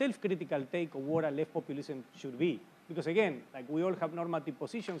even self-critical take of what a left populism should be. Because again, like we all have normative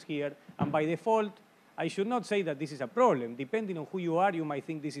positions here, and by default, I should not say that this is a problem. Depending on who you are, you might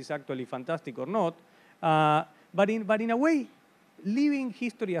think this is actually fantastic or not. But in a way, leaving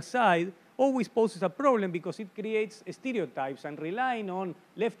history aside always poses a problem because it creates stereotypes, and relying on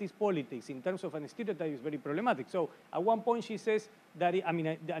leftist politics in terms of an stereotype is very problematic. So at one point she says that, I mean,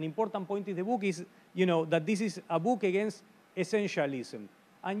 an important point in the book is, that this is a book against essentialism.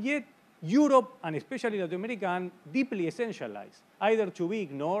 And yet Europe, and especially Latin America, are deeply essentialized, either to be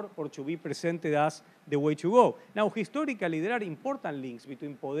ignored or to be presented as the way to go. Now, historically, there are important links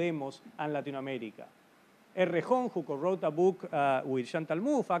between Podemos and Latin America. Errejón, who co-wrote a book with Chantal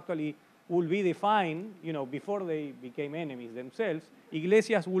Mouffe, actually will be defined, before they became enemies themselves.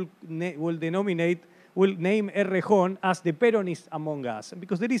 Iglesias will denominate will name Errejón as the Peronist among us,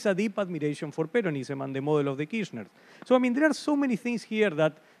 because there is a deep admiration for Peronism and the model of the Kirchners. So, I mean, there are so many things here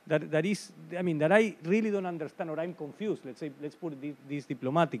that I really don't understand, or I'm confused. Let's put this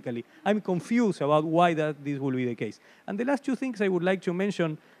diplomatically. I'm confused about why this will be the case. And the last two things I would like to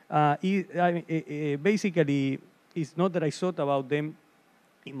mention basically, it's not that I thought about them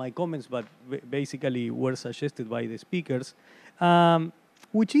in my comments, but basically were suggested by the speakers,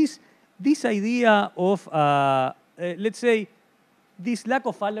 which is this idea of, let's say, this lack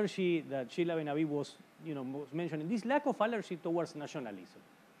of allergy that Seyla Benhabib was mentioning, this lack of allergy towards nationalism.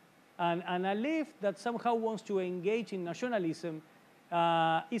 And a left that somehow wants to engage in nationalism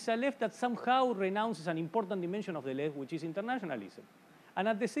is a left that somehow renounces an important dimension of the left, which is internationalism. And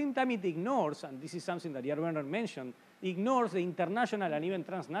at the same time, it ignores, and this is something that Jan-Werner mentioned, ignores the international and even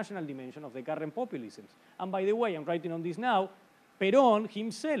transnational dimension of the current populisms. And by the way, I'm writing on this now, Perón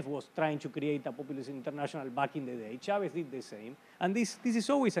himself was trying to create a populism international back in the day. Chavez did the same. And this is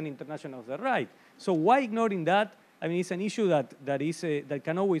always an international of the right. So why ignoring that? I mean, it's an issue that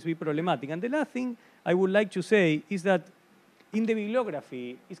can always be problematic. And the last thing I would like to say is that in the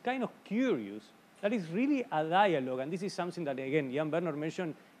bibliography, it's kind of curious that is really a dialogue, and this is something that, again, Jan-Werner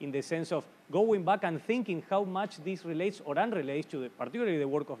mentioned in the sense of going back and thinking how much this relates or unrelates to particularly the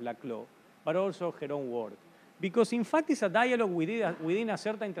work of Laclau, but also her own work. Because, in fact, it's a dialogue within a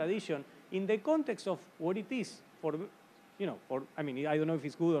certain tradition in the context of what it is I don't know if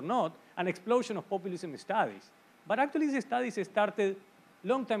it's good or not, an explosion of populism studies. But actually, these studies started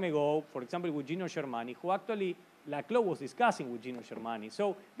long time ago, for example, with Gino Germani, who actually Laclau was discussing with Gino Germani.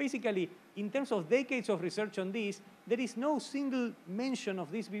 So basically, in terms of decades of research on this, there is no single mention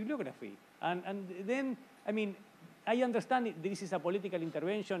of this bibliography. And then, I mean, I understand this is a political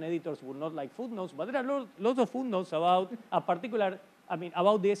intervention, editors would not like footnotes, but there are lots of footnotes about a particular,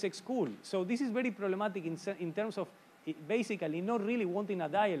 about the Essex school. So this is very problematic in terms of basically not really wanting a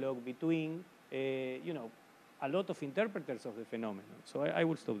dialogue between, a lot of interpreters of the phenomenon. So I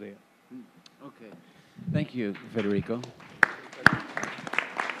will stop there. Okay. Thank you, Federico.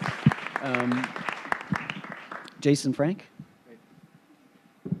 Jason Frank?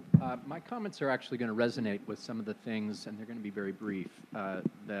 My comments are actually going to resonate with some of the things, and they're going to be very brief,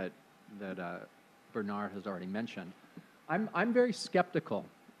 that Bernard has already mentioned. I'm very skeptical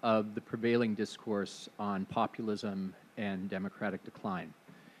of the prevailing discourse on populism and democratic decline,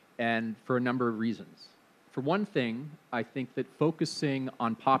 and for a number of reasons. For one thing, I think that focusing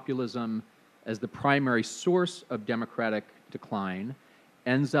on populism as the primary source of democratic decline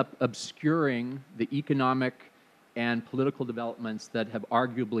ends up obscuring the economic and political developments that have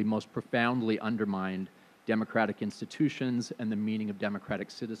arguably most profoundly undermined democratic institutions and the meaning of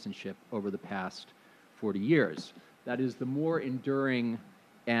democratic citizenship over the past 40 years. That is, the more enduring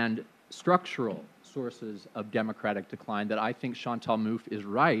and structural sources of democratic decline that I think Chantal Mouffe is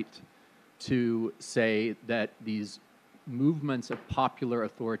right to say that these movements of popular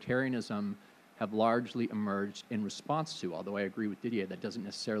authoritarianism have largely emerged in response to, although I agree with Didier, that doesn't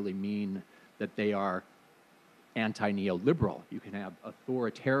necessarily mean that they are anti-neoliberal. You can have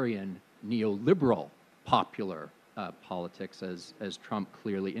authoritarian neoliberal popular politics, as Trump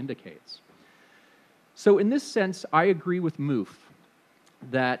clearly indicates. So in this sense, I agree with Mouffe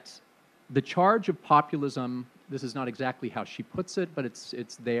that the charge of populism, this is not exactly how she puts it, but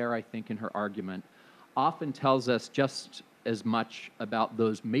it's there, I think, in her argument, often tells us just as much about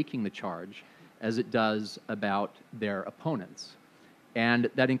those making the charge as it does about their opponents.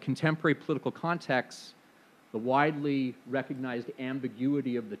 And that in contemporary political contexts, the widely recognized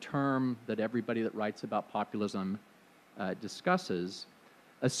ambiguity of the term that everybody that writes about populism discusses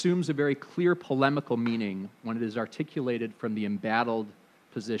assumes a very clear polemical meaning when it is articulated from the embattled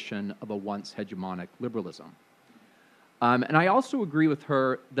position of a once hegemonic liberalism. And I also agree with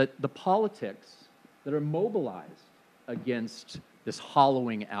her that the politics that are mobilized against this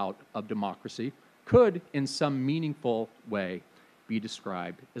hollowing out of democracy could, in some meaningful way, be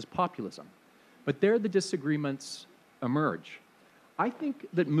described as populism. But there the disagreements emerge. I think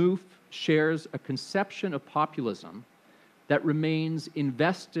that Mouffe shares a conception of populism that remains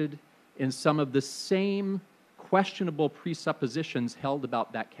invested in some of the same questionable presuppositions held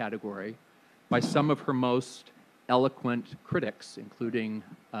about that category by some of her most eloquent critics, including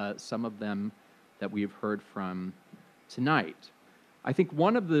some of them that we've heard from tonight. I think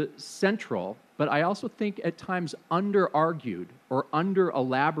one of the central, but I also think at times under-argued or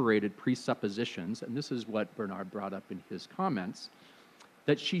under-elaborated presuppositions, and this is what Bernard brought up in his comments,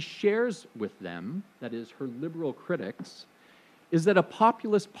 that she shares with them, that is, her liberal critics, is that a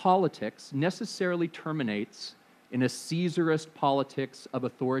populist politics necessarily terminates in a Caesarist politics of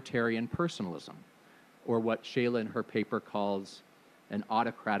authoritarian personalism. or what Seyla in her paper calls an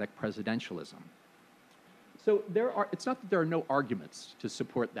autocratic presidentialism. So it's not that there are no arguments to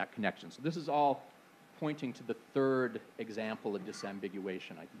support that connection. So this is all pointing to the third example of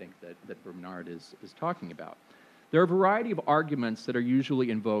disambiguation, I think, that Bernard is talking about. There are a variety of arguments that are usually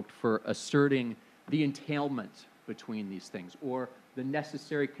invoked for asserting the entailment between these things, or the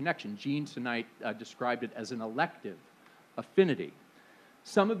necessary connection. Jean tonight described it as an elective affinity.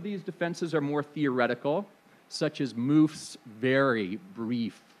 Some of these defenses are more theoretical, such as Mouffe's very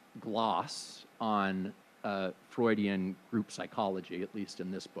brief gloss on Freudian group psychology, at least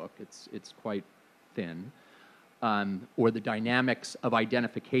in this book. It's quite thin. Or the dynamics of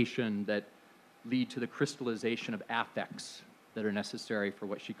identification that lead to the crystallization of affects that are necessary for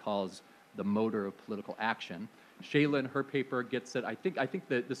what she calls the motor of political action. Seyla in her paper gets it. I think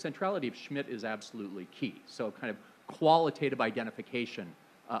the centrality of Schmidt is absolutely key. So kind of qualitative identification,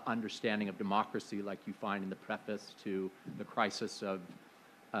 understanding of democracy, like you find in the preface to The Crisis of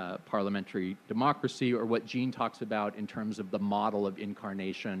Parliamentary Democracy, or what Jean talks about in terms of the model of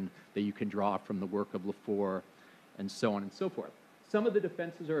incarnation that you can draw from the work of Lefort, and so on and so forth. Some of the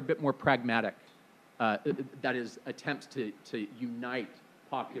defenses are a bit more pragmatic, that is, attempts to unite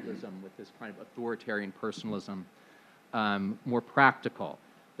populism with this kind of authoritarian personalism, more practical.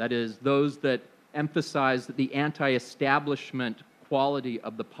 That is, those that emphasize that the anti-establishment quality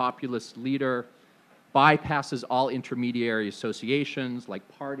of the populist leader bypasses all intermediary associations like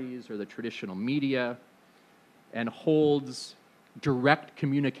parties or the traditional media, and holds direct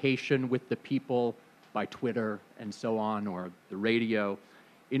communication with the people by Twitter and so on, or the radio,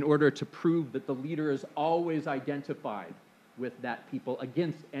 in order to prove that the leader is always identified with that people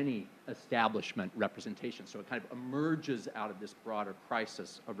against any establishment representation. So it kind of emerges out of this broader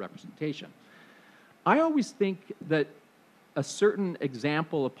crisis of representation. I always think that a certain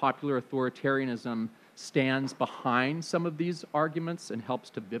example of popular authoritarianism stands behind some of these arguments and helps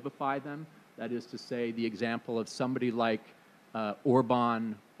to vivify them. That is to say, the example of somebody like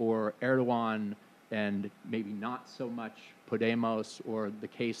Orban or Erdogan, and maybe not so much Podemos, or the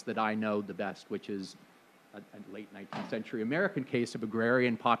case that I know the best, which is a late 19th century American case of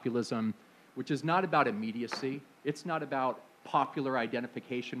agrarian populism, which is not about immediacy. It's not about popular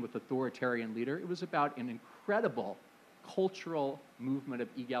identification with authoritarian leader. It was about an incredible cultural movement of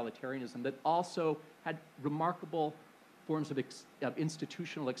egalitarianism that also had remarkable forms of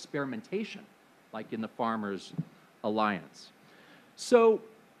institutional experimentation, like in the Farmers' Alliance. So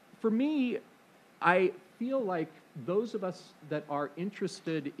for me, I feel like those of us that are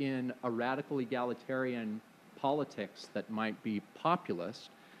interested in a radical egalitarian politics that might be populist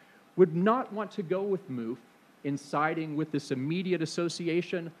would not want to go with Mouffe in siding with this immediate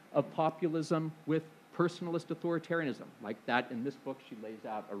association of populism with personalist authoritarianism, like that in this book she lays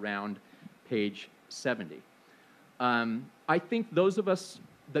out around page 70. I think those of us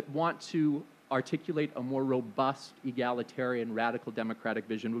that want to articulate a more robust, egalitarian, radical democratic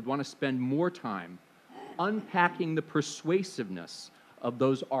vision would want to spend more time unpacking the persuasiveness of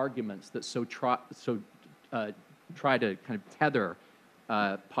those arguments that try to kind of tether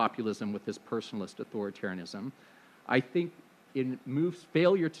populism with this personalist authoritarianism. I think in Mouffe's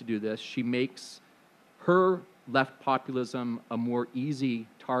failure to do this, she makes her left populism a more easy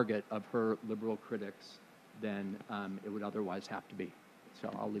target of her liberal critics than it would otherwise have to be. So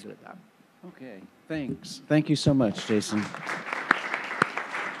I'll leave it at that. Okay, thanks. Thank you so much, Jason.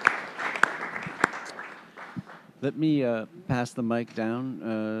 Let me pass the mic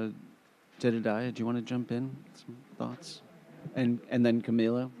down. Jedediah, do you want to jump in? Some thoughts? And then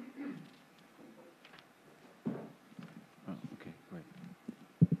Camila. Oh, okay, great.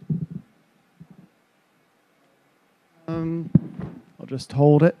 I'll just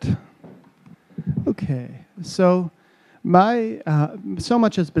hold it. Okay, so so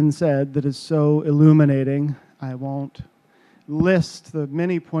much has been said that is so illuminating. I won't list the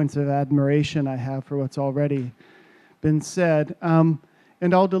many points of admiration I have for what's already been said, and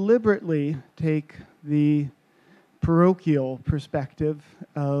I'll deliberately take the parochial perspective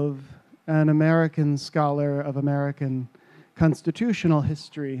of an American scholar of American constitutional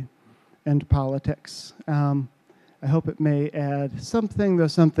history and politics. I hope it may add something, though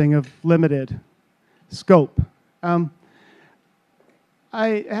something of limited scope.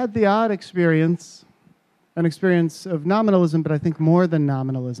 I had the odd experience, an experience of nominalism, but I think more than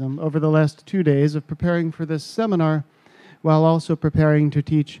nominalism, over the last 2 days of preparing for this seminar, while also preparing to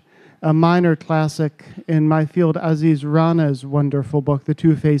teach a minor classic in my field, Aziz Rana's wonderful book, The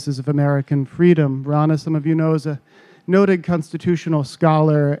Two Faces of American Freedom. Rana, some of you know, is a noted constitutional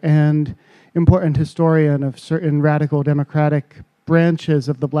scholar and important historian of certain radical democratic branches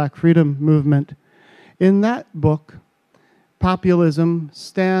of the Black freedom movement In that book, populism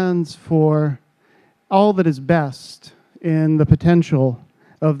stands for all that is best in the potential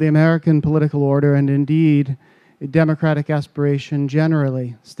of the American political order, and indeed democratic aspiration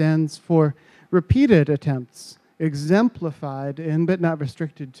generally, stands for repeated attempts, exemplified in but not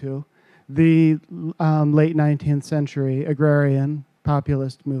restricted to the late 19th century agrarian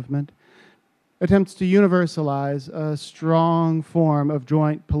populist movement, attempts to universalize a strong form of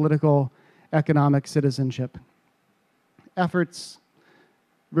joint political economic citizenship. Efforts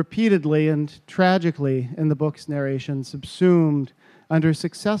repeatedly and tragically in the book's narration subsumed under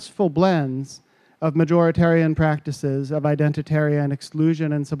successful blends of majoritarian practices of identitarian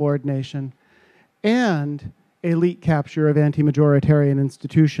exclusion and subordination and elite capture of anti-majoritarian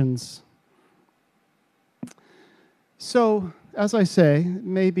institutions. So, as I say,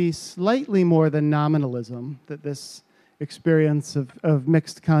 maybe slightly more than nominalism that this experience of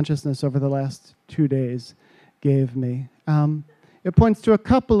mixed consciousness over the last 2 days gave me. It points to a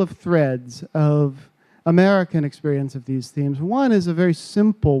couple of threads of American experience of these themes. One is a very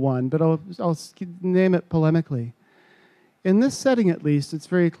simple one, but I'll name it polemically. In this setting, at least, it's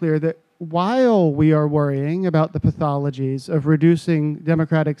very clear that while we are worrying about the pathologies of reducing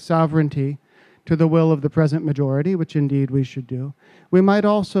democratic sovereignty to the will of the present majority, which indeed we should do, we might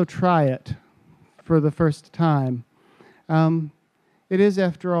also try it for the first time. It is,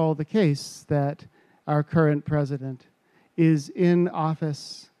 after all, the case that our current president is in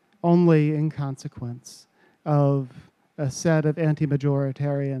office only in consequence of a set of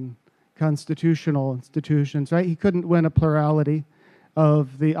anti-majoritarian constitutional institutions, right? He couldn't win a plurality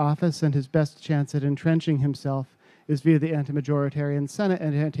of the office, and his best chance at entrenching himself is via the anti-majoritarian Senate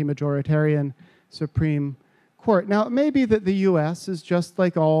and anti-majoritarian Supreme Court. Now, it may be that the US is just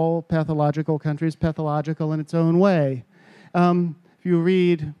like all pathological countries, pathological in its own way. If you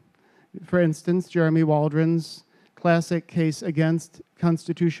read, for instance, Jeremy Waldron's classic case against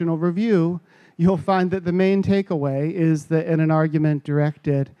constitutional review, you'll find that the main takeaway is that in an argument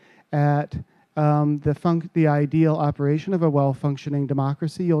directed at the ideal operation of a well-functioning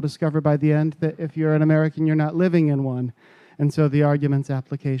democracy, you'll discover by the end that if you're an American, you're not living in one. And so the argument's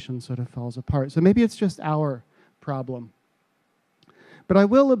application sort of falls apart. So maybe it's just our problem. But I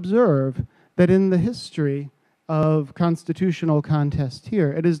will observe that in the history of constitutional contest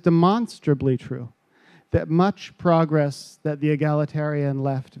here, it is demonstrably true that much progress that the egalitarian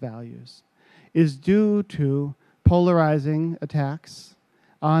left values is due to polarizing attacks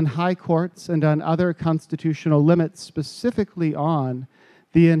on high courts and on other constitutional limits, specifically on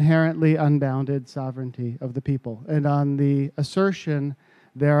the inherently unbounded sovereignty of the people and on the assertion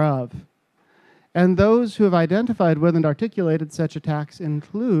thereof. And those who have identified with and articulated such attacks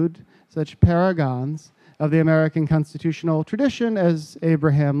include such paragons of the American constitutional tradition as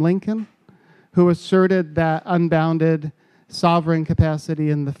Abraham Lincoln, who asserted that unbounded sovereign capacity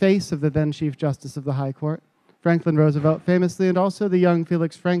in the face of the then Chief Justice of the High Court, Franklin Roosevelt famously, and also the young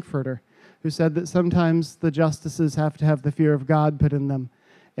Felix Frankfurter, who said that sometimes the justices have to have the fear of God put in them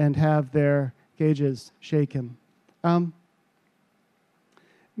and have their gauges shaken.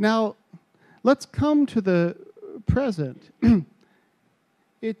 Now, let's come to the present.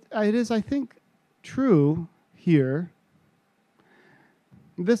 It is, I think, true here.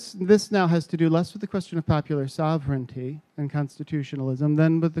 This now has to do less with the question of popular sovereignty and constitutionalism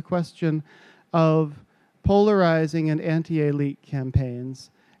than with the question of polarizing and anti-elite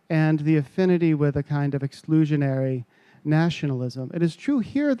campaigns and the affinity with a kind of exclusionary nationalism. It is true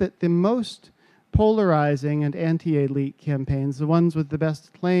here that the most polarizing and anti-elite campaigns, the ones with the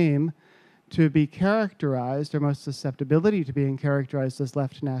best claim to be characterized, or most susceptibility to being characterized as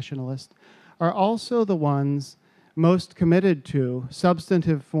left nationalist, are also the ones most committed to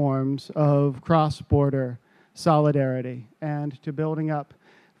substantive forms of cross-border solidarity and to building up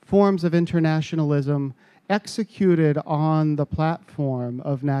forms of internationalism executed on the platform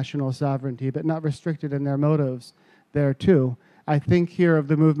of national sovereignty, but not restricted in their motives there too. I think here of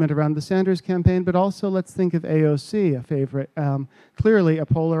the movement around the Sanders campaign, but also let's think of AOC, a favorite, clearly a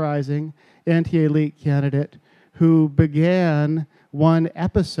polarizing anti-elite candidate who began one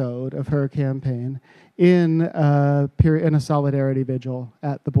episode of her campaign in a solidarity vigil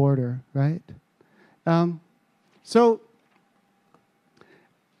at the border, right? So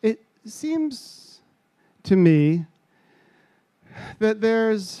it seems to me that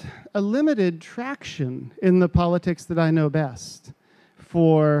there's a limited traction in the politics that I know best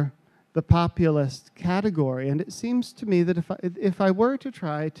for the populist category. And it seems to me that if I were to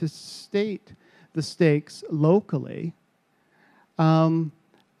try to state the stakes locally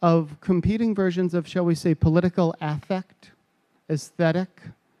of competing versions of, shall we say, political affect, aesthetic,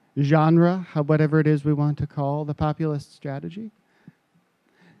 genre, whatever it is we want to call the populist strategy.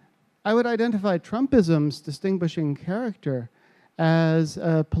 I would identify Trumpism's distinguishing character as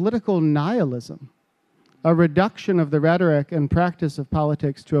a political nihilism, a reduction of the rhetoric and practice of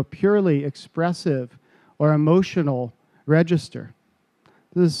politics to a purely expressive or emotional register.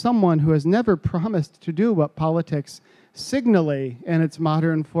 This is someone who has never promised to do what politics signally in its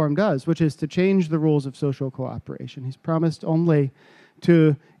modern form does, which is to change the rules of social cooperation. He's promised only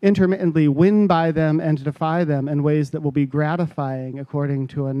to intermittently win by them and to defy them in ways that will be gratifying according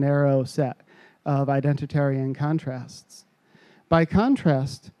to a narrow set of identitarian contrasts. By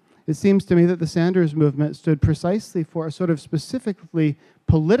contrast, it seems to me that the Sanders movement stood precisely for a sort of specifically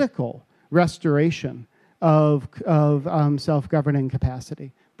political restoration of self-governing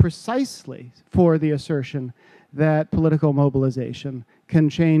capacity, precisely for the assertion that political mobilization can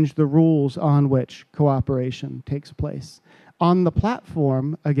change the rules on which cooperation takes place. On the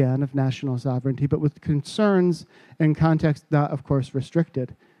platform, again, of national sovereignty, but with concerns and context not, of course,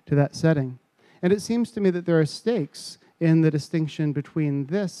 restricted to that setting. And it seems to me that there are stakes in the distinction between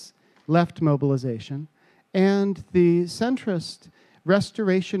this left mobilization and the centrist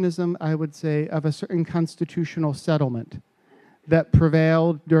restorationism, I would say, of a certain constitutional settlement that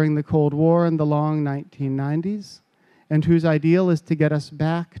prevailed during the Cold War in the long 1990s, and whose ideal is to get us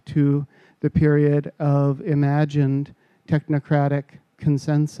back to the period of imagined technocratic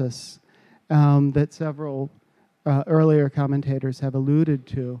consensus that several earlier commentators have alluded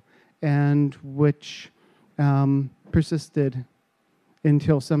to, and which persisted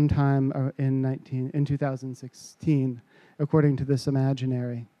until sometime in 2016, according to this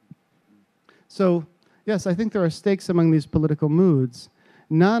imaginary. So, yes, I think there are stakes among these political moods.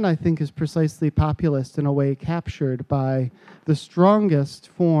 None, I think, is precisely populist in a way captured by the strongest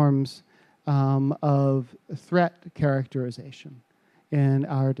forms of threat characterization in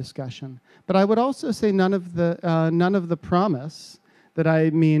our discussion. But I would also say none of the promise that I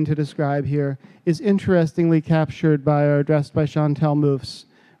mean to describe here is interestingly captured by or addressed by Chantal Mouffe's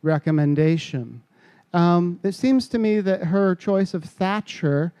recommendation. It seems to me that her choice of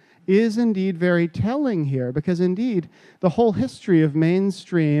Thatcher is indeed very telling here, because indeed the whole history of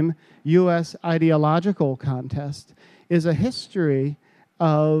mainstream US ideological contest is a history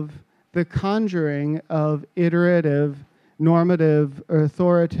of the conjuring of iterative, normative,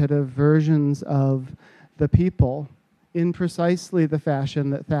 authoritative versions of the people in precisely the fashion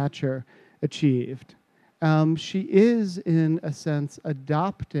that Thatcher achieved. She is, in a sense,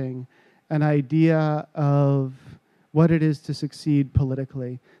 adopting an idea of what it is to succeed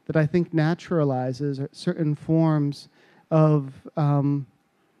politically that I think naturalizes certain forms of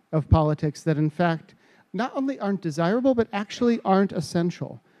politics that, in fact, not only aren't desirable, but actually aren't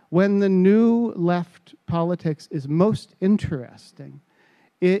essential. When the new left politics is most interesting,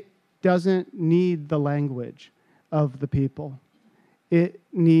 it doesn't need the language of the people. It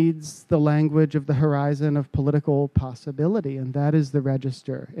needs the language of the horizon of political possibility, and that is the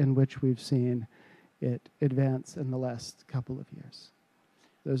register in which we've seen it advance in the last couple of years.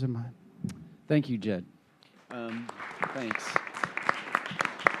 Those are mine. Thank you, Jed. Thanks.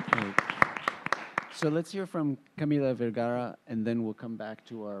 Great. So let's hear from Camila Vergara, and then we'll come back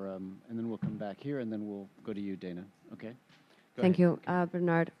to our, and then we'll come back here, and then we'll go to you, Dana. Okay? Go Thank ahead. you,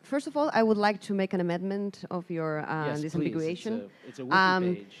 Bernard. First of all, I would like to make an amendment of your Yes, disambiguation. please. It's a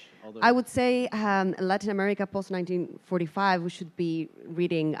wiki page. I would say Latin America post-1945, we should be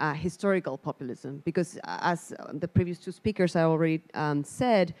reading historical populism, because as the previous two speakers I already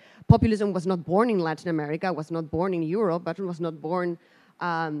said, populism was not born in Latin America, was not born in Europe, but it was not born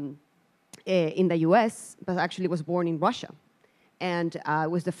in the US, but actually was born in Russia. And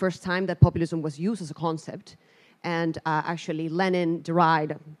it was the first time that populism was used as a concept. And actually Lenin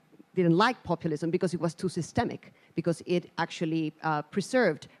didn't like populism because it was too systemic, because it actually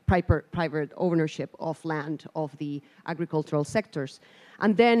preserved private ownership of land, of the agricultural sectors.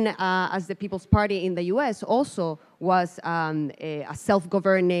 And then as the People's Party in the US also was a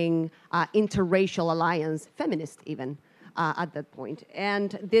self-governing interracial alliance, feminist even, at that point.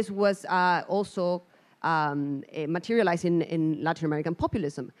 And this was also materialized in Latin American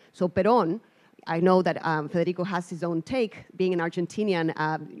populism. So Perón, I know that Federico has his own take. Being an Argentinian,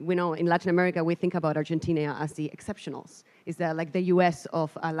 we know in Latin America we think about Argentina as the exceptionals. It's like the US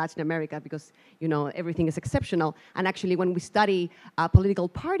of Latin America, because everything is exceptional. And actually when we study political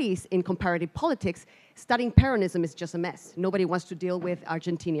parties in comparative politics, studying Peronism is just a mess. Nobody wants to deal with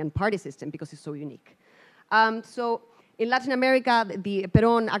Argentinian party system because it's so unique. So in Latin America, the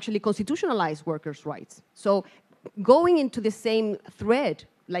Perón actually constitutionalized workers' rights. So going into the same thread,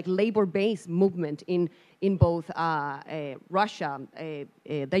 like labor-based movement in in both Russia,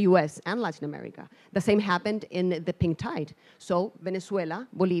 the US, and Latin America. The same happened in the pink tide. So Venezuela,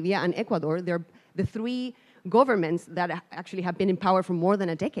 Bolivia, and Ecuador, they're the three governments that actually have been in power for more than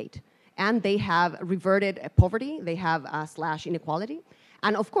a decade. And they have reverted poverty, they have slashed inequality.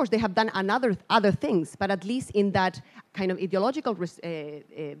 And of course, they have done other things, but at least in that kind of ideological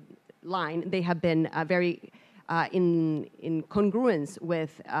line, they have been very in congruence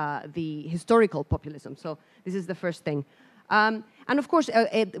with the historical populism. So this is the first thing. And of course,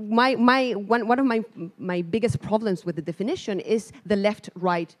 one of my biggest problems with the definition is the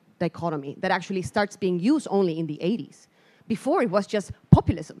left-right dichotomy that actually starts being used only in the 80s. Before, it was just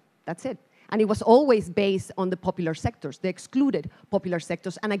populism. That's it. And it was always based on the popular sectors, the excluded popular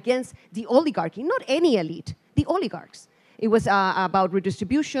sectors, and against the oligarchy, not any elite, the oligarchs. It was about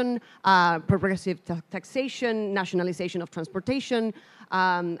redistribution, progressive taxation, nationalization of transportation,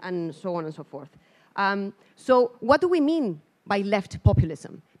 and so on and so forth. So what do we mean by left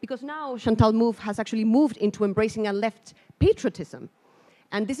populism? Because now Chantal Mouffe has actually moved into embracing a left patriotism.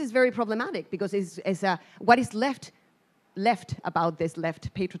 And this is very problematic because what is left about this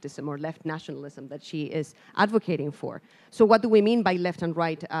left patriotism or left nationalism that she is advocating for. So what do we mean by left and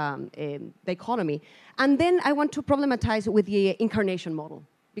right dichotomy? And then I want to problematize with the incarnation model.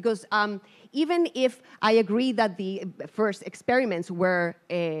 Because even if I agree that the first experiments were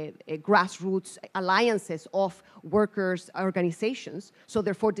grassroots alliances of workers' organizations, so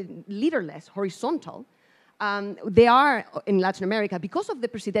therefore leaderless, horizontal, they are in Latin America, because of the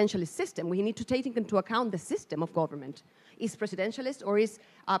presidentialist system, we need to take into account the system of government. Is presidentialist or is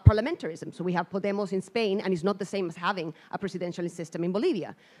parliamentarism? So we have Podemos in Spain, and it's not the same as having a presidentialist system in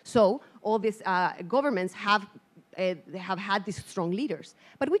Bolivia. So all these governments have had these strong leaders.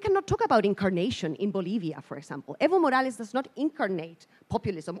 But we cannot talk about incarnation in Bolivia, for example. Evo Morales does not incarnate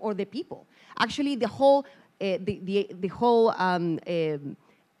populism or the people. Actually, the whole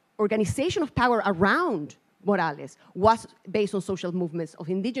organization of power around Morales was based on social movements of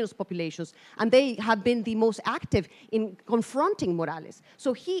indigenous populations, and they have been the most active in confronting Morales.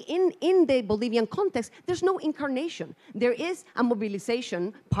 So in the Bolivian context, there's no incarnation. There is a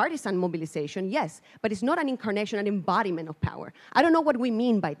mobilization, partisan mobilization, yes, but it's not an incarnation, an embodiment of power. I don't know what we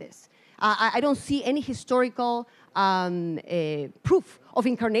mean by this. I don't see any historical proof of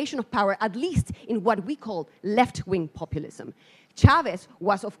incarnation of power, at least in what we call left-wing populism. Chavez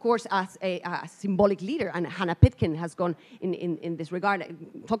was, of course, as a symbolic leader, and Hannah Pitkin has gone in this regard,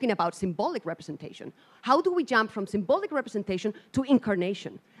 talking about symbolic representation. How do we jump from symbolic representation to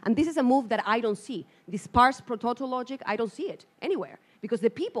incarnation? And this is a move that I don't see. This sparse proto-logic, I don't see it anywhere. Because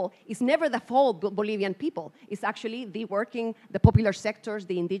the people is never the whole Bolivian people. It's actually the working, the popular sectors,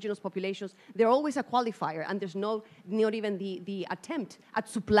 the indigenous populations. They're always a qualifier, and there's not even the attempt at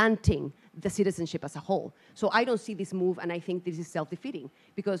supplanting the citizenship as a whole. So I don't see this move, and I think this is self-defeating,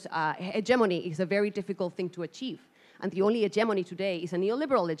 because hegemony is a very difficult thing to achieve. And the only hegemony today is a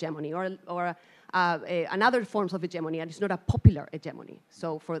neoliberal hegemony or another forms of hegemony, and it's not a popular hegemony.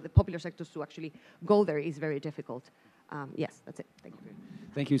 So for the popular sectors to actually go there is very difficult. Yes, that's it. Thank you.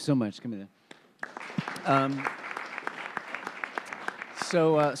 Thank you so much, Camila.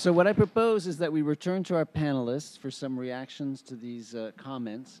 So what I propose is that we return to our panelists for some reactions to these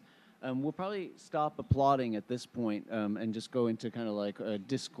comments. We'll probably stop applauding at this point and just go into kind of like a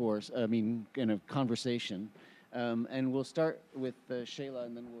discourse, kind of conversation. And we'll start with Seyla,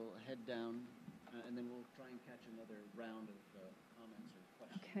 and then we'll head down, and then we'll try and catch another round of comments or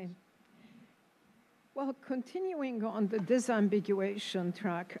questions. Okay. Well, continuing on the disambiguation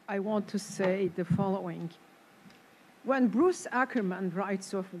track, I want to say the following. When Bruce Ackerman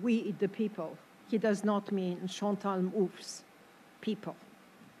writes of we the people, he does not mean Chantal Mouffe's people.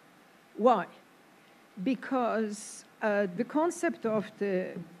 Why? Because the concept of the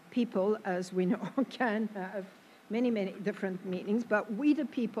people, as we know, can have many, many different meanings, but we the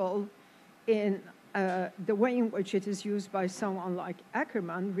people in the way in which it is used by someone like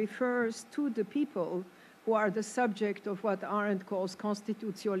Ackerman refers to the people who are the subject of what Arendt calls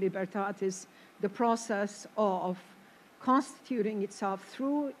constitutio libertatis, the process of constituting itself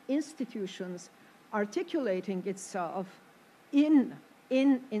through institutions, articulating itself in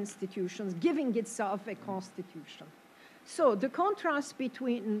institutions, giving itself a constitution. So the contrast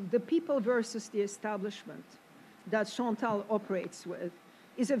between the people versus the establishment that Chantal operates with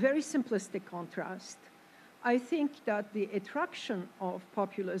is a very simplistic contrast. I think that the attraction of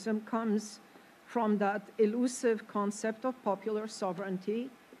populism comes from that elusive concept of popular sovereignty,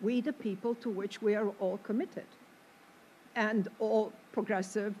 we the people, to which we are all committed. And all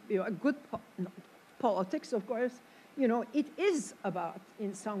progressive, good politics, of course, you know, it is about,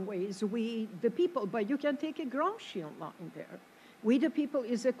 in some ways, we the people, but you can take a Gramscian line there. We the people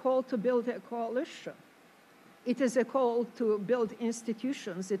is a call to build a coalition. It is a call to build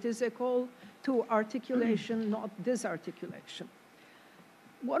institutions. It is a call to articulation, not disarticulation.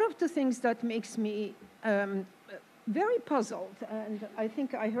 One of the things that makes me very puzzled, and I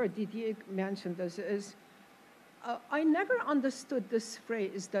think I heard Didier mention this, is I never understood this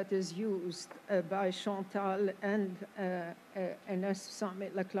phrase that is used by Chantal and Ernest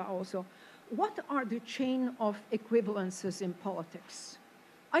Samet-Leclerc also. What are the chain of equivalences in politics?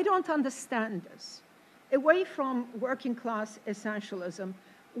 I don't understand this. Away from working class essentialism,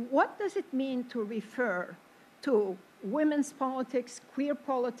 what does it mean to refer to women's politics, queer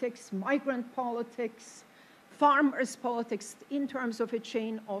politics, migrant politics, farmers' politics in terms of a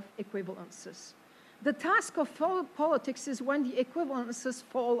chain of equivalences? The task of politics is when the equivalences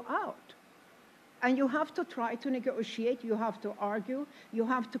fall out. And you have to try to negotiate, you have to argue, you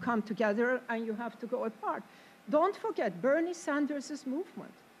have to come together, and you have to go apart. Don't forget, Bernie Sanders'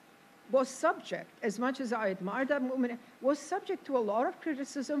 movement was subject, as much as I admire that movement, was subject to a lot of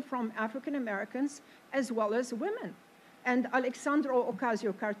criticism from African Americans as well as women. And Alexandra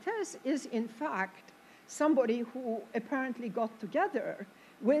Ocasio-Cortez is, in fact, somebody who apparently got together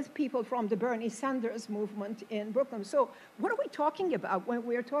with people from the Bernie Sanders movement in Brooklyn. So what are we talking about when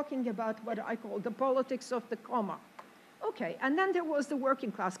we're talking about what I call the politics of the comma? Okay, and then there was the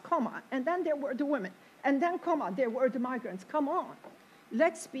working class, comma, and then there were the women, and then, comma, there were the migrants. Come on.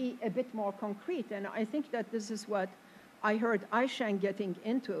 Let's be a bit more concrete, and I think that this is what I heard Ayşen getting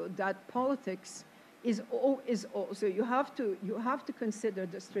into, that politics is also, you have to consider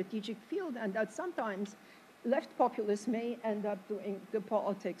the strategic field, and that sometimes left populists may end up doing the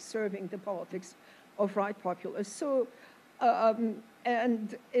politics, serving the politics of right populists. So,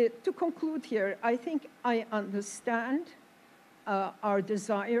 to conclude here, I think I understand our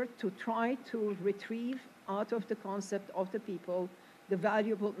desire to try to retrieve out of the concept of the people the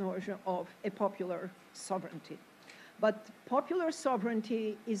valuable notion of a popular sovereignty. But popular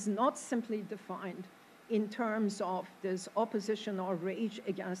sovereignty is not simply defined in terms of this opposition or rage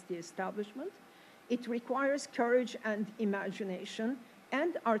against the establishment. It requires courage and imagination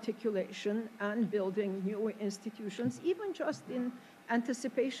and articulation and building new institutions, even just in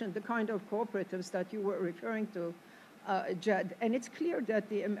anticipation, the kind of cooperatives that you were referring to, Jed. And it's clear that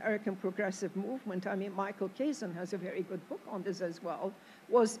the American progressive movement, I mean, Michael Kazin has a very good book on this as well,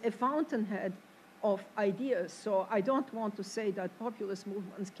 was a fountainhead of ideas. So I don't want to say that populist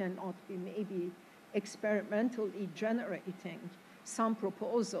movements cannot be maybe experimentally generating some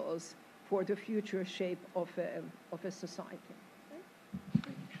proposals for the future shape of a society. Okay?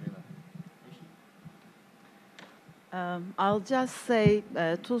 I'll just say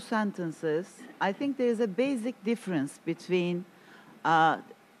 2 sentences. I think there is a basic difference between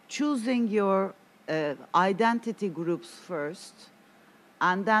choosing your identity groups first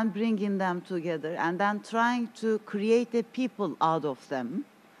and then bringing them together and then trying to create a people out of them,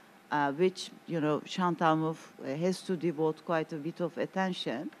 which, you know, Chantal has to devote quite a bit of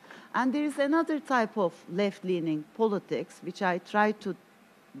attention. And there is another type of left-leaning politics, which I try to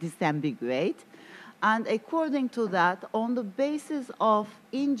disambiguate. And according to that, on the basis of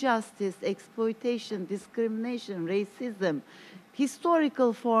injustice, exploitation, discrimination, racism,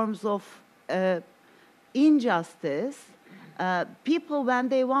 historical forms of injustice, people, when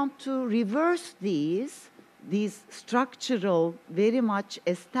they want to reverse these structural, very much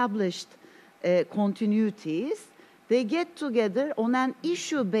established continuities, they get together on an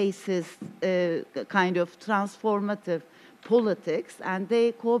issue basis kind of transformative politics, and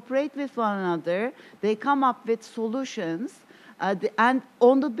they cooperate with one another, they come up with solutions, and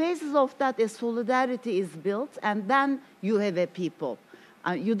on the basis of that, a solidarity is built, and then you have a people.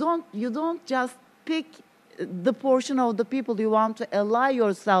 You don't just pick the portion of the people you want to ally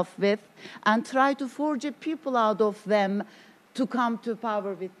yourself with and try to forge a people out of them to come to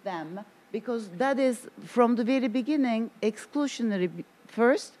power with them, because that is, from the very beginning, exclusionary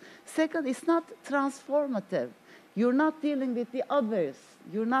first. Second, it's not transformative. You're not dealing with the others.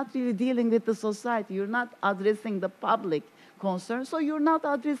 You're not really dealing with the society. You're not addressing the public concern. So you're not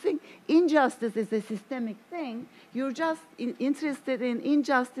addressing injustice as a systemic thing. You're just interested in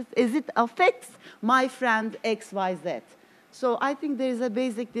injustice as it affects my friend X, Y, Z. So I think there is a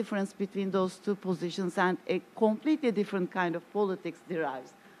basic difference between those 2 positions, and a completely different kind of politics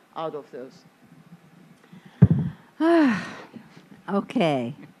derives out of those.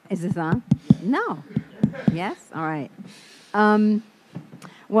 Okay. Is this on? No. Yes? All right.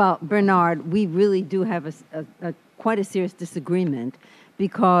 Well, Bernard, we really do have quite a serious disagreement,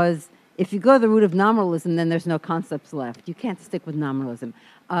 because if you go the route of nominalism, then there's no concepts left. You can't stick with nominalism.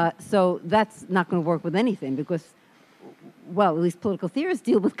 So that's not going to work with anything because, well, at least political theorists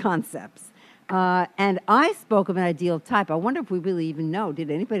deal with concepts. And I spoke of an ideal type. I wonder if we really even know. Did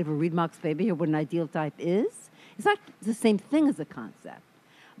anybody ever read Max Weber here what an ideal type is? It's not the same thing as a concept,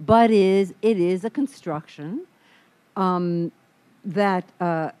 but it is a construction that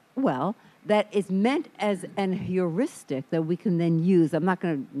is meant as an heuristic that we can then use. I'm not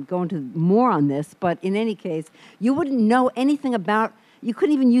going to go into more on this, but in any case, you wouldn't know anything about, you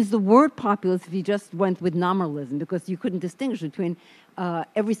couldn't even use the word populist if you just went with nominalism because you couldn't distinguish between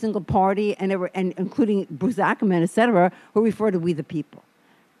every single party and including Bruce Ackerman, et cetera, who refer to we the people.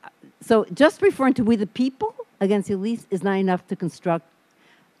 So just referring to we the people against the elites is not enough to construct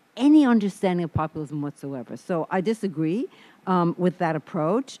any understanding of populism whatsoever. So I disagree with that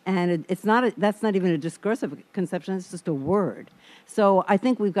approach, and that's not even a discursive conception, it's just a word. So I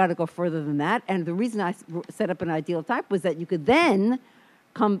think we've got to go further than that, and the reason I set up an ideal type was that you could then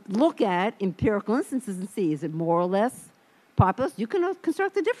come look at empirical instances and see, is it more or less populist? You can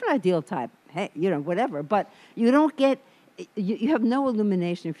construct a different ideal type, hey, whatever, but you don't get, you have no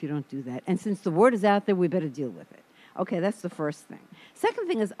illumination if you don't do that, and since the word is out there, we better deal with it. Okay, that's the first thing. Second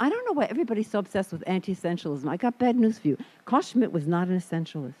thing is, I don't know why everybody's so obsessed with anti-essentialism. I got bad news for you. Carl Schmitt was not an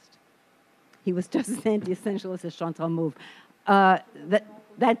essentialist. He was just as anti-essentialist as Chantal Mouffe.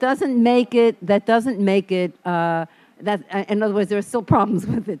 That doesn't make it, in other words, there are still problems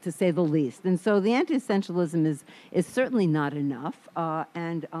with it, to say the least. And so the anti-essentialism is certainly not enough.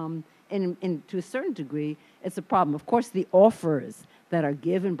 And to a certain degree, it's a problem. Of course, the offers that are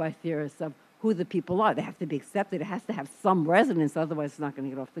given by theorists of who the people are, they have to be accepted. It has to have some resonance, otherwise it's not going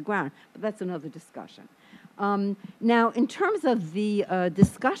to get off the ground. But that's another discussion. Now, in terms of the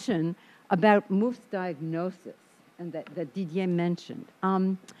discussion about Mouffe's diagnosis, and that Didier mentioned,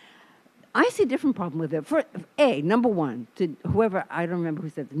 I see a different problem with it. For number one, to whoever, I don't remember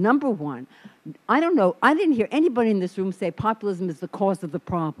who said it, number one, I don't know, I didn't hear anybody in this room say populism is the cause of the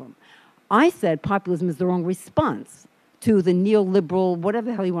problem. I said populism is the wrong response to the neoliberal, whatever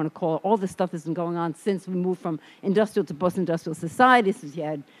the hell you want to call it, all the stuff that's been going on since we moved from industrial to post-industrial society, since you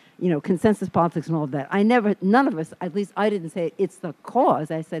had, consensus politics and all of that. None of us, at least I didn't say it's the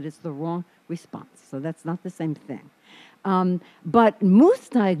cause, I said it's the wrong response. So that's not the same thing. But Mouffe's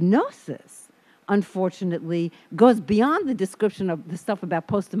diagnosis, unfortunately, goes beyond the description of the stuff about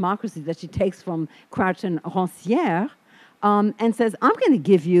post-democracy that she takes from Crouch and Rancière, and says, I'm going to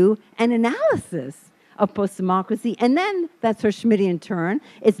give you an analysis of post-democracy, and then that's her Schmittian turn.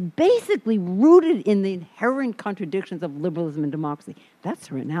 It's basically rooted in the inherent contradictions of liberalism and democracy. That's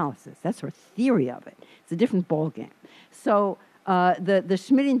her analysis. That's her theory of it. It's a different ballgame. So the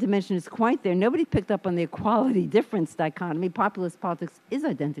Schmittian dimension is quite there. Nobody picked up on the equality difference dichotomy. Populist politics is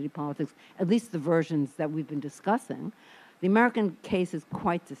identity politics, at least the versions that we've been discussing. The American case is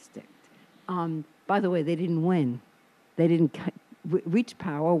quite distinct. By the way, they didn't win. They didn't reach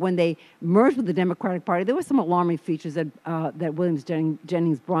power. When they merged with the Democratic Party, there were some alarming features that Williams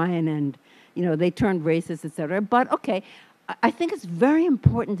Jennings Bryan and they turned racist, et cetera. But okay, I think it's very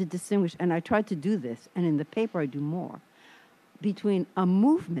important to distinguish, and I tried to do this, and in the paper I do more, between a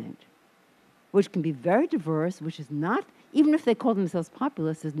movement which can be very diverse, which is not, even if they call themselves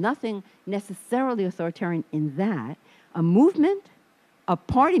populist, there's nothing necessarily authoritarian in that. A movement, a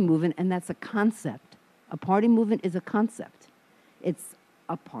party movement, and that's a concept. A party movement is a concept. It's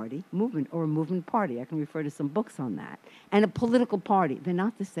a party movement or a movement party. I can refer to some books on that. And a political party, they're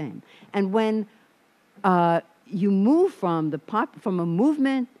not the same. And when you move from a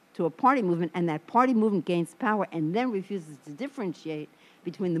movement to a party movement, and that party movement gains power and then refuses to differentiate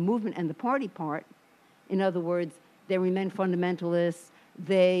between the movement and the party part, in other words, they remain fundamentalists,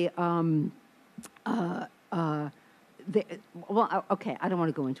 okay, I don't want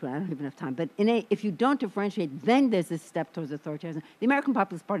to go into it. I don't have enough time. But if you don't differentiate, then there's this step towards authoritarianism. The American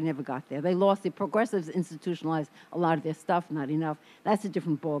Populist Party never got there. They lost. The progressives institutionalized a lot of their stuff, not enough. That's a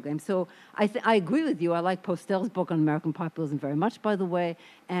different ballgame. So I agree with you. I like Postel's book on American populism very much, by the way.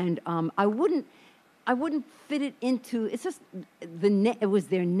 And I wouldn't fit it into, it's just, it was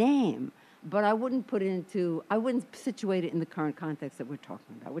their name. But I wouldn't I wouldn't situate it in the current context that we're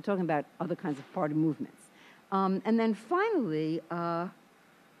talking about. We're talking about other kinds of party movements. And then finally, well,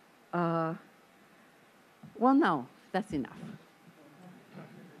 no, that's enough.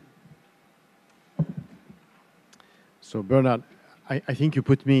 So Bernard, I think you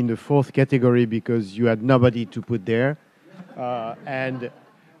put me in the fourth category because you had nobody to put there. And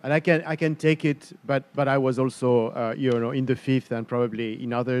And I can take it, but I was also in the fifth and probably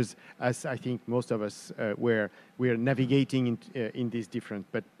in others, as I think most of us we're navigating in these different.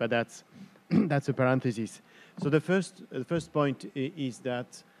 But that's that's a parenthesis. So the first point is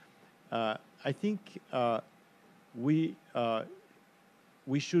that I think we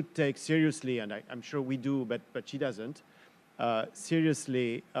should take seriously, and I'm sure we do, but she doesn't,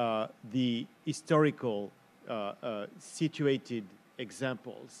 seriously the historical situated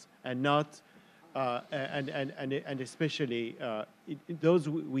examples, and not and especially those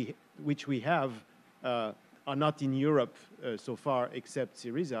which we have are not in Europe so far, except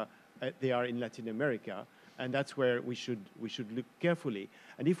Syriza. They are in Latin America, and that's where we should look carefully.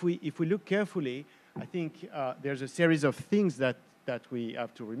 And if we look carefully, I think there's a series of things that we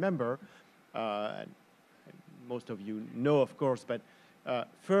have to remember. And most of you know, of course, but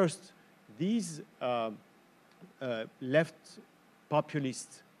first, these left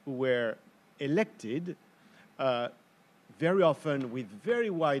populists who were elected very often with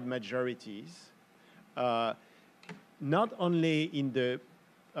very wide majorities, not only in the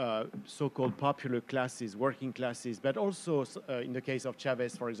so-called popular classes, working classes, but also in the case of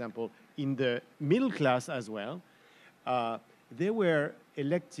Chavez, for example, in the middle class as well. They were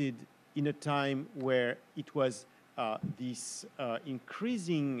elected in a time where it was this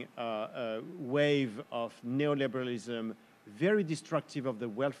increasing wave of neoliberalism, very destructive of the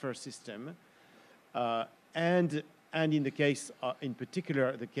welfare system, and in the case, in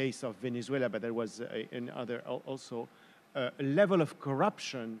particular, the case of Venezuela, but there was another also, a level of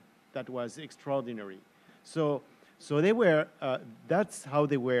corruption that was extraordinary. So they were. That's how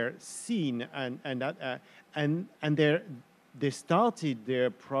they were seen, and they started their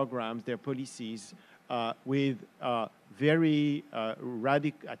programs, their policies, with very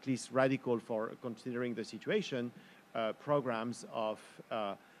radical, at least radical for considering the situation, programs of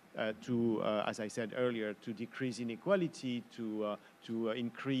as I said earlier, to decrease inequality, to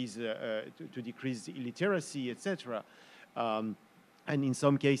increase, to decrease illiteracy, etc. And in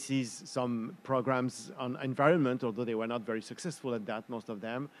some cases, some programs on environment, although they were not very successful at that, most of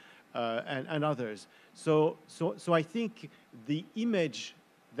them, and others. So I think the image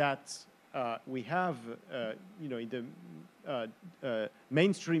that we have, in the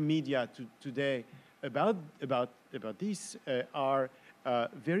mainstream media today about this are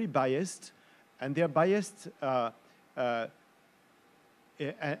very biased, and they're biased. But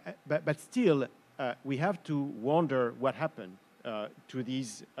still, we have to wonder what happened to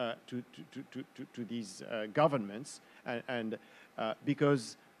these governments, and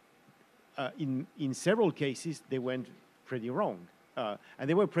because in several cases they went pretty wrong. And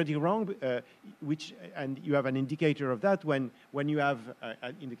they were pretty wrong, and you have an indicator of that when you have,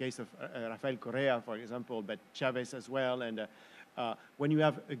 in the case of Rafael Correa, for example, but Chavez as well, and when you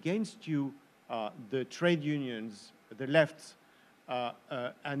have against you the trade unions, the left,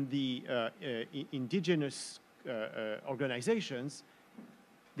 and the indigenous organizations,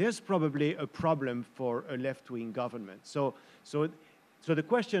 there's probably a problem for a left-wing government. So the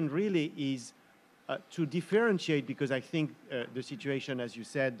question really is to differentiate, because I think the situation, as you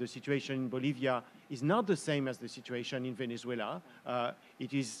said, the situation in Bolivia is not the same as the situation in Venezuela.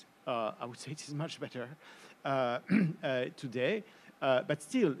 It is, I would say, it is much better today. But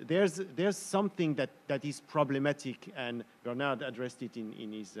still, there's something that is problematic, and Bernard addressed it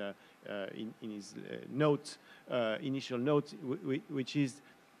in his note, initial note, which is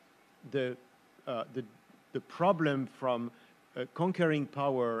the problem from conquering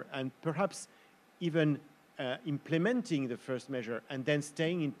power and perhaps even implementing the first measure and then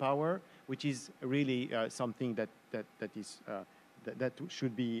staying in power, which is really something that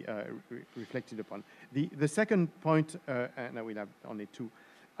should be reflected upon. The second point, and I will have only two.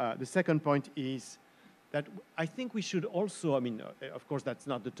 The second point is that I think we should also, I mean, of course that's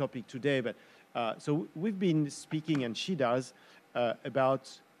not the topic today, but so we've been speaking, and she does, about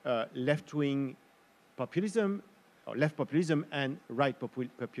left-wing populism, or left populism, and right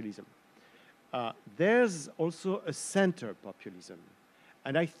populism. There's also a center populism,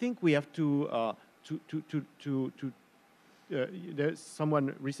 and I think we have to there's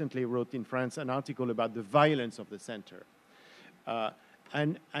someone recently wrote in France an article about the violence of the center,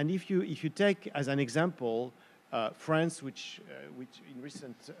 and if you take as an example France, which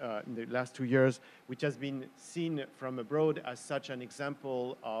in in the last 2 years, which has been seen from abroad as such an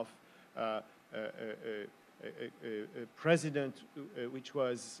example of a president which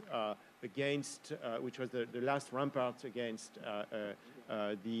was against, which was the last rampart against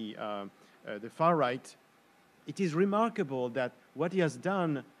the far right. It is remarkable that what he has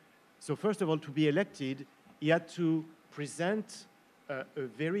done, so first of all, to be elected, he had to present a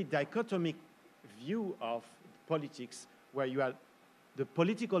very dichotomic view of politics, where you have the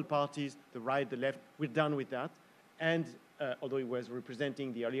political parties, the right, the left. We're done with that. And although he was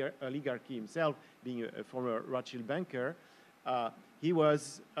representing the oligarchy himself, being a former Rothschild banker, he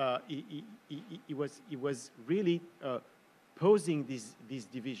was really posing this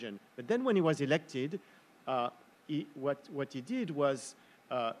division. But then when he was elected, what he did was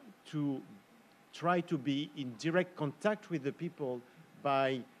to try to be in direct contact with the people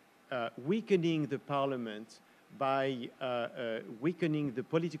by weakening the parliament, by weakening the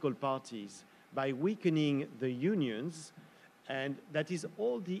political parties, by weakening the unions, and that is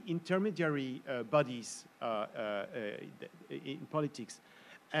all the intermediary bodies in politics,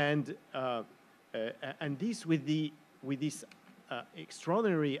 and this with this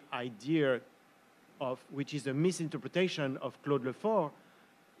extraordinary idea of which is a misinterpretation of Claude Lefort,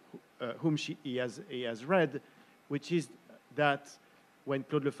 whom he has read, which is that when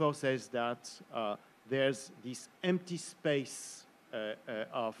Claude Lefort says that there's this empty space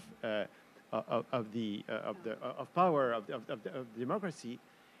of power of democracy,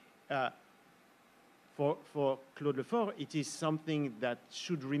 for Claude Lefort, it is something that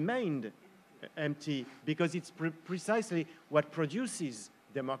should remain empty because it's precisely what produces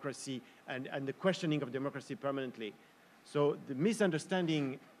democracy and the questioning of democracy permanently. So the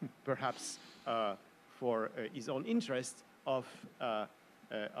misunderstanding, perhaps, for his own interest of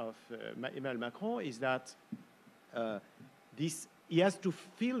Emmanuel Macron is that he has to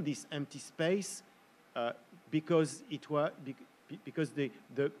fill this empty space because the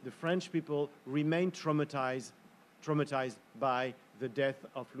French people remain traumatized by the death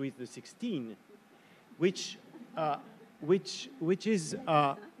of Louis XVI, which is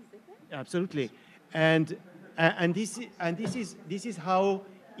absolutely, and this is how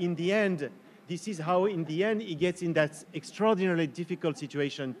in the end he gets in that extraordinarily difficult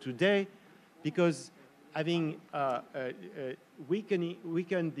situation today, because having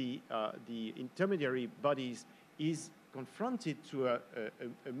weakened the intermediary bodies, is confronted to a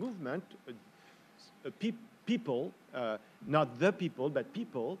movement, people, not the people, but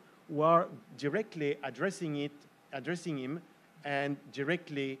people who are directly addressing him, and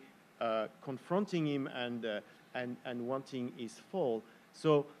directly confronting him and wanting his fall.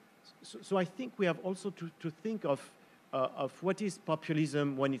 So I think we have also to think of what is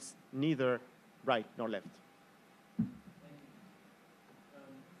populism when it's neither right nor left.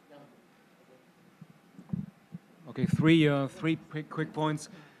 Okay, three quick points.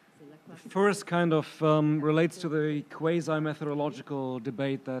 The first kind of relates to the quasi-methodological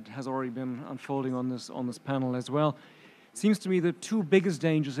debate that has already been unfolding on this panel as well. It seems to me the two biggest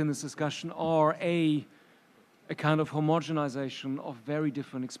dangers in this discussion are a kind of homogenization of very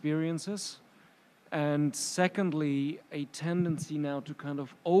different experiences, and secondly, a tendency now to kind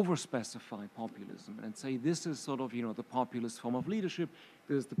of over-specify populism and say this is sort of, the populist form of leadership,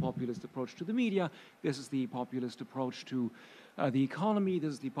 this is the populist approach to the media, this is the populist approach to the economy,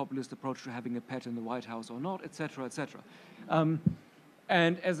 this is the populist approach to having a pet in the White House or not, etc., etc.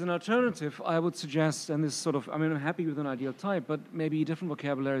 And as an alternative, I would suggest, and this sort of, I'm happy with an ideal type, but maybe a different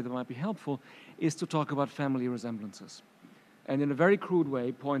vocabulary that might be helpful, is to talk about family resemblances. And in a very crude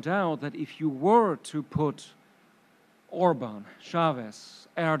way, point out that if you were to put Orban, Chavez,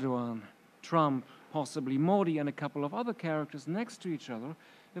 Erdogan, Trump, possibly Modi, and a couple of other characters next to each other,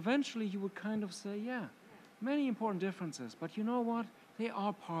 eventually you would kind of say, yeah, many important differences, but you know what? They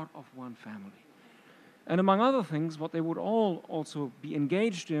are part of one family. And among other things, what they would all also be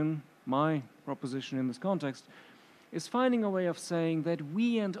engaged in, my proposition in this context, is finding a way of saying that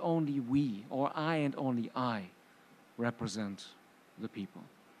we and only we, or I and only I, represent the people.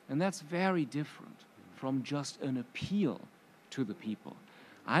 And that's very different from just an appeal to the people.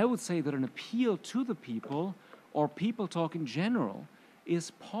 I would say that an appeal to the people, or people talk in general, is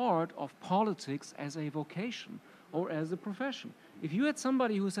part of politics as a vocation or as a profession. If you had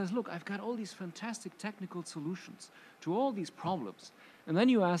somebody who says, look, I've got all these fantastic technical solutions to all these problems, and then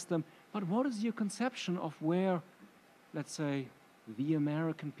you ask them, but what is your conception of where, let's say, the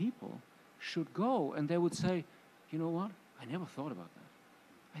American people should go? And they would say, you know what? I never thought about that.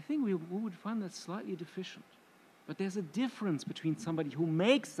 I think we would find that slightly deficient. But there's a difference between somebody who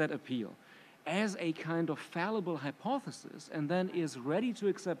makes that appeal as a kind of fallible hypothesis and then is ready to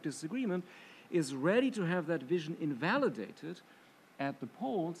accept disagreement, is ready to have that vision invalidated at the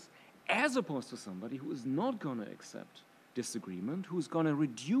polls, as opposed to somebody who is not going to accept disagreement, who's going to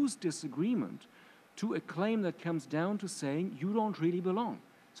reduce disagreement to a claim that comes down to saying you don't really belong.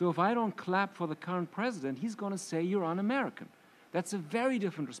 So if I don't clap for the current president, he's going to say you're un-American. That's a very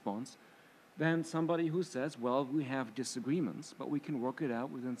different response than somebody who says, well, we have disagreements, but we can work it out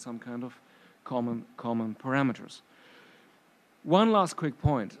within some kind of common parameters. One last quick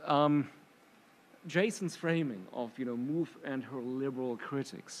point. Jason's framing of, MOVE and her liberal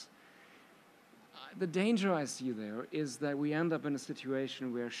critics. The danger I see there is that we end up in a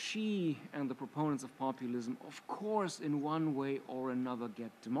situation where she and the proponents of populism, of course, in one way or another get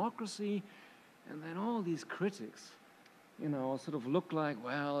democracy, and then all these critics, sort of look like,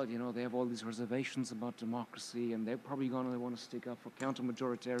 well, they have all these reservations about democracy, and they're probably going to want to stick up for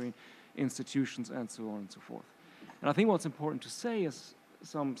counter-majoritarian institutions, and so on and so forth. And I think what's important to say is,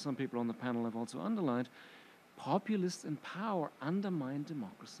 some people on the panel have also underlined, populists in power undermine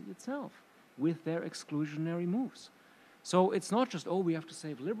democracy itself with their exclusionary moves. So it's not just, we have to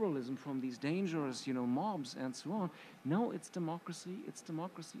save liberalism from these dangerous, mobs and so on. No, it's democracy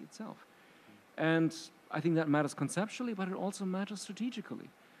itself. And I think that matters conceptually, but it also matters strategically.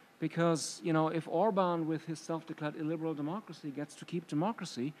 Because, if Orban, with his self-declared illiberal democracy, gets to keep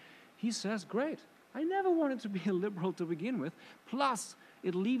democracy, he says, great, I never wanted to be a liberal to begin with. Plus,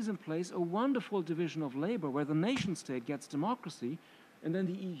 it leaves in place a wonderful division of labor where the nation state gets democracy, and then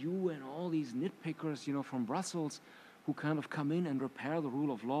the EU and all these nitpickers, from Brussels, who kind of come in and repair the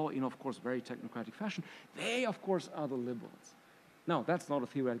rule of law in, of course, very technocratic fashion, they, of course, are the liberals. Now, that's not a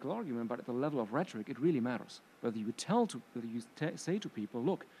theoretical argument, but at the level of rhetoric, it really matters. Whether you say to people,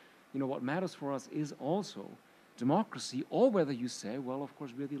 look, what matters for us is also democracy, or whether you say, well, of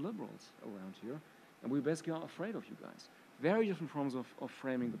course, we're the liberals around here, and we basically are afraid of you guys. Very different forms of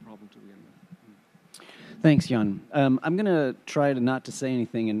framing the problem to begin with. Thanks, Jan. I'm going to try not to say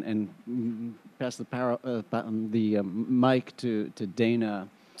anything and pass the mic to Dana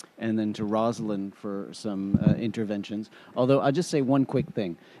and then to Rosalind for some interventions. Although I'll just say one quick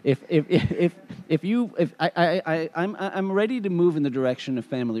thing. I'm ready to move in the direction of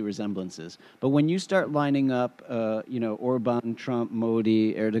family resemblances. But when you start lining up, Orban, Trump,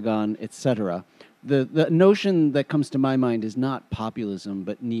 Modi, Erdogan, etc., the notion that comes to my mind is not populism,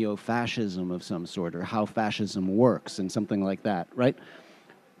 but neo-fascism of some sort, or how fascism works, and something like that, right?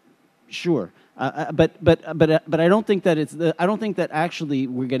 Sure, but I don't think that I don't think that actually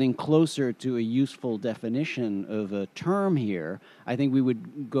we're getting closer to a useful definition of a term here. I think we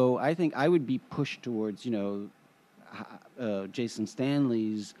would go. I think I would be pushed towards Jason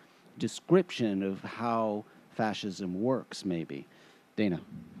Stanley's description of how fascism works, maybe. Dana.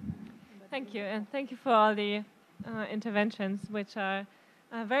 Thank you, and thank you for all the interventions, which are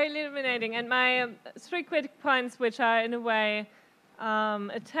very illuminating. And my 3 quick points, which are in a way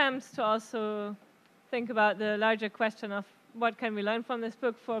attempts to also think about the larger question of what can we learn from this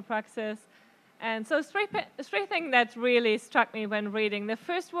book for Praxis. And so 3 things that really struck me when reading. The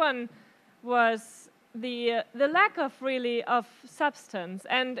first one was the lack of substance.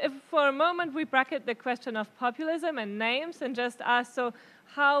 And if for a moment we bracket the question of populism and names and just ask, so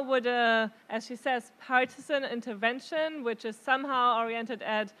how would as she says, partisan intervention, which is somehow oriented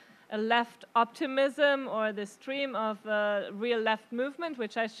at a left optimism or the stream of real left movement,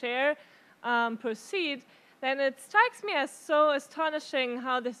 which I share, proceed, then it strikes me as so astonishing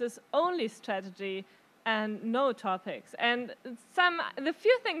how this is only strategy and no topics. And the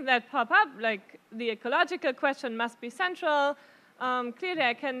few things that pop up, like the ecological question must be central, clearly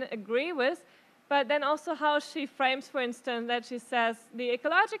I can agree with, but then also how she frames, for instance, that she says the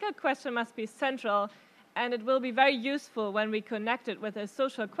ecological question must be central, and it will be very useful when we connect it with a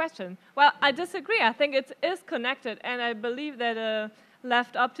social question. Well, I disagree. I think it is connected, and I believe that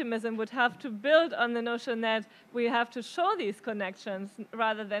left optimism would have to build on the notion that we have to show these connections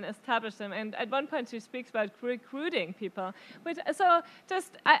rather than establish them. And at one point, she speaks about recruiting people.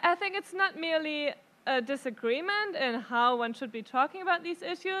 I think it's not merely a disagreement in how one should be talking about these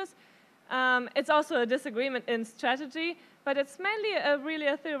issues. It's also a disagreement in strategy, but it's mainly really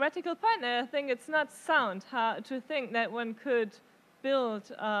a theoretical point. And I think it's not sound to think that one could build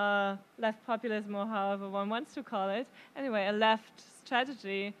left populism, or however one wants to call it. Anyway, a left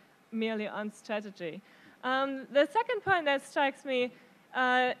strategy merely on strategy. The second point that strikes me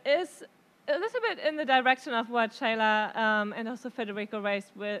is a little bit in the direction of what Seyla and also Federico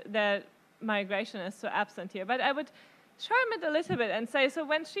raised, with that migration is so absent here. But I would charm it a little bit and say, so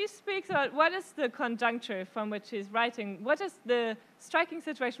when she speaks about what is the conjuncture from which she's writing, what is the striking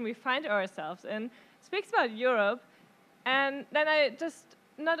situation we find ourselves in, speaks about Europe, and then I just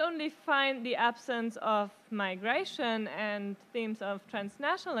not only find the absence of migration and themes of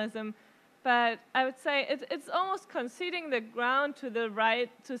transnationalism, but I would say it's almost conceding the ground to the right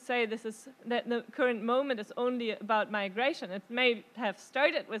to say that the current moment is only about migration. It may have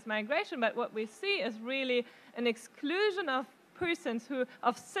started with migration, but what we see is really an exclusion of persons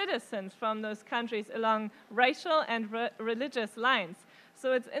of citizens from those countries along racial and religious lines.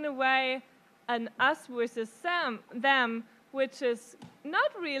 So it's in a way an us versus them, which is not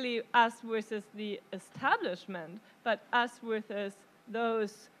really us versus the establishment, but us versus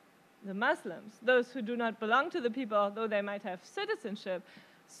the Muslims, those who do not belong to the people, although they might have citizenship.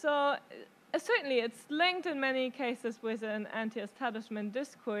 So certainly it's linked in many cases with an anti-establishment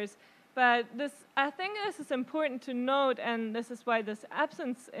discourse, but I think this is important to note, and this is why this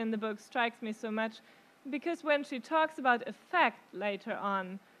absence in the book strikes me so much, because when she talks about effect later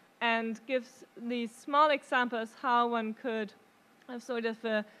on and gives these small examples how one could have sort of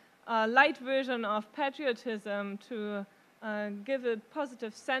a light version of patriotism to give a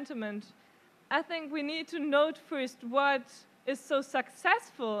positive sentiment, I think we need to note first what is so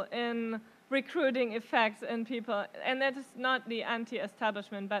successful in recruiting effects in people, and that is not the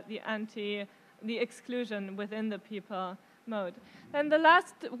anti-establishment, but the exclusion within the people mode. And the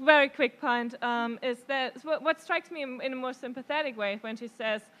last very quick point is that what strikes me in a more sympathetic way when she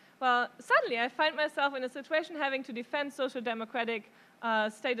says, well, suddenly I find myself in a situation having to defend social democratic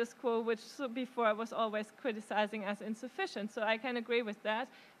status quo, which before I was always criticizing as insufficient. So I can agree with that.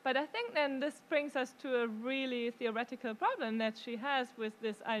 But I think then this brings us to a really theoretical problem that she has with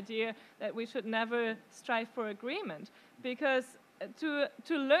this idea that we should never strive for agreement. Because to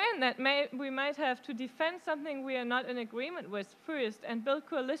learn that we might have to defend something we are not in agreement with first and build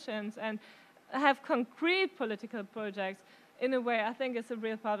coalitions and have concrete political projects, in a way, I think it's a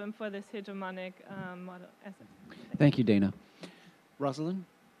real problem for this hegemonic model. Thank you, Dana. Rosalind?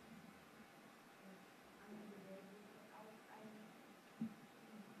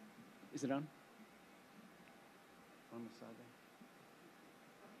 Is it on? On the side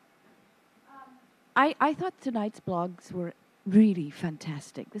there? I thought tonight's blogs were really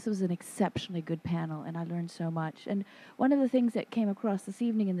fantastic. This was an exceptionally good panel, and I learned so much. And one of the things that came across this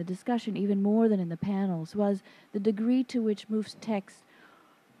evening in the discussion, even more than in the panels, was the degree to which Mouffe's text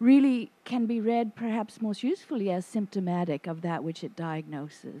really can be read perhaps most usefully as symptomatic of that which it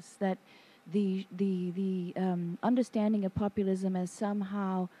diagnoses, that the understanding of populism as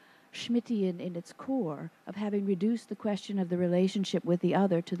somehow Schmittian in its core, of having reduced the question of the relationship with the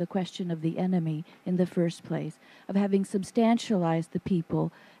other to the question of the enemy in the first place, of having substantialized the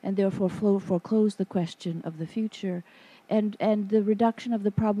people and therefore foreclosed the question of the future, and the reduction of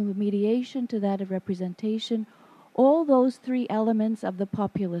the problem of mediation to that of representation. All those three elements of the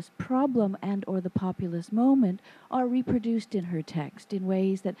populist problem and or the populist moment are reproduced in her text in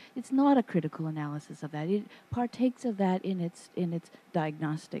ways that it's not a critical analysis of that. It partakes of that in its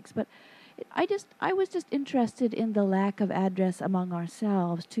diagnostics. But I was just interested in the lack of address among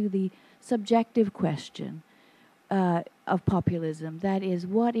ourselves to the subjective question of populism. That is,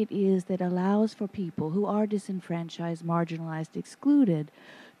 what it is that allows for people who are disenfranchised, marginalized, excluded,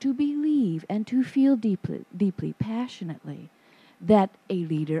 to believe and to feel deeply, passionately, that a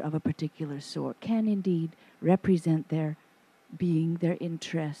leader of a particular sort can indeed represent their being, their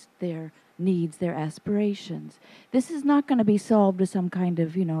interest, their needs, their aspirations. This is not going to be solved with some kind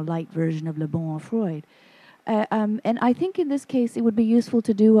of, light version of Le Bon and Freud. And I think in this case it would be useful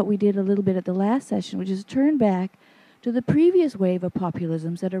to do what we did a little bit at the last session, which is turn back to the previous wave of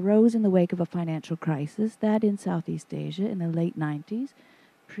populisms that arose in the wake of a financial crisis, that in Southeast Asia in the late 90s,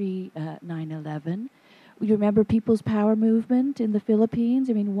 pre-9/11. You remember People's Power movement in the Philippines?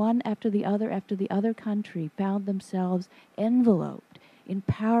 I mean, one after the other country found themselves enveloped in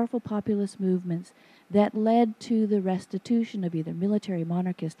powerful populist movements that led to the restitution of either military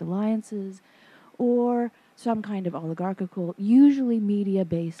monarchist alliances or some kind of oligarchical, usually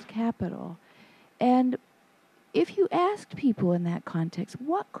media-based capital. And if you asked people in that context,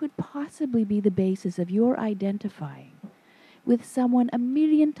 what could possibly be the basis of your identifying with someone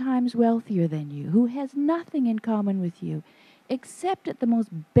 1,000,000 times wealthier than you, who has nothing in common with you, except at the most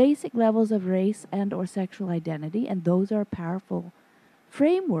basic levels of race and or sexual identity, and those are powerful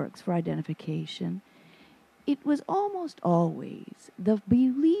frameworks for identification, it was almost always the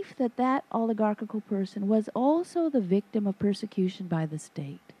belief that that oligarchical person was also the victim of persecution by the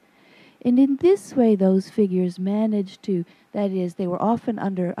state. And in this way, those figures managed to, that is, they were often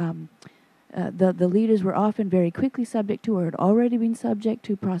under the leaders were often very quickly subject to or had already been subject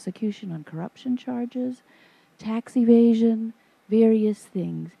to prosecution on corruption charges, tax evasion, various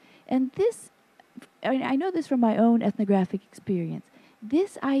things. And this, I know this from my own ethnographic experience,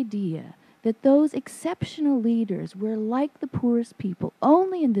 this idea that those exceptional leaders were like the poorest people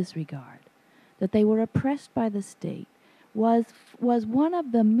only in this regard, that they were oppressed by the state, was one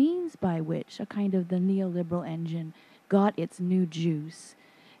of the means by which a kind of the neoliberal engine got its new juice.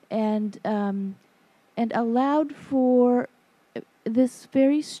 And allowed for this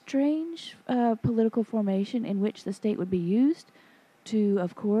very strange political formation in which the state would be used to,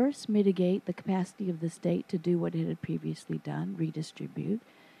 of course, mitigate the capacity of the state to do what it had previously done, redistribute.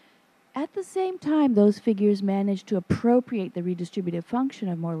 At the same time, those figures managed to appropriate the redistributive function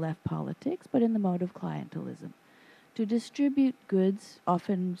of more left politics, but in the mode of clientelism, to distribute goods,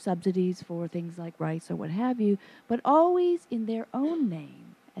 often subsidies for things like rice or what have you, but always in their own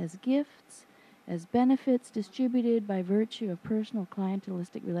name, as gifts, as benefits distributed by virtue of personal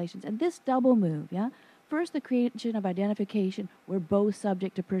clientelistic relations. And this double move, first the creation of identification, we're both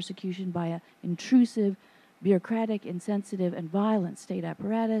subject to persecution by an intrusive, bureaucratic, insensitive, and violent state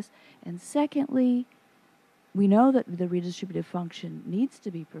apparatus. And secondly, we know that the redistributive function needs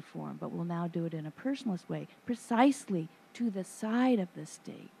to be performed, but we'll now do it in a personalist way, precisely to the side of the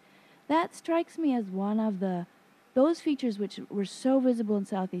state. That strikes me as one of those features which were so visible in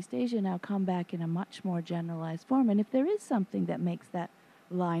Southeast Asia now come back in a much more generalized form. And if there is something that makes that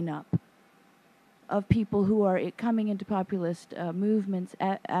line up of people who are coming into populist movements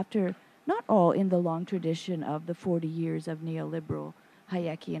after, not all in the long tradition of the 40 years of neoliberal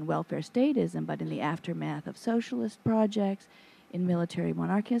Hayekian welfare statism, but in the aftermath of socialist projects, in military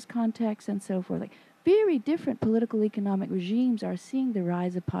monarchist contexts, and so forth. Like, very different political economic regimes are seeing the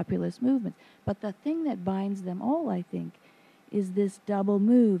rise of populist movements. But the thing that binds them all, I think, is this double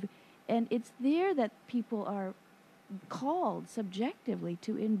move. And it's there that people are called subjectively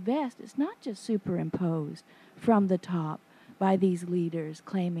to invest. It's not just superimposed from the top by these leaders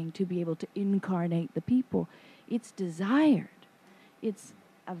claiming to be able to incarnate the people. It's desired. It's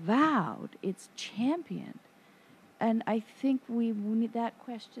avowed. It's championed. And I think we need, that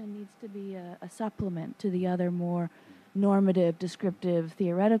question needs to be a supplement to the other more normative, descriptive,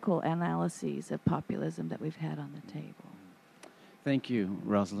 theoretical analyses of populism that we've had on the table. Thank you,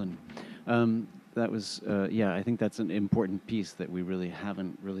 Rosalind. That was, I think that's an important piece that we really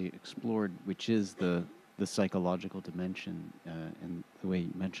haven't really explored, which is the psychological dimension and the way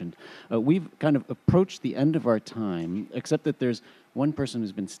you mentioned. We've kind of approached the end of our time, except that there's one person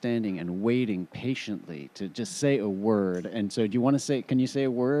who's been standing and waiting patiently to just say a word. And so do you want to say, can you say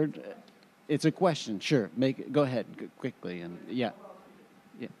a word? It's a question, sure. Go ahead quickly. And yeah.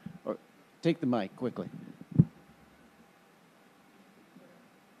 Or take the mic quickly.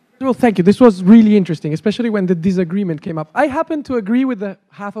 Well, thank you. This was really interesting, especially when the disagreement came up. I happen to agree with the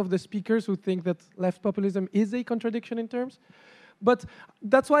half of the speakers who think that left populism is a contradiction in terms. But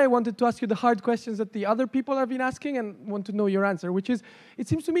that's why I wanted to ask you the hard questions that the other people have been asking and want to know your answer, which is, it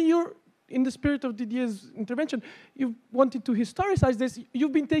seems to me you're, in the spirit of Didier's intervention, you've wanted to historicize this.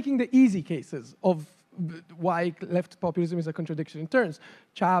 You've been taking the easy cases of why left populism is a contradiction in terms.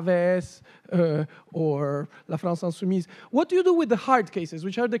 Chavez or La France Insoumise. What do you do with the hard cases,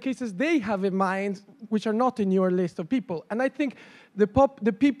 which are the cases they have in mind, which are not in your list of people? And I think the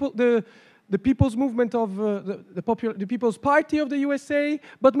People's Movement of the People's Party of the USA,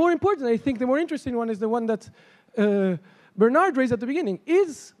 but more importantly, I think the more interesting one is the one that Bernard raised at the beginning.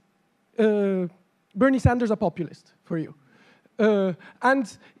 Is Bernie Sanders a populist for you?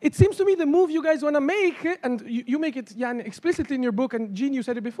 And it seems to me the move you guys want to make, and you make it, Jan, explicitly in your book, and Jean, you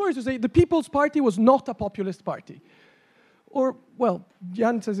said it before, is to say the People's Party was not a populist party. Or, well,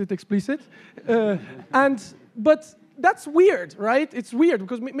 Jan says it explicit. But that's weird, right? It's weird,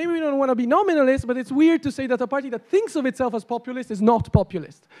 because maybe we don't want to be nominalist, but it's weird to say that a party that thinks of itself as populist is not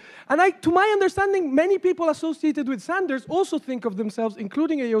populist. And to my understanding, many people associated with Sanders also think of themselves,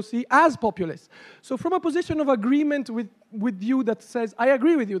 including AOC, as populists. So from a position of agreement with you that says, I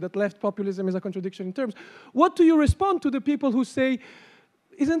agree with you that left populism is a contradiction in terms, what do you respond to the people who say,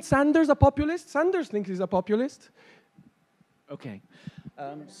 isn't Sanders a populist? Sanders thinks he's a populist. Okay.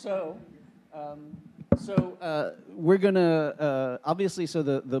 We're gonna obviously. So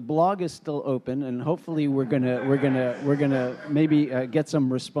the blog is still open, and hopefully we're gonna maybe get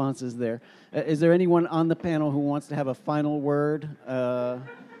some responses there. Is there anyone on the panel who wants to have a final word? Jan,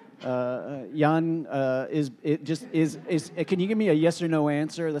 can you give me a yes or no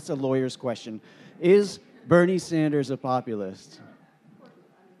answer? That's a lawyer's question. Is Bernie Sanders a populist?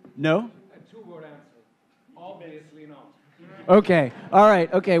 No? A two-word answer. Obviously not. Okay, all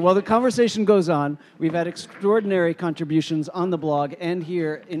right, okay. Well, the conversation goes on. We've had extraordinary contributions on the blog and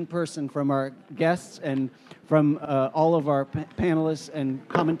here in person from our guests and from all of our panelists and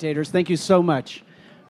commentators. Thank you so much.